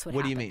story. That's what happened.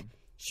 What do you mean?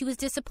 She was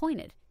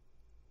disappointed.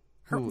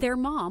 Their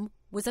mom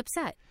was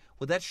upset.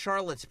 Well, that's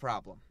Charlotte's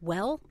problem.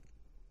 Well,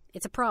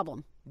 it's a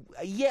problem.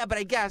 Yeah, but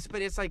I guess,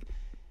 it's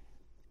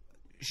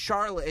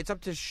Charlotte, it's up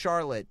to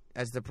Charlotte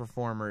as the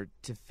performer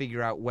to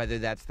figure out whether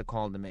that's the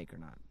call to make or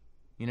not.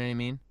 You know what I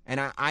mean? And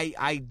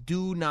I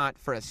do not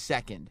for a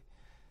second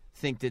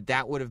think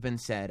that would have been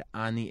said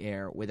on the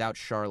air without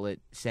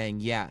Charlotte saying,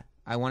 yeah,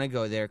 I want to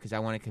go there because I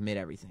want to commit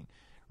everything.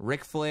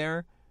 Ric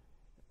Flair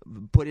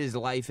put his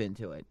life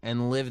into it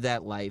and lived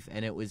that life,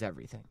 and it was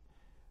everything.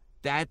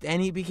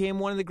 And he became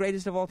one of the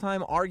greatest of all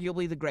time,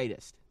 arguably the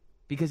greatest,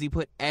 because he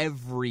put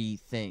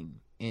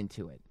everything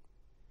into it.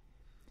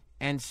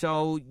 And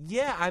so,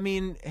 yeah, I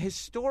mean,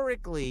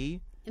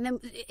 historically... And then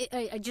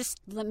I just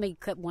let me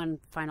cut one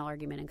final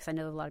argument in, because I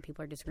know a lot of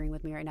people are disagreeing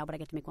with me right now, but I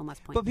get to make one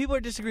last point. But people are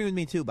disagreeing with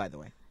me too, by the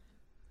way.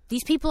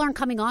 These people aren't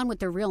coming on with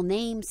their real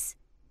names.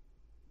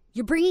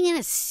 You're bringing in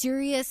a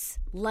serious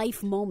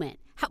life moment.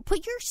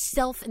 Put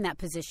yourself in that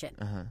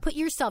position. Put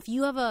yourself.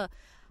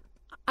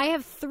 I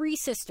have 3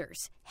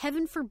 sisters.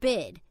 Heaven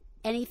forbid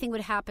anything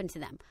would happen to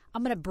them.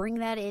 I'm going to bring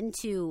that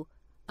into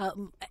a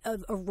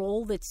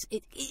role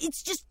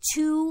it's just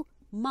too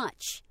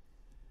much.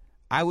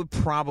 I would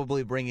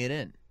probably bring it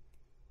in.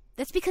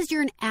 That's because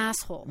you're an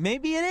asshole.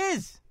 Maybe it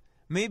is.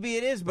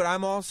 But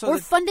I'm also... We're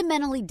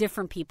fundamentally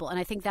different people, and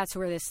I think that's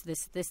where this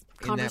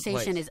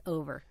conversation is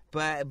over.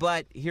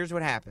 But here's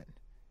what happened.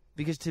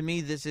 Because to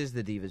me, this is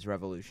the Divas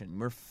Revolution.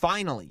 We're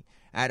finally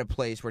at a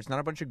place where it's not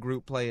a bunch of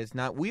group play.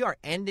 We are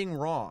ending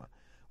Raw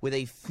with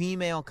a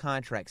female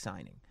contract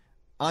signing.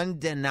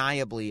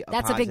 Undeniably a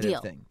That's positive a big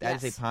deal. thing. That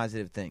Yes. is a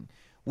positive thing.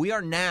 We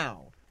are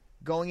now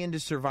going into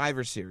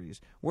Survivor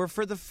Series, where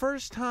for the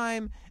first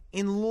time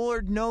in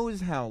Lord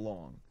knows how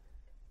long,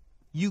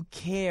 you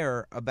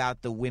care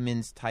about the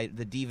women's title,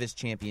 the Divas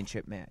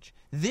Championship match.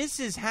 This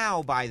is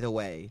how, by the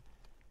way,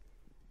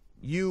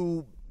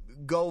 you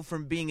go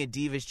from being a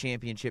Divas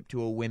Championship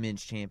to a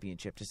Women's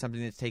Championship, to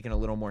something that's taken a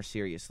little more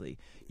seriously.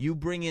 You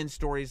bring in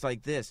stories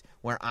like this,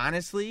 where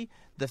honestly,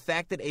 the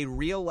fact that a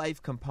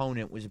real-life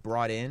component was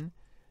brought in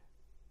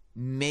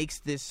makes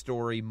this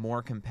story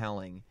more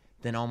compelling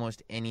than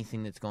almost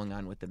anything that's going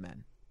on with the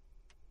men.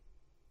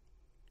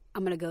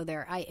 I'm going to go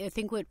there. I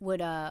think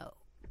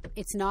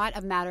it's not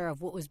a matter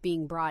of what was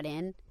being brought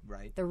in.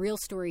 Right. The real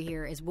story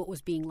here is what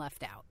was being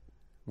left out.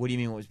 What do you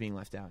mean what was being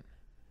left out?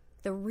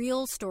 The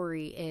real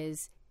story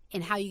is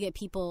in how you get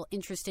people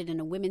interested in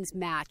a women's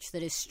match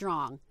that is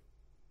strong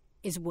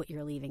is what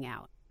you're leaving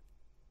out.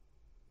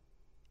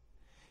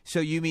 So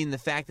you mean the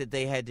fact that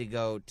they had to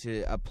go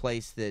to a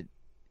place that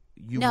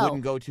you No.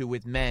 wouldn't go to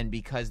with men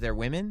because they're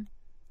women?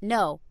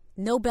 No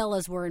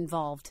Bellas were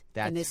involved in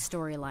That's- this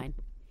storyline.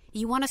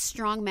 You want a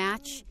strong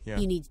match? Yeah.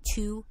 You need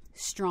 2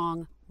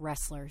 strong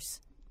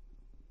wrestlers.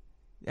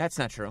 That's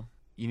not true.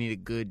 You need a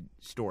good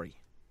story.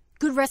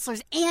 Good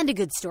wrestlers and a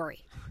good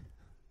story.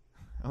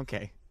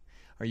 Okay.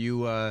 Are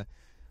you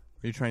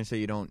trying to say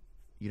you don't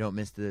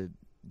miss the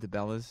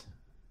Bellas?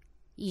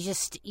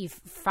 You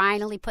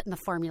finally putting the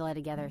formula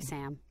together,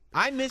 Sam.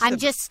 I'm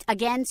just,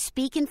 again,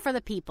 speaking for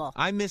the people.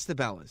 I miss the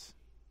Bellas.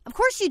 Of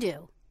course you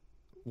do.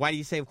 Why do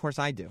you say of course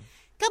I do?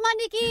 Come on,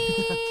 Nikki.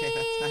 Okay,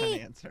 that's not an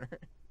answer.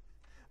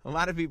 A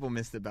lot of people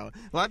missed the Bella.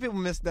 A lot of people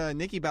missed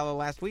Nikki Bella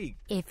last week.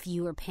 If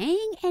you were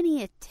paying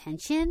any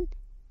attention,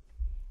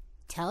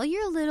 tell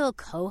your little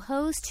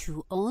co-host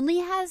who only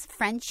has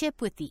friendship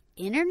with the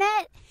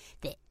internet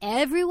that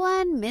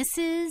everyone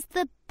misses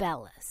the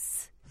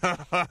Bellas.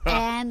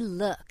 And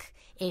look,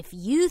 if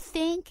you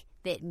think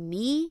that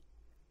me,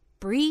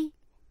 Bree,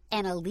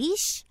 and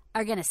Alish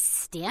are going to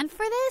stand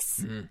for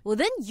this, well,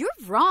 then you're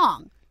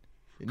wrong.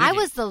 I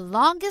was the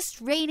longest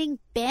reigning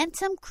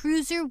bantam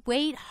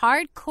cruiserweight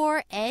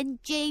hardcore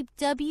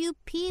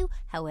NJWP,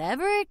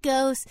 however it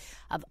goes,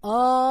 of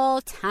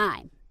all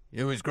time.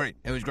 It was great.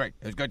 It was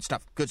good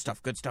stuff. Good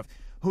stuff.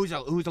 Who's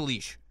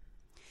Alish?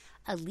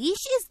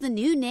 Alish is the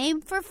new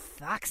name for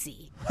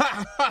Foxy.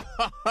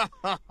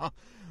 I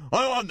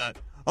love that.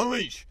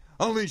 Alish.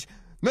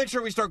 Make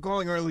sure we start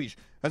calling her Alish.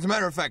 As a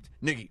matter of fact,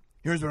 Nikki,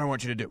 here's what I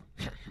want you to do.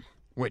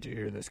 Wait till you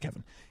hear this,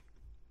 Kevin.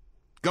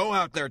 Go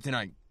out there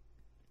tonight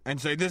and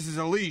say, this is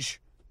a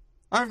leash.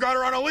 I've got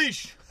her on a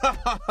leash.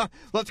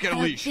 Let's get a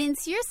leash.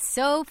 Vince, you're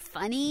so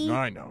funny.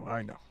 I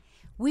know.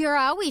 We are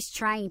always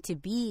trying to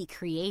be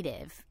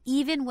creative,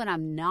 even when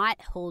I'm not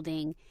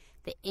holding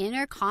the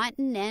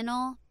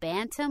Intercontinental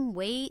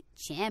Bantamweight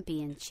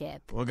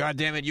Championship. Well,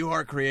 goddammit, you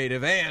are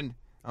creative, and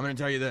I'm going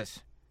to tell you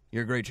this.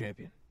 You're a great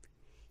champion.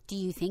 Do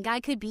you think I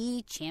could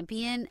be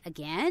champion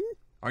again?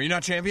 Are you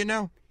not champion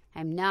now?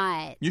 I'm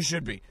not. You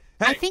should be.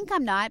 Hey. I think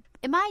I'm not.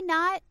 Am I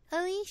not,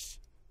 Alish?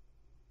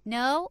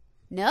 No.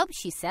 Nope,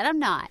 she said I'm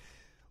not.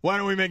 Why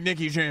don't we make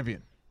Nikki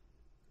champion?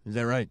 Is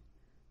that right?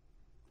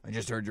 I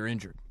just heard you're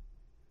injured.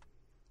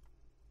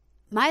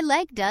 My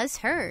leg does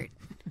hurt.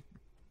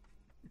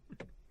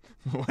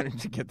 Why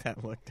didn't you get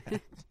that looked at?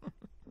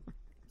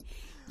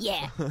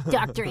 Yeah,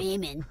 Dr.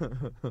 Amen.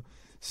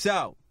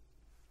 So,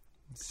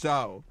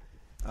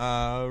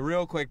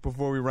 real quick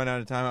before we run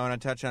out of time, I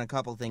want to touch on a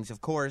couple things. Of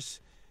course,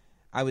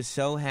 I was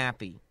so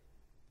happy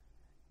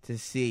to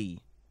see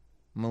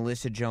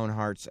Melissa Joan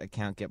Hart's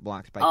account get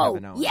blocked by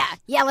Kevin Owens.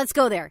 Yeah, let's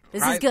go there.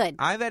 This is good.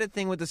 I've had a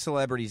thing with the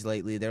celebrities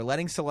lately. They're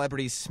letting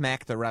celebrities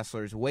smack the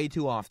wrestlers way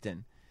too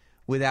often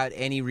without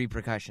any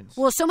repercussions.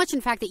 Well, so much,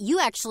 in fact, that you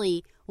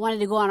actually wanted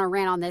to go on a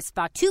rant on this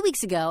about 2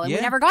 weeks ago, and we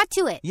never got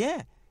to it.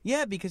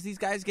 Yeah, because these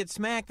guys get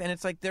smacked, and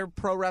it's like they're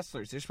pro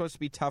wrestlers. They're supposed to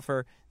be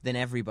tougher than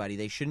everybody.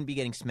 They shouldn't be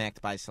getting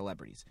smacked by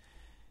celebrities.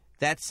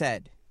 That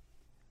said,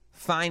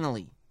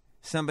 finally,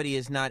 somebody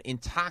is not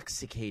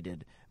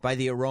intoxicated by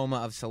the aroma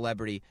of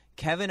celebrity.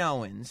 Kevin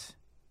Owens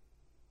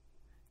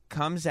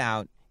comes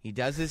out, he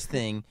does his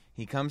thing,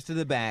 he comes to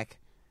the back,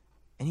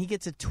 and he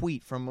gets a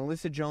tweet from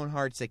Melissa Joan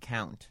Hart's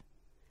account.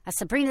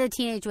 Sabrina the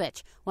Teenage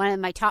Witch, one of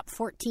my top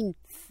 14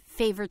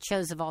 favorite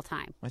shows of all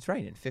time. That's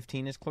right, and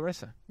 15 is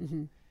Clarissa.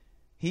 Mm-hmm.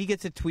 He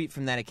gets a tweet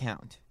from that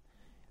account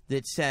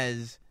that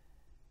says,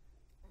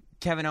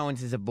 Kevin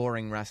Owens is a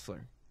boring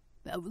wrestler.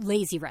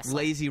 Lazy wrestler.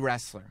 Lazy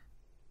wrestler.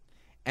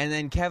 And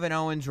then Kevin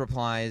Owens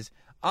replies,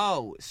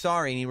 oh,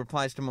 sorry, and he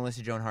replies to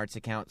Melissa Joan Hart's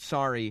account,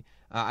 sorry,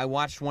 I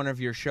watched one of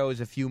your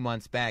shows a few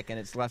months back, and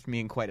it's left me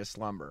in quite a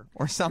slumber,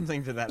 or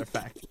something to that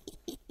effect.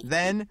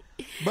 Then,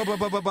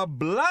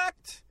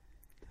 blocked.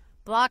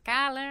 Block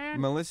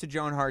Island. Melissa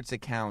Joan Hart's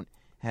account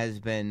has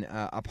been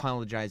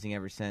apologizing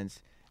ever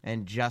since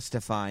and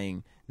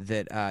justifying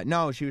that,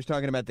 no, she was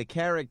talking about the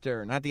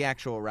character, not the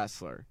actual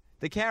wrestler.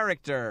 The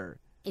character.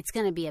 It's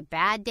going to be a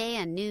bad day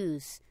on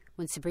news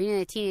when Sabrina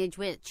the Teenage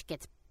Witch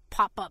gets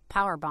pop-up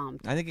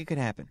powerbombed. I think it could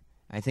happen.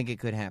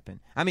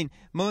 I mean,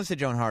 Melissa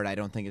Joan Hart, I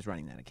don't think is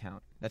running that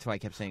account. That's why I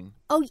kept saying.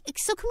 Oh,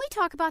 so can we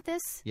talk about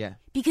this? Yeah.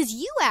 Because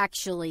you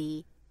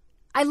actually,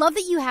 I love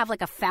that you have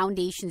like a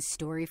foundation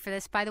story for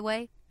this, by the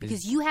way,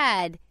 because you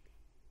had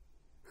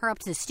her up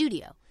to the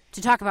studio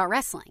to talk about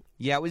wrestling.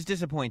 Yeah, it was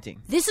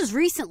disappointing. This was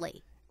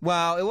recently.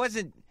 Well, it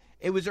wasn't.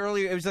 It was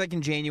earlier. It was like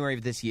in January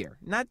of this year.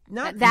 Not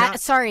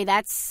Sorry,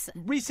 that's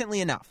recently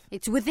enough.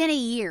 It's within a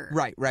year.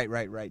 Right.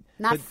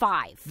 Not but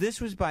 5.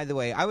 This was, by the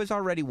way, I was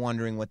already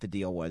wondering what the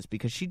deal was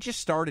because she just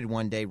started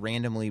one day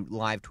randomly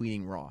live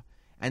tweeting Raw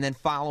and then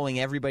following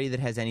everybody that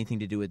has anything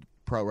to do with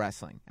pro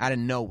wrestling out of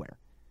nowhere.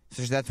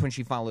 So that's when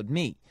she followed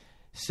me.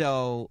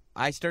 So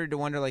I started to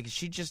wonder, like, is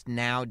she just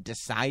now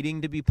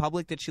deciding to be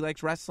public that she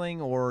likes wrestling,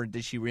 or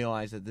does she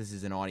realize that this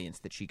is an audience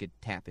that she could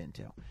tap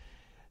into?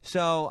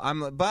 So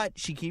but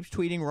she keeps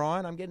tweeting Raw,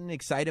 and I'm getting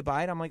excited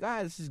by it. I'm like,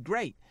 this is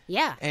great.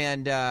 Yeah.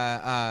 And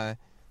I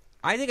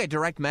think I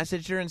direct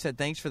messaged her and said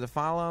thanks for the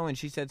follow, and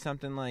she said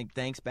something like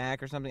thanks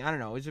back or something. I don't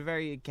know. It was a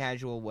very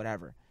casual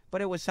whatever,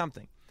 but it was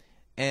something.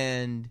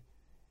 And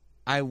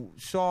I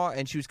saw,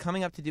 and she was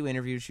coming up to do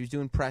interviews. She was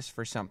doing press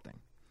for something.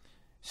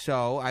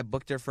 So I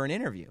booked her for an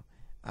interview.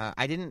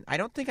 I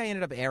don't think I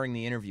ended up airing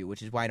the interview,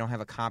 which is why I don't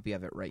have a copy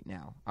of it right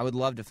now. I would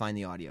love to find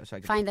the audio so I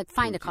could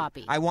find a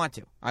copy. I want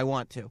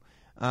to.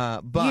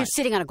 But you're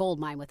sitting on a gold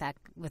mine with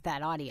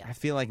that audio. I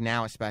feel like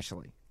now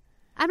especially.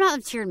 I'm not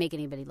here to make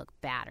anybody look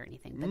bad or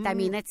anything, but I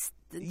mean, that's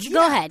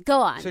go ahead,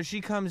 go on. So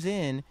she comes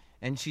in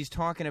and she's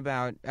talking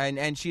about,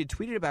 and she had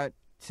tweeted about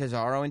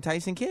Cesaro and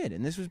Tyson Kidd,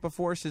 and this was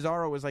before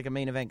Cesaro was like a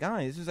main event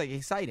guy. This was like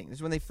exciting. This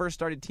is when they first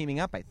started teaming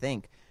up, I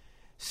think.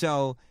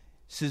 So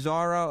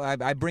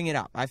Cesaro, I bring it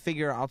up. I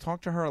figure I'll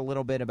talk to her a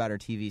little bit about her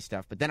TV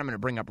stuff, but then I'm going to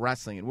bring up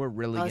wrestling, and we're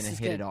really going to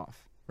hit it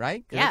off,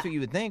 right? Yeah. That's what you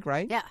would think,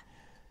 right? Yeah.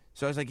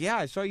 So I was like, yeah,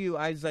 I saw you.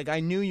 I was like, I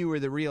knew you were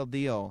the real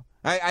deal.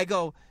 I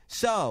go,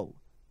 so,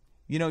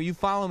 you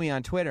follow me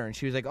on Twitter. And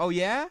she was like, oh,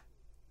 yeah?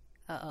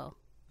 Uh-oh.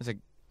 I was like,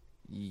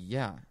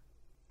 yeah.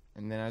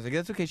 And then I was like,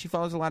 that's okay. She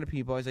follows a lot of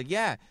people. I was like,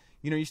 yeah,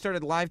 you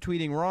started live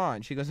tweeting Raw.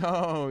 And she goes,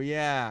 oh,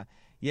 yeah.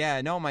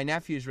 Yeah, no, my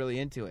nephew's really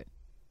into it.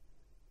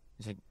 I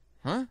was like,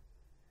 huh?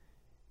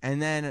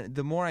 And then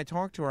the more I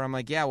talked to her, I'm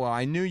like, yeah, well,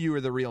 I knew you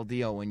were the real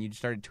deal when you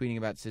started tweeting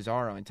about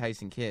Cesaro and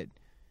Tyson Kidd.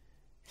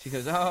 She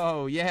goes,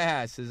 oh,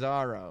 yeah,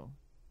 Cesaro.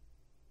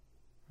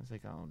 I was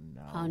like, oh,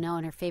 no. Oh, no,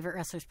 and her favorite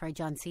wrestler is probably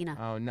John Cena.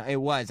 Oh, no, it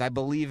was. I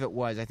believe it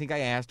was. I think I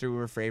asked her who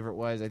her favorite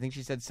was. I think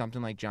she said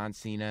something like John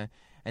Cena.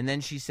 And then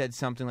she said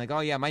something like, oh,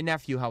 yeah, my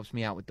nephew helps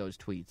me out with those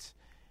tweets.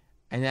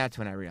 And that's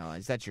when I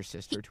realized that's your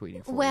sister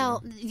tweeting for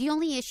you. The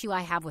only issue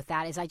I have with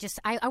that is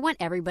I want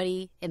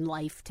everybody in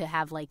life to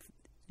have, like,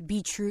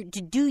 be true,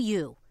 to do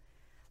you.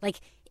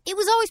 Like, it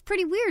was always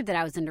pretty weird that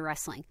I was into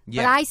wrestling,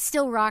 but I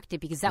still rocked it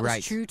because that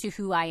was true to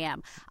who I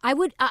am.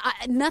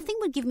 Nothing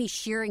would give me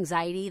sheer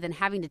anxiety than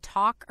having to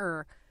talk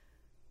or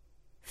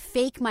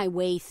fake my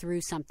way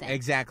through something.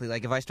 Exactly.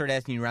 Like if I started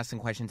asking you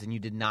wrestling questions and you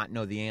did not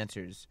know the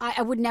answers.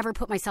 I would never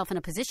put myself in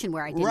a position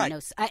where I didn't know.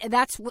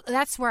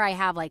 That's where I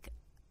have like,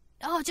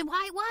 oh,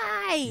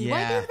 why? Yeah.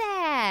 Why do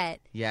that?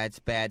 Yeah, it's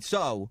bad.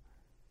 So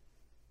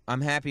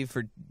I'm happy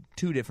for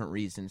 2 different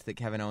reasons that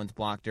Kevin Owens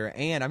blocked her,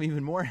 and I'm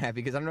even more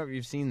happy because I don't know if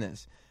you've seen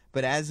this,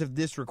 but as of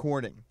this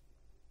recording,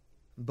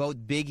 both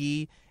Big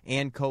E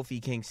and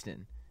Kofi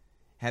Kingston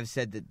have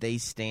said that they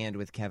stand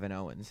with Kevin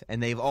Owens,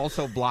 and they've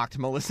also blocked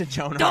Melissa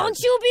Joan Hart. Don't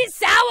you be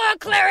sour,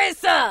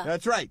 Clarissa!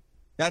 That's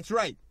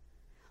right.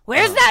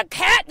 Where's that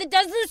cat that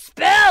does the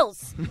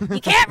spells? You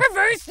can't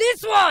reverse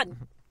this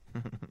one!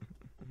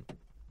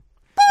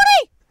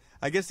 Booty!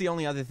 I guess the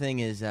only other thing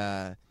is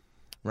Ronda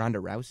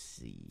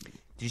Rousey.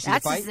 Did you see the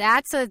fight?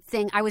 That's a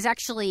thing. I was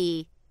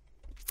actually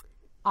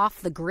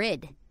off the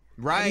grid.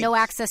 Right. No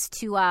access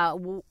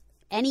to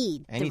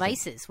any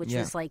devices, which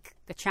was like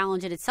a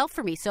challenge in itself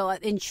for me. So,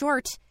 in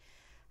short,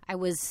 I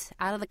was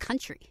out of the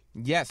country.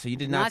 Yeah, so you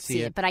did not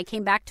see it. But I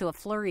came back to a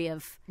flurry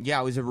of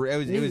it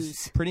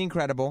was pretty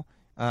incredible.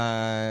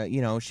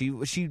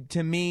 She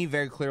to me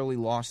very clearly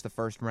lost the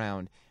first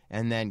round.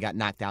 and then got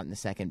knocked out in the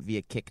second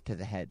via kick to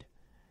the head.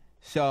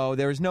 So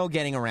there was no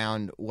getting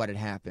around what had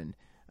happened.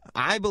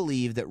 I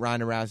believe that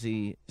Ronda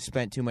Rousey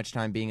spent too much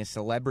time being a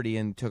celebrity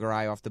and took her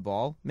eye off the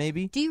ball,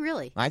 maybe. Do you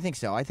really? I think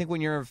so. I think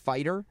when you're a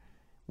fighter,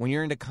 when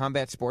you're into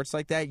combat sports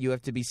like that, you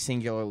have to be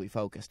singularly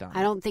focused on it.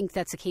 I don't think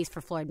that's the case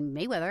for Floyd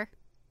Mayweather.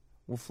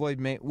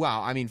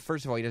 Well, I mean,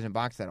 first of all, he doesn't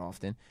box that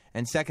often.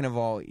 And second of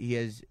all, he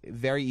has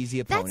very easy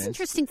opponents. That's an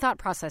interesting thought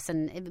process.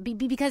 And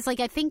because, I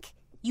think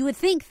you would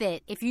think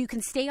that if you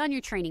can stay on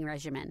your training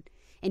regimen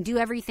and do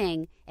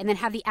everything and then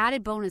have the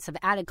added bonus of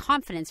added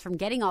confidence from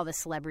getting all the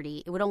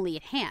celebrity, it would only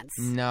enhance.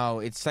 No,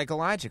 it's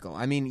psychological.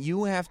 I mean,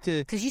 you have to...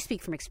 Because you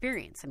speak from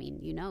experience. I mean,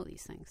 you know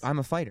these things. I'm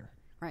a fighter.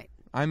 Right.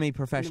 I'm a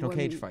professional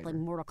cage fighter. Like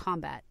Mortal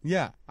Kombat.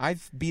 Yeah,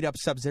 I've beat up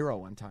Sub-Zero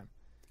one time.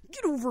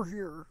 Get over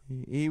here.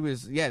 He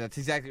was, that's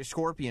exactly,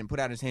 Scorpion put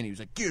out his hand, he was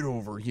like, get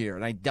over here,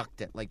 and I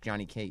ducked it like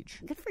Johnny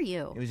Cage. Good for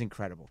you. It was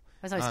incredible.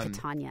 I was always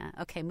Catania.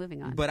 Okay,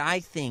 moving on. But I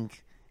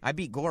think, I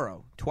beat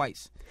Goro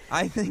twice.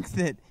 I think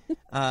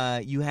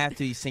that you have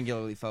to be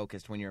singularly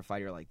focused when you're a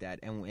fighter like that,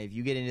 and if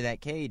you get into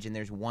that cage and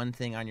there's one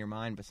thing on your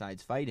mind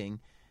besides fighting,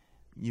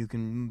 you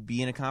can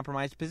be in a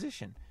compromised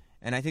position.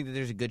 And I think that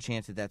there's a good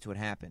chance that that's what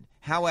happened.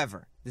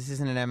 However, this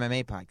isn't an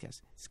MMA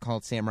podcast. It's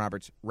called Sam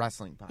Roberts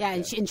Wrestling Podcast.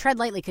 Yeah, and tread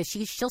lightly because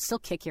she'll still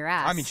kick your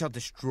ass. I mean, she'll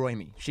destroy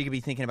me. She could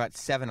be thinking about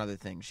 7 other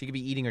things. She could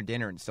be eating her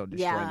dinner and still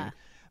destroy me.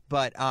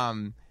 But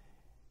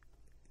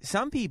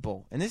some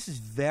people, and this is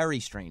very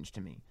strange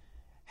to me,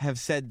 have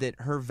said that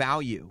her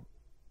value,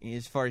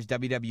 as far as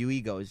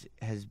WWE goes,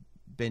 has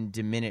been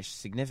diminished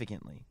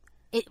significantly.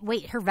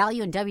 Wait, her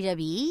value in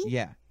WWE?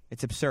 Yeah,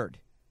 it's absurd.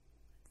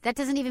 That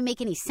doesn't even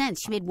make any sense.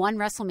 She made one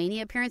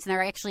WrestleMania appearance, and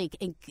they're actually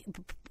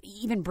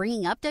even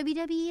bringing up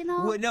WWE and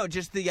all? Well, no,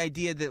 just the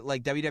idea that,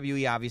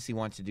 WWE obviously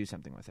wants to do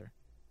something with her.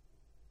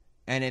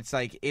 And it's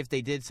like, if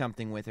they did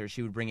something with her,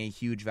 she would bring a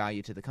huge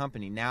value to the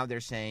company. Now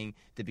they're saying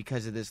that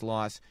because of this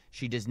loss,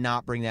 she does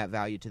not bring that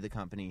value to the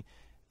company.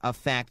 A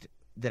fact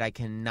that I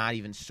cannot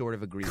even sort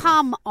of agree with.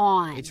 Come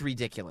on. It's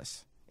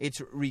ridiculous.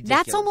 It's ridiculous.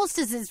 That's almost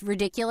as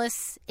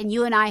ridiculous, and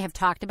you and I have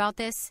talked about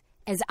this,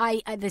 as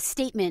the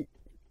statement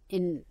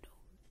in...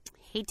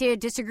 Hate to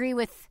disagree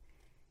with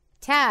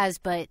Taz,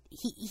 but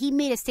he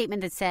made a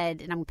statement that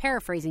said, and I'm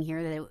paraphrasing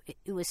here, that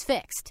it was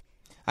fixed.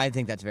 I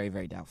think that's very,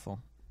 very doubtful.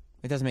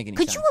 It doesn't make any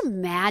sense. Could you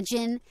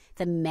imagine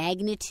the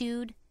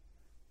magnitude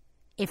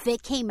if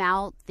it came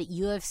out that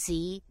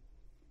UFC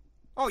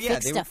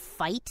fixed a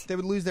fight? They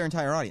would lose their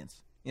entire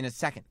audience in a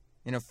second,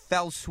 in a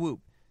fell swoop.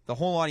 The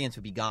whole audience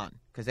would be gone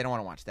because they don't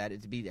want to watch that.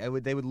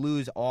 They would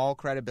lose all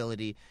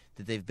credibility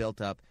that they've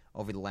built up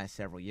over the last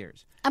several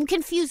years. I'm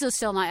confused though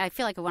still. I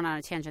feel like I went on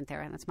a tangent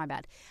there, and that's my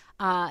bad.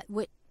 How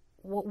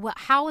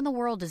in the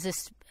world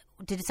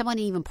did someone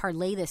even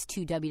parlay this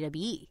to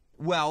WWE?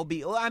 Well,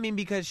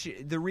 because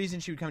the reason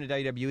she would come to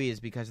WWE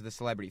is because of the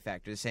celebrity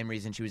factor. The same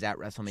reason she was at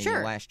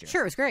WrestleMania last year.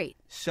 Sure, it was great.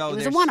 So it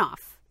was a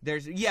one-off.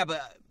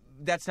 But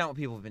that's not what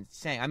people have been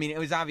saying. I mean, it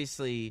was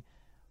obviously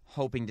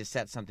hoping to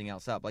set something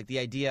else up. Like the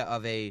idea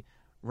of a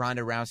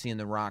Ronda Rousey and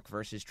The Rock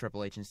versus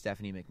Triple H and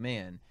Stephanie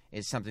McMahon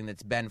is something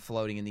that's been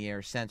floating in the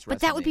air since WrestleMania. But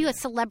that would be a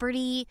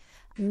celebrity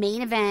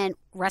main event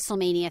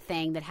WrestleMania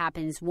thing that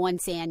happens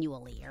once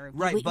annually. Or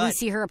we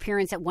see her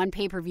appearance at one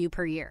pay-per-view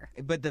per year.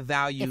 But the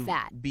value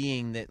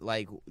being that,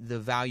 the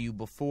value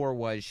before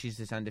was she's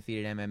this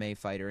undefeated MMA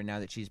fighter, and now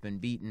that she's been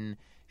beaten,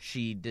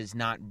 she does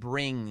not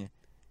bring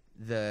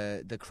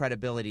the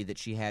credibility that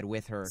she had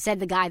with her. Said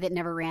the guy that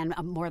never ran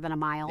more than a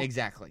mile.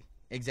 Exactly.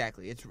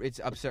 It's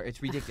absurd.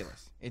 It's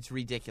ridiculous. It's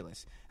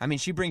ridiculous. I mean,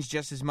 she brings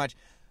just as much.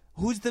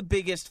 Who's the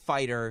biggest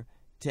fighter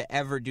to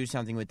ever do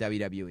something with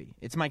WWE?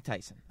 It's Mike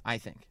Tyson, I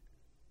think.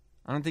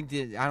 I don't think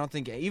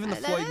even the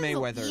Floyd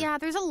Mayweather. Yeah,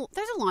 there's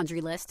a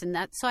laundry list, and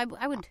that. So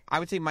I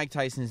would say Mike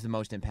Tyson is the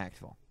most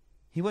impactful.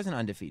 He wasn't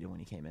undefeated when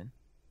he came in.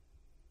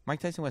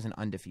 Mike Tyson wasn't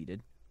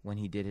undefeated when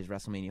he did his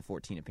WrestleMania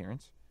 14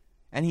 appearance,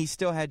 and he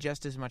still had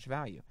just as much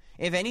value.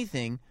 If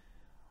anything,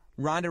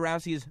 Ronda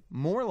Rousey is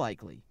more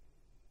likely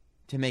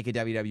to make a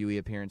WWE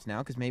appearance now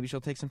because maybe she'll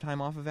take some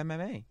time off of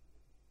MMA.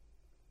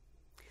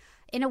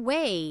 In a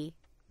way,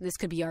 this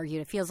could be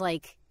argued. It feels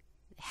like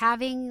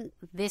having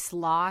this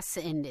loss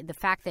and the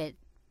fact that,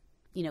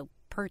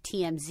 per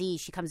TMZ,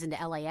 she comes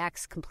into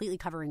LAX completely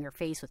covering her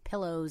face with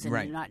pillows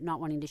and not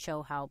wanting to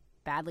show how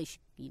badly she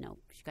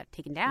got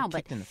taken down.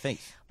 Kicked in the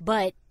face.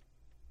 But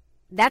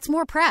that's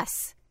more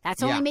press.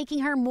 That's only making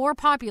her more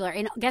popular.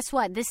 And guess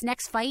what? This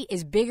next fight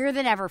is bigger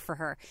than ever for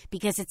her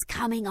because it's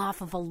coming off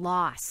of a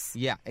loss.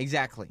 Yeah,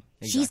 exactly.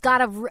 She's got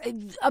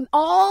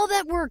all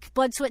that work,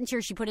 blood, sweat, and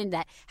tears she put into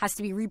that has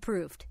to be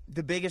reproved.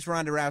 The biggest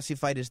Ronda Rousey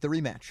fight is the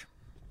rematch.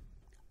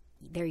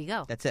 There you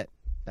go. That's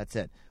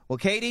it. Well,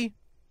 Katie,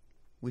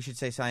 we should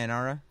say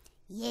sayonara.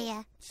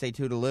 Yeah. Say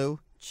toodaloo.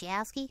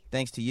 Chowski.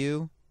 Thanks to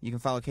you. You can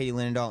follow Katie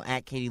Linendahl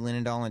at Katie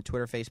Linendahl on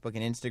Twitter, Facebook,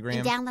 and Instagram.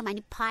 And download my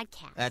new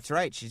podcast. That's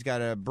right. She's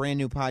got a brand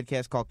new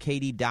podcast called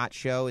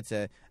Katie.show.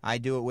 I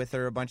do it with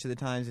her a bunch of the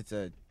times. It's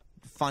a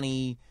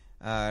funny,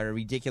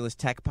 ridiculous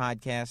tech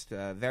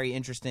podcast. Very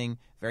interesting,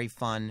 very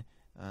fun.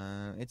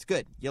 It's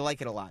good. You'll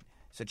like it a lot.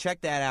 So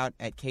check that out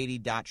at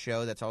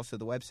katie.show. That's also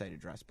the website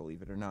address,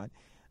 believe it or not.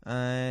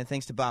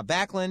 Thanks to Bob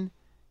Backlund,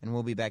 and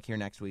we'll be back here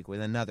next week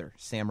with another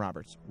Sam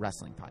Roberts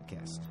Wrestling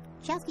Podcast.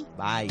 Chelsea.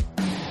 Bye.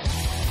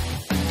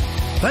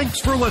 Thanks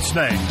for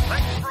listening.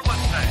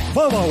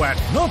 Follow at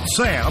Not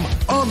Sam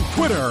on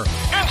Twitter,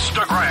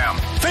 Instagram,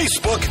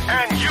 Facebook,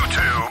 and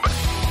YouTube.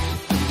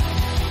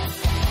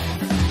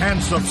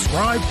 And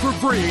subscribe for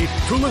free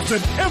to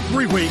listen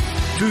every week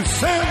to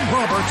Sam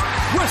Roberts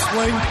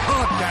Wrestling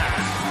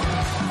Podcast.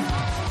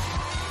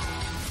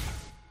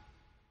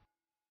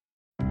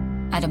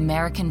 At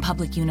American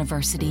Public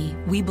University,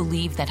 we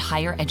believe that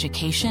higher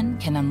education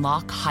can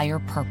unlock higher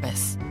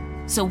purpose.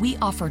 So we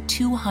offer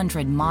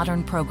 200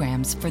 modern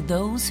programs for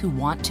those who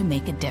want to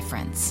make a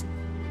difference.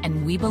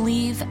 And we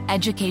believe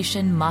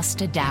education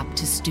must adapt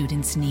to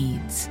students'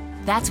 needs.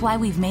 That's why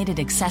we've made it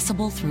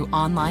accessible through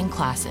online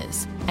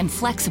classes and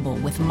flexible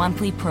with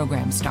monthly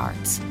program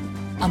starts.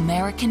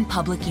 American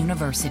Public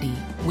University,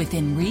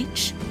 within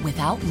reach,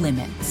 without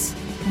limits.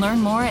 Learn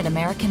more at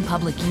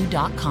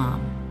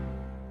AmericanPublicU.com.